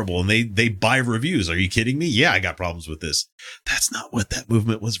fucking horrible. And they buy reviews. Are you kidding me? Yeah, I got problems with this. That's not what that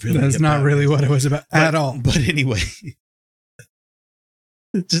movement was really That's about. not really what it was about at all. But anyway,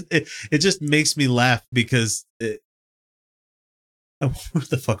 it just makes me laugh because where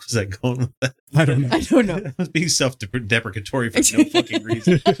the fuck was that going with that? I don't know. I don't know. I was being self-deprecatory for no fucking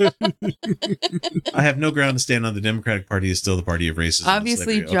reason. I have no ground to stand on. The Democratic Party is still the party of racism. and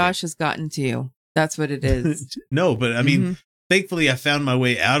Obviously, slavery. Josh has gotten to you. That's what it is. No, but I mean, thankfully, I found my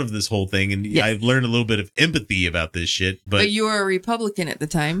way out of this whole thing, and Yes. I've learned a little bit of empathy about this shit. But you were a Republican at the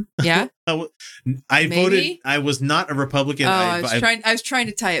time, yeah? I Maybe? voted. I was not a Republican. I was trying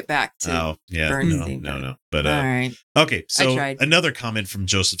to tie it back to. Oh, yeah. Bernstein. No. But, All right. Okay, so tried. another comment from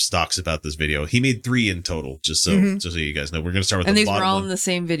Joseph Stocks about this video. He made 3 in total, just so you guys know. We're going to start with And the these were bottom all one. in the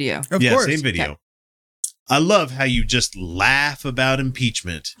same video. Of course. Same video. Okay. I love how you just laugh about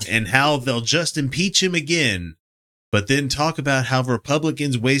impeachment and how they'll just impeach him again, but then talk about how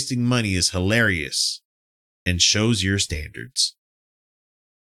Republicans wasting money is hilarious and shows your standards.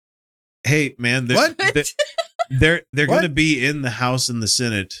 Hey, man, they're going to be in the House and the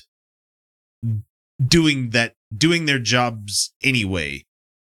Senate doing their jobs anyway.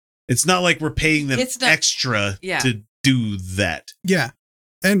 It's not like we're paying them extra to do that. Yeah.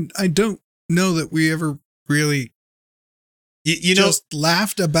 And I don't know that we ever really just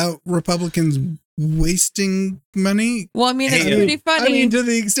laughed about Republicans wasting money. Well, I mean, it's pretty funny. I mean, to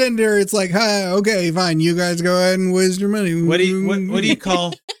the extent there, it's like, hi, okay, fine, you guys go ahead and waste your money. What do you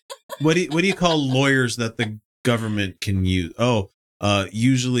call what do you call lawyers that the government can use?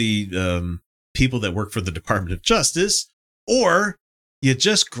 Usually people that work for the Department of Justice, or you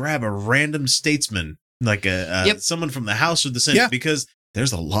just grab a random statesman like someone from the House or the Senate because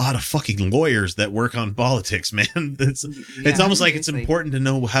there's a lot of fucking lawyers that work on politics, man. It's almost like it's important to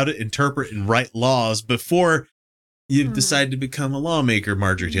know how to interpret and write laws before you decide to become a lawmaker,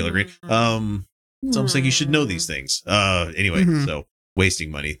 Marjorie Taylor Greene. It's almost like you should know these things. Anyway, so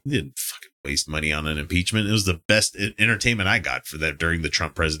wasting money. They didn't fucking waste money on an impeachment. It was the best entertainment I got for that during the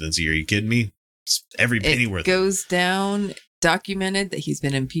Trump presidency. Are you kidding me? It's every penny worth it. Goes down, documented that he's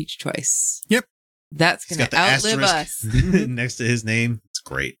been impeached twice. Yep. That's going to outlive us. Next to his name. It's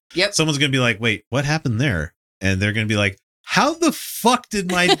great. Yep. Someone's going to be like, wait, what happened there? And they're going to be like, how the fuck did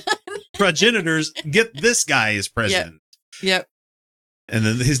my progenitors get this guy as president? Yep. And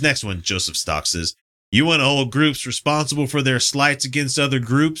then his next one, Joseph Stocks, says, you want to hold groups responsible for their slights against other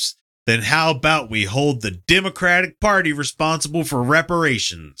groups? Then how about we hold the Democratic Party responsible for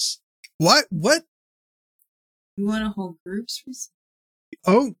reparations? What? You want to hold groups responsible?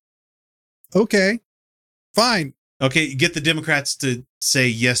 Oh, okay, fine. Okay, you get the Democrats to say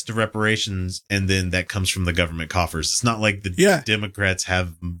yes to reparations, and then that comes from the government coffers. It's not like the Democrats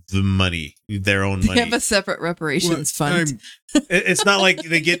have the money, their own money. They have a separate reparations fund. It's not like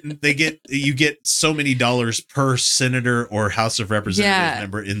you get so many dollars per senator or House of Representatives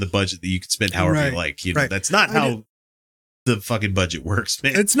member in the budget that you can spend however you like. That's not how the fucking budget works,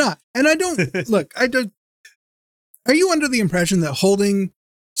 man. It's not. And I don't look. Are you under the impression that holding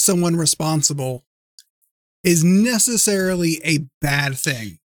someone responsible is necessarily a bad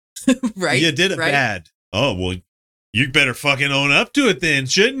thing? Right. You did it bad. Oh, well, you better fucking own up to it then,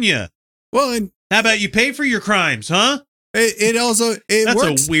 shouldn't you? Well, and how about you pay for your crimes, huh? That's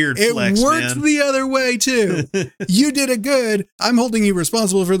works. A weird flex, it works man. the other way too. You did a good. I'm holding you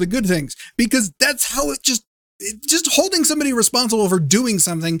responsible for the good things, because that's how it just holding somebody responsible for doing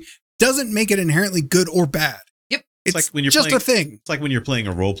something doesn't make it inherently good or bad. Yep. It's like when you're just playing, a thing. It's like when you're playing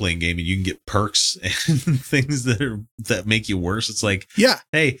a role playing game and you can get perks and things that make you worse. It's like, yeah,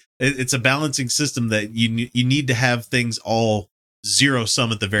 hey, it's a balancing system that you need to have things all zero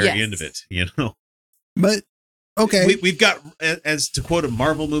sum at the very end of it. You know, but okay, we've got, as to quote a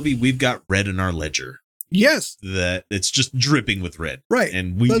Marvel movie, we've got red in our ledger. Yes, that it's just dripping with red, right?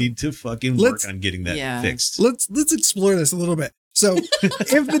 And we need to fucking work on getting that fixed. Let's explore this a little bit. So,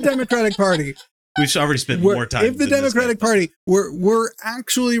 if the Democratic Party, we've already spent more time. If the Democratic Party were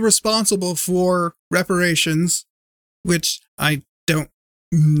actually responsible for reparations, which I don't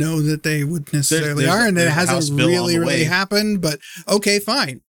know that they would necessarily are, and it hasn't really happened. But okay,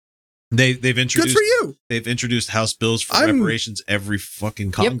 fine. They've introduced. Good for you. They've introduced House bills for reparations every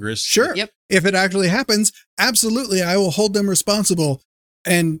fucking Congress. Sure. Yep. If it actually happens, absolutely, I will hold them responsible.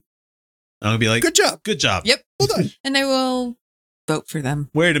 And I'm gonna be like, good job. Good job. Yep. Well done. And I will vote for them.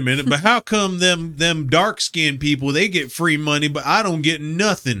 Wait a minute, but how come them dark skinned people, they get free money, but I don't get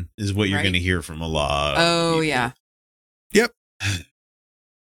nothing, is what you're gonna hear from a lot. Oh yeah. Yep.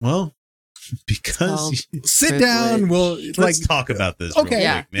 Well, because sit down, let's talk about this. Okay.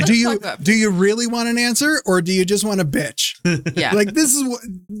 Real quick, man. Do you really want an answer, or do you just want to bitch? Yeah. Like, this is what,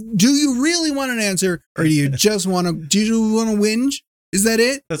 do you really want an answer, or do you just want to whinge? Is that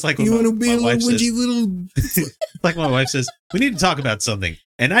it? That's like you want to be a little whingy little. Like my wife says, we need to talk about something,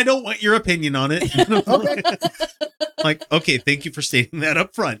 and I don't want your opinion on it. Okay. Like, okay, thank you for stating that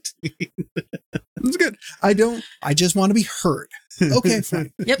up front. That's good. I just want to be heard. Okay,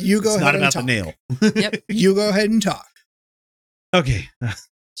 fine. Yep. You go It's ahead not and about talk. the nail. Yep. You go ahead and talk. Okay.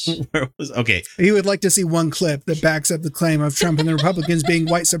 Okay. He would like to see one clip that backs up the claim of Trump and the Republicans being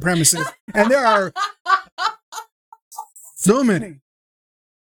white supremacists. And there are so many.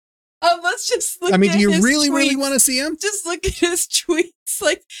 Let's just look I mean, at do you his really tweets. want to see him? Just look at his tweets.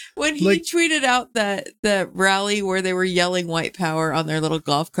 Like when he tweeted out that rally where they were yelling white power on their little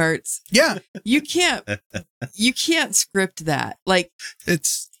golf carts. Yeah. You can't script that. Like,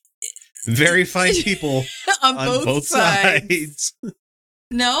 it's very fine people on both sides. sides.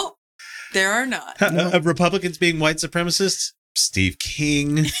 No, there are not. Republicans being white supremacists. Steve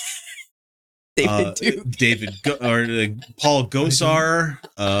King. David Paul Gosar,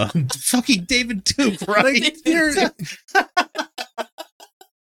 fucking David Duke, right?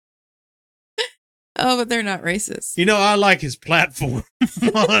 Oh, but they're not racist. You know, I like his platform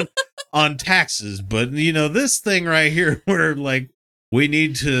on taxes, but you know, this thing right here where like we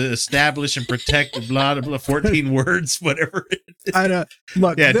need to establish and protect blah blah blah 14 words, whatever it is. I don't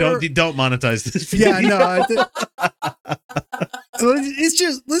look. Yeah, don't monetize this. Yeah, no. Let's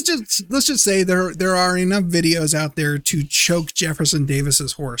just say there are enough videos out there to choke Jefferson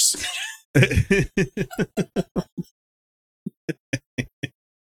Davis's horse.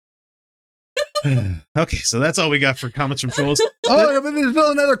 Okay, so that's all we got for comments from trolls. Oh, but there's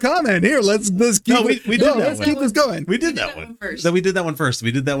still another comment here. Let's keep let's keep this going. We did that one first. We did that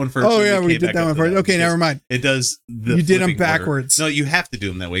one first. Oh yeah, we did that one first. Okay, never mind. It does. You did them backwards. Order. No, you have to do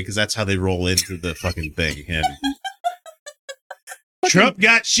them that way because that's how they roll into the fucking thing. And Trump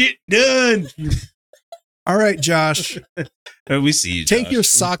got shit done. All right, Josh. We see you. Take Josh. your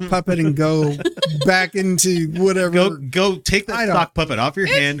sock puppet and go back into whatever. Go take that sock puppet off your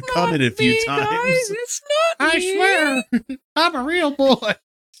hand. Come in a few times. Guys, it's not I swear, I'm a real boy.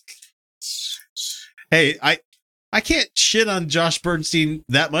 Hey, I can't shit on Josh Bernstein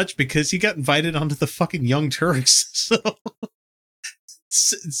that much because he got invited onto the fucking Young Turks. So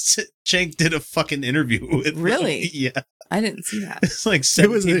Cenk did a fucking interview with them. Really? Yeah. I didn't see that. It's like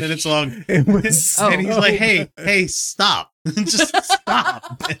 17 minutes long. It was, and he's like, hey, stop. Just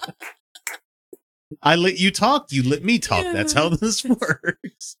stop. I let you talk. You let me talk. Yeah. That's how this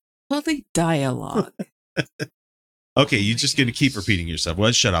works. Totally dialogue. Okay, you're just going to keep repeating yourself.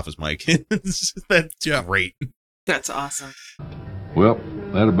 Well, shut off his mic. That's great. That's awesome. Well,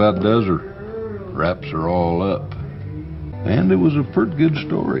 that about does her. Wraps are all up. And it was a pretty good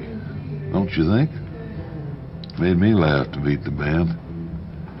story, don't you think? Made me laugh to beat the band.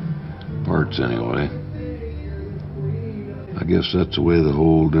 Parts, anyway. I guess that's the way the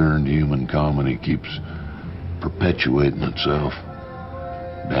whole darned human comedy keeps perpetuating itself.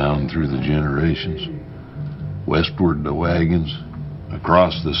 Down through the generations. Westward the wagons.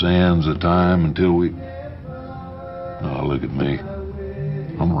 Across the sands of time until we... Oh, look at me.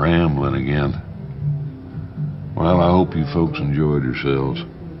 I'm rambling again. Well, I hope you folks enjoyed yourselves.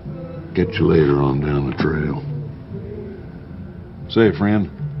 Catch you later on down the trail. Say, friend,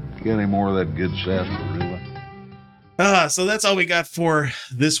 you got any more of that good sarsaparilla? So that's all we got for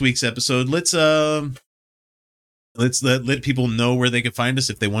this week's episode. Let's let's let people know where they can find us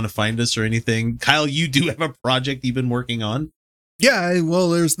if they want to find us or anything. Kyle, you do have a project you've been working on. Yeah,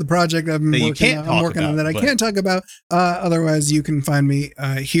 well, there's the project I've been working on that I can't talk about. Otherwise, you can find me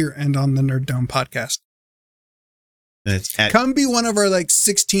here and on the Nerd Dome podcast. Come be one of our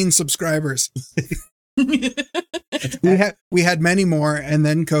 16 subscribers. we had many more, and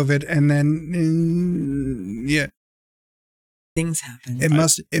then COVID, and then things happen.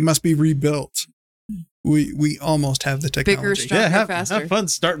 It must be rebuilt. We almost have the technology. Bigger, stronger, faster. Have fun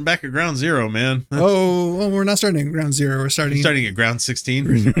starting back at ground zero, man. Well, we're not starting at ground zero. We're starting at ground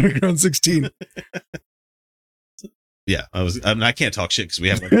 16. Ground 16. Yeah, I can't talk shit because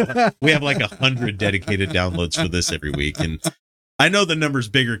we have 100 dedicated downloads for this every week, and I know the number's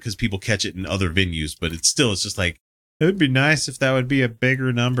bigger because people catch it in other venues, but it's just like, it would be nice if that would be a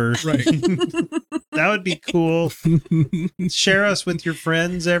bigger number. Right. That would be cool. Share us with your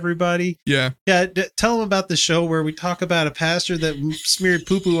friends, everybody. Yeah. Yeah. Tell them about the show where we talk about a pastor that smeared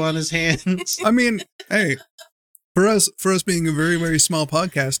poo-poo on his hands. I mean, hey, for us being a very, very small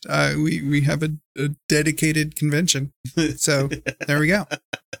podcast, we have a dedicated convention. So there we go.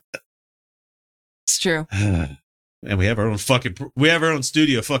 It's true. And we have our own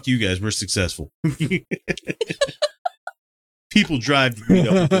studio. Fuck you guys. We're successful. People drive to meet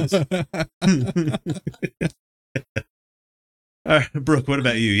up with us. All right, Brooke, what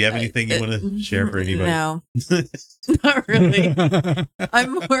about you? You have anything you want to share for anybody? No, not really.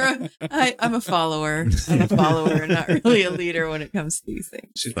 I'm a follower. I'm a follower, not really a leader when it comes to these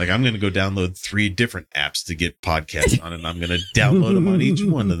things. She's like, I'm going to go download 3 different apps to get podcasts on, and I'm going to download them on each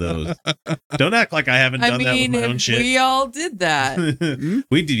one of those. Don't act like I haven't done that with my own shit. We all did that.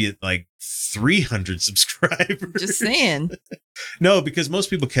 We did 300 subscribers. Just saying. No, because most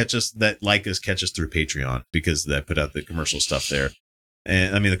people catch us catch us through Patreon, because I put out the commercial stuff there.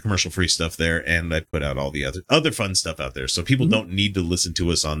 And I mean, the commercial free stuff there. And I put out all the other fun stuff out there. So people don't need to listen to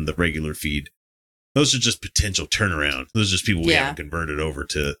us on the regular feed. Those are just potential turnaround. Those are just people we haven't converted over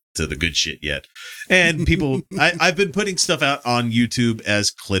to the good shit yet. And people, I've been putting stuff out on YouTube as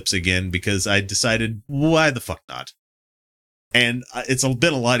clips again, because I decided, why the fuck not? And it's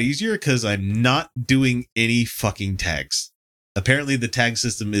been a lot easier because I'm not doing any fucking tags. Apparently the tag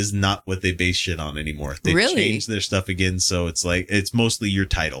system is not what they base shit on anymore. They changed their stuff again. So it's mostly your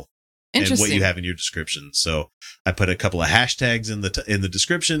title and what you have in your description. So I put a couple of hashtags in the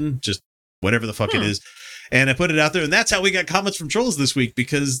description, just whatever the fuck it is. And I put it out there, and that's how we got comments from trolls this week,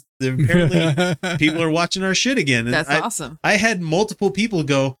 because apparently people are watching our shit again. And that's awesome. I had multiple people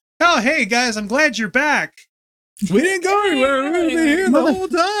go, "Oh, hey guys, I'm glad you're back. We didn't go anywhere. We've been here the whole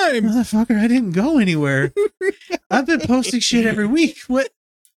time. Motherfucker, I didn't go anywhere. I've been posting shit every week. What?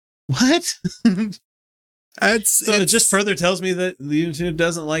 It just further tells me that the YouTube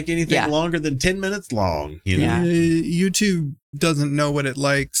doesn't like anything longer than 10 minutes long. You know? YouTube doesn't know what it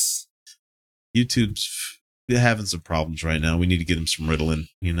likes. YouTube's having some problems right now. We need to get them some Ritalin,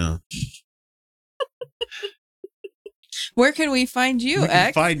 Where can we find you,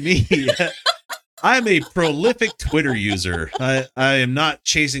 X? Find me. I'm a prolific Twitter user. I am not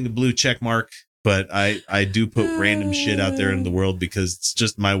chasing a blue check mark, but I do put random shit out there in the world, because it's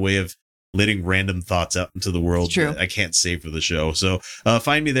just my way of letting random thoughts out into the world that I can't save for the show. So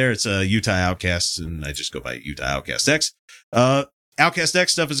find me there. It's Utah Outcasts, and I just go by Utah Outcast X. Outcast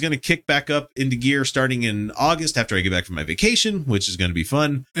X stuff is going to kick back up into gear starting in August after I get back from my vacation, which is going to be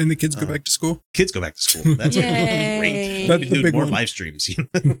fun. And the kids go back to school? Kids go back to school. That's great. That's the big more one. live streams.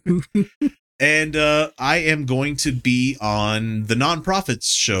 And I am going to be on the Nonprofits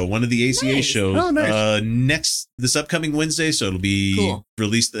show, one of the ACA shows, this upcoming Wednesday. So it'll be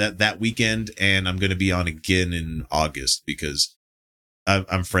released that weekend, and I'm going to be on again in August, because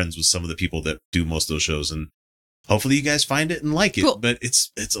I'm friends with some of the people that do most of those shows, and hopefully you guys find it and like it. But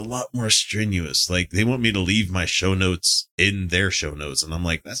it's a lot more strenuous. Like, they want me to leave my show notes in their show notes, and I'm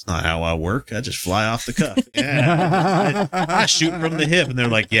like, that's not how I work. I just fly off the cuff. Yeah. I shoot from the hip, and they're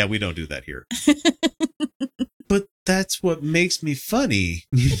like, yeah, we don't do that here. But that's what makes me funny.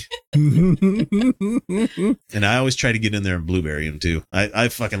 And I always try to get in there and blueberry them too. I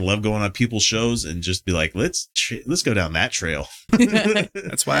fucking love going on people's shows and just be like, let's go down that trail.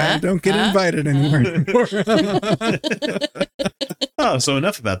 That's why I don't get invited anymore. Oh, so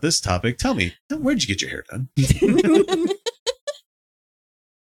enough about this topic. Tell me, where'd you get your hair done?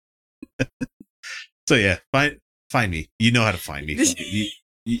 So yeah, find me. You know how to find me.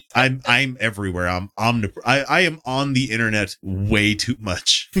 I'm everywhere. I am on the internet way too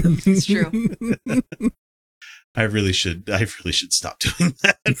much. It's true. I really should stop doing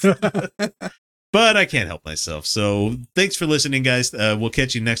that. But I can't help myself. So thanks for listening, guys. We'll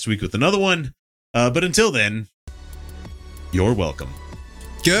catch you next week with another one. But until then, You're welcome.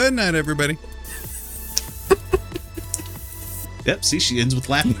 Good night, everybody. Yep, see, she ends with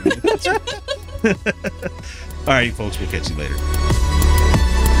laughing. All right, folks, we'll catch you later.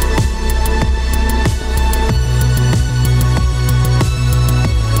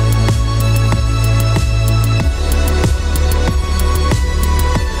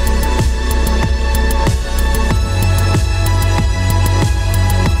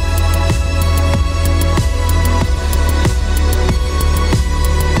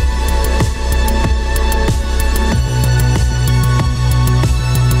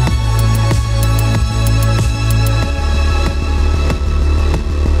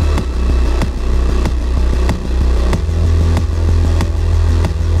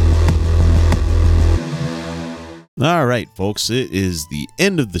 All right, folks, it is the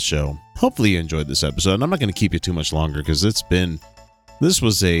end of the show. Hopefully you enjoyed this episode. And I'm not going to keep you too much longer because this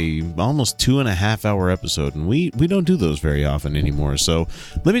was a almost 2.5 hour episode, and we don't do those very often anymore. So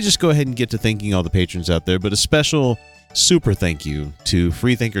let me just go ahead and get to thanking all the patrons out there, but a special super thank you to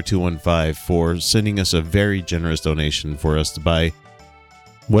Freethinker215 for sending us a very generous donation for us to buy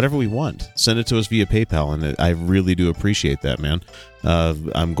whatever we want. Send it to us via PayPal, and I really do appreciate that, man.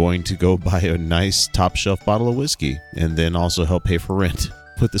 I'm going to go buy a nice top shelf bottle of whiskey and then also help pay for rent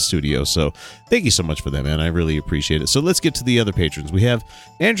with the studio. So thank you so much for that, man. I really appreciate it. So let's get to the other patrons. We have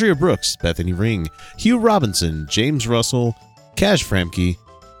Andrea Brooks, Bethany Ring, Hugh Robinson, James Russell, Cash Framke,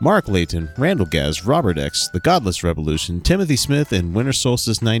 Mark Layton, Randall Gaz, Robert X, The Godless Revolution, Timothy Smith, and Winter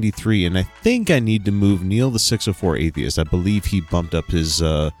Solstice 93. And I think I need to move Neil the 604 Atheist. I believe he bumped up his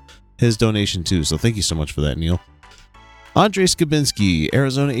donation too. So thank you so much for that, Neil. Andre Skabinski,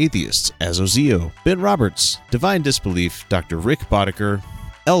 Arizona Atheists, Azozio, Ben Roberts, Divine Disbelief, Dr. Rick Boddicker,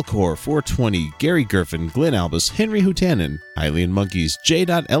 Elcor 420, Gary Gerfin, Glenn Albus, Henry Hutanen, Hylian Monkeys,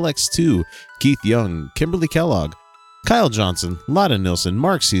 J.LX2, Keith Young, Kimberly Kellogg, Kyle Johnson, Lotta Nilsson,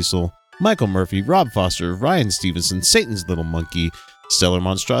 Mark Cecil, Michael Murphy, Rob Foster, Ryan Stevenson, Satan's Little Monkey, Stellar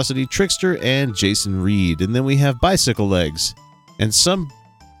Monstrosity, Trickster, and Jason Reed. And then we have Bicycle Legs and some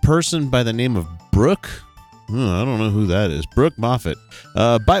person by the name of Brooke. I don't know who that is. Brooke Moffat,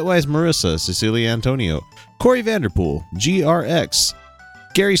 Bitewise Marissa, Cecilia Antonio, Corey Vanderpool, GRX,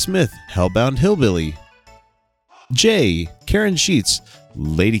 Gary Smith, Hellbound Hillbilly, Jay, Karen Sheets,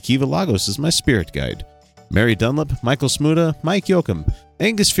 Lady Kiva Lagos is my spirit guide, Mary Dunlap, Michael Smuda, Mike Yoakum,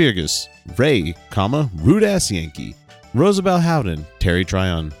 Angus Fergus, Ray, Rude Ass Yankee, Rosabelle Howden, Terry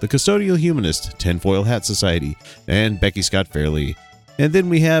Tryon, The Custodial Humanist, Tinfoil Hat Society, and Becky Scott Fairley. And then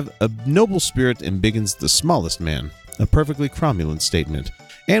we have A Noble Spirit Embiggens the Smallest Man, a perfectly cromulent statement.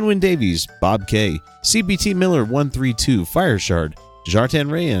 Anwin Davies, Bob K, CBT Miller 132, Fireshard, Jartan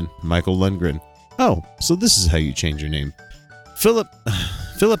Rayan, Michael Lundgren. Oh, so this is how you change your name. Philip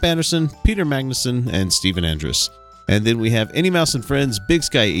Anderson, Peter Magnuson, and Stephen Andrus. And then we have Any Mouse and Friends, Big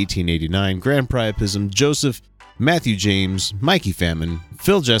Sky 1889, Grand Priapism, Joseph, Matthew James, Mikey Famine,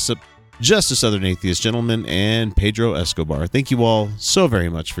 Phil Jessup, Just a Southern Atheist Gentleman, and Pedro Escobar. Thank you all so very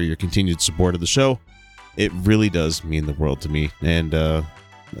much for your continued support of the show. It really does mean the world to me. And I'm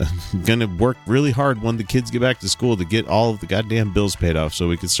going to work really hard when the kids get back to school to get all of the goddamn bills paid off so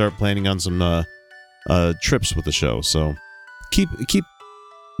we can start planning on some trips with the show. So keep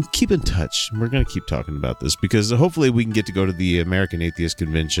in touch. We're going to keep talking about this because hopefully we can get to go to the American Atheist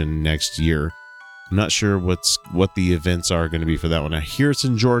Convention next year. I'm not sure what the events are going to be for that one. I hear it's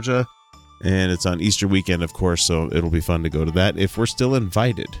in Georgia. And it's on Easter weekend, of course, so it'll be fun to go to that if we're still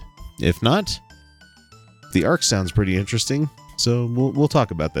invited. If not, the Ark sounds pretty interesting, so we'll talk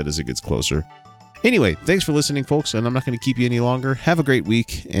about that as it gets closer. Anyway, thanks for listening, folks, and I'm not going to keep you any longer. Have a great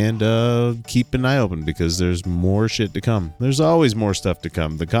week, and keep an eye open because there's more shit to come. There's always more stuff to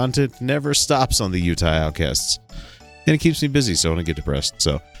come. The content never stops on the Utah Outcasts, and it keeps me busy, so I don't get depressed.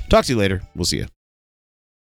 So, talk to you later. We'll see you.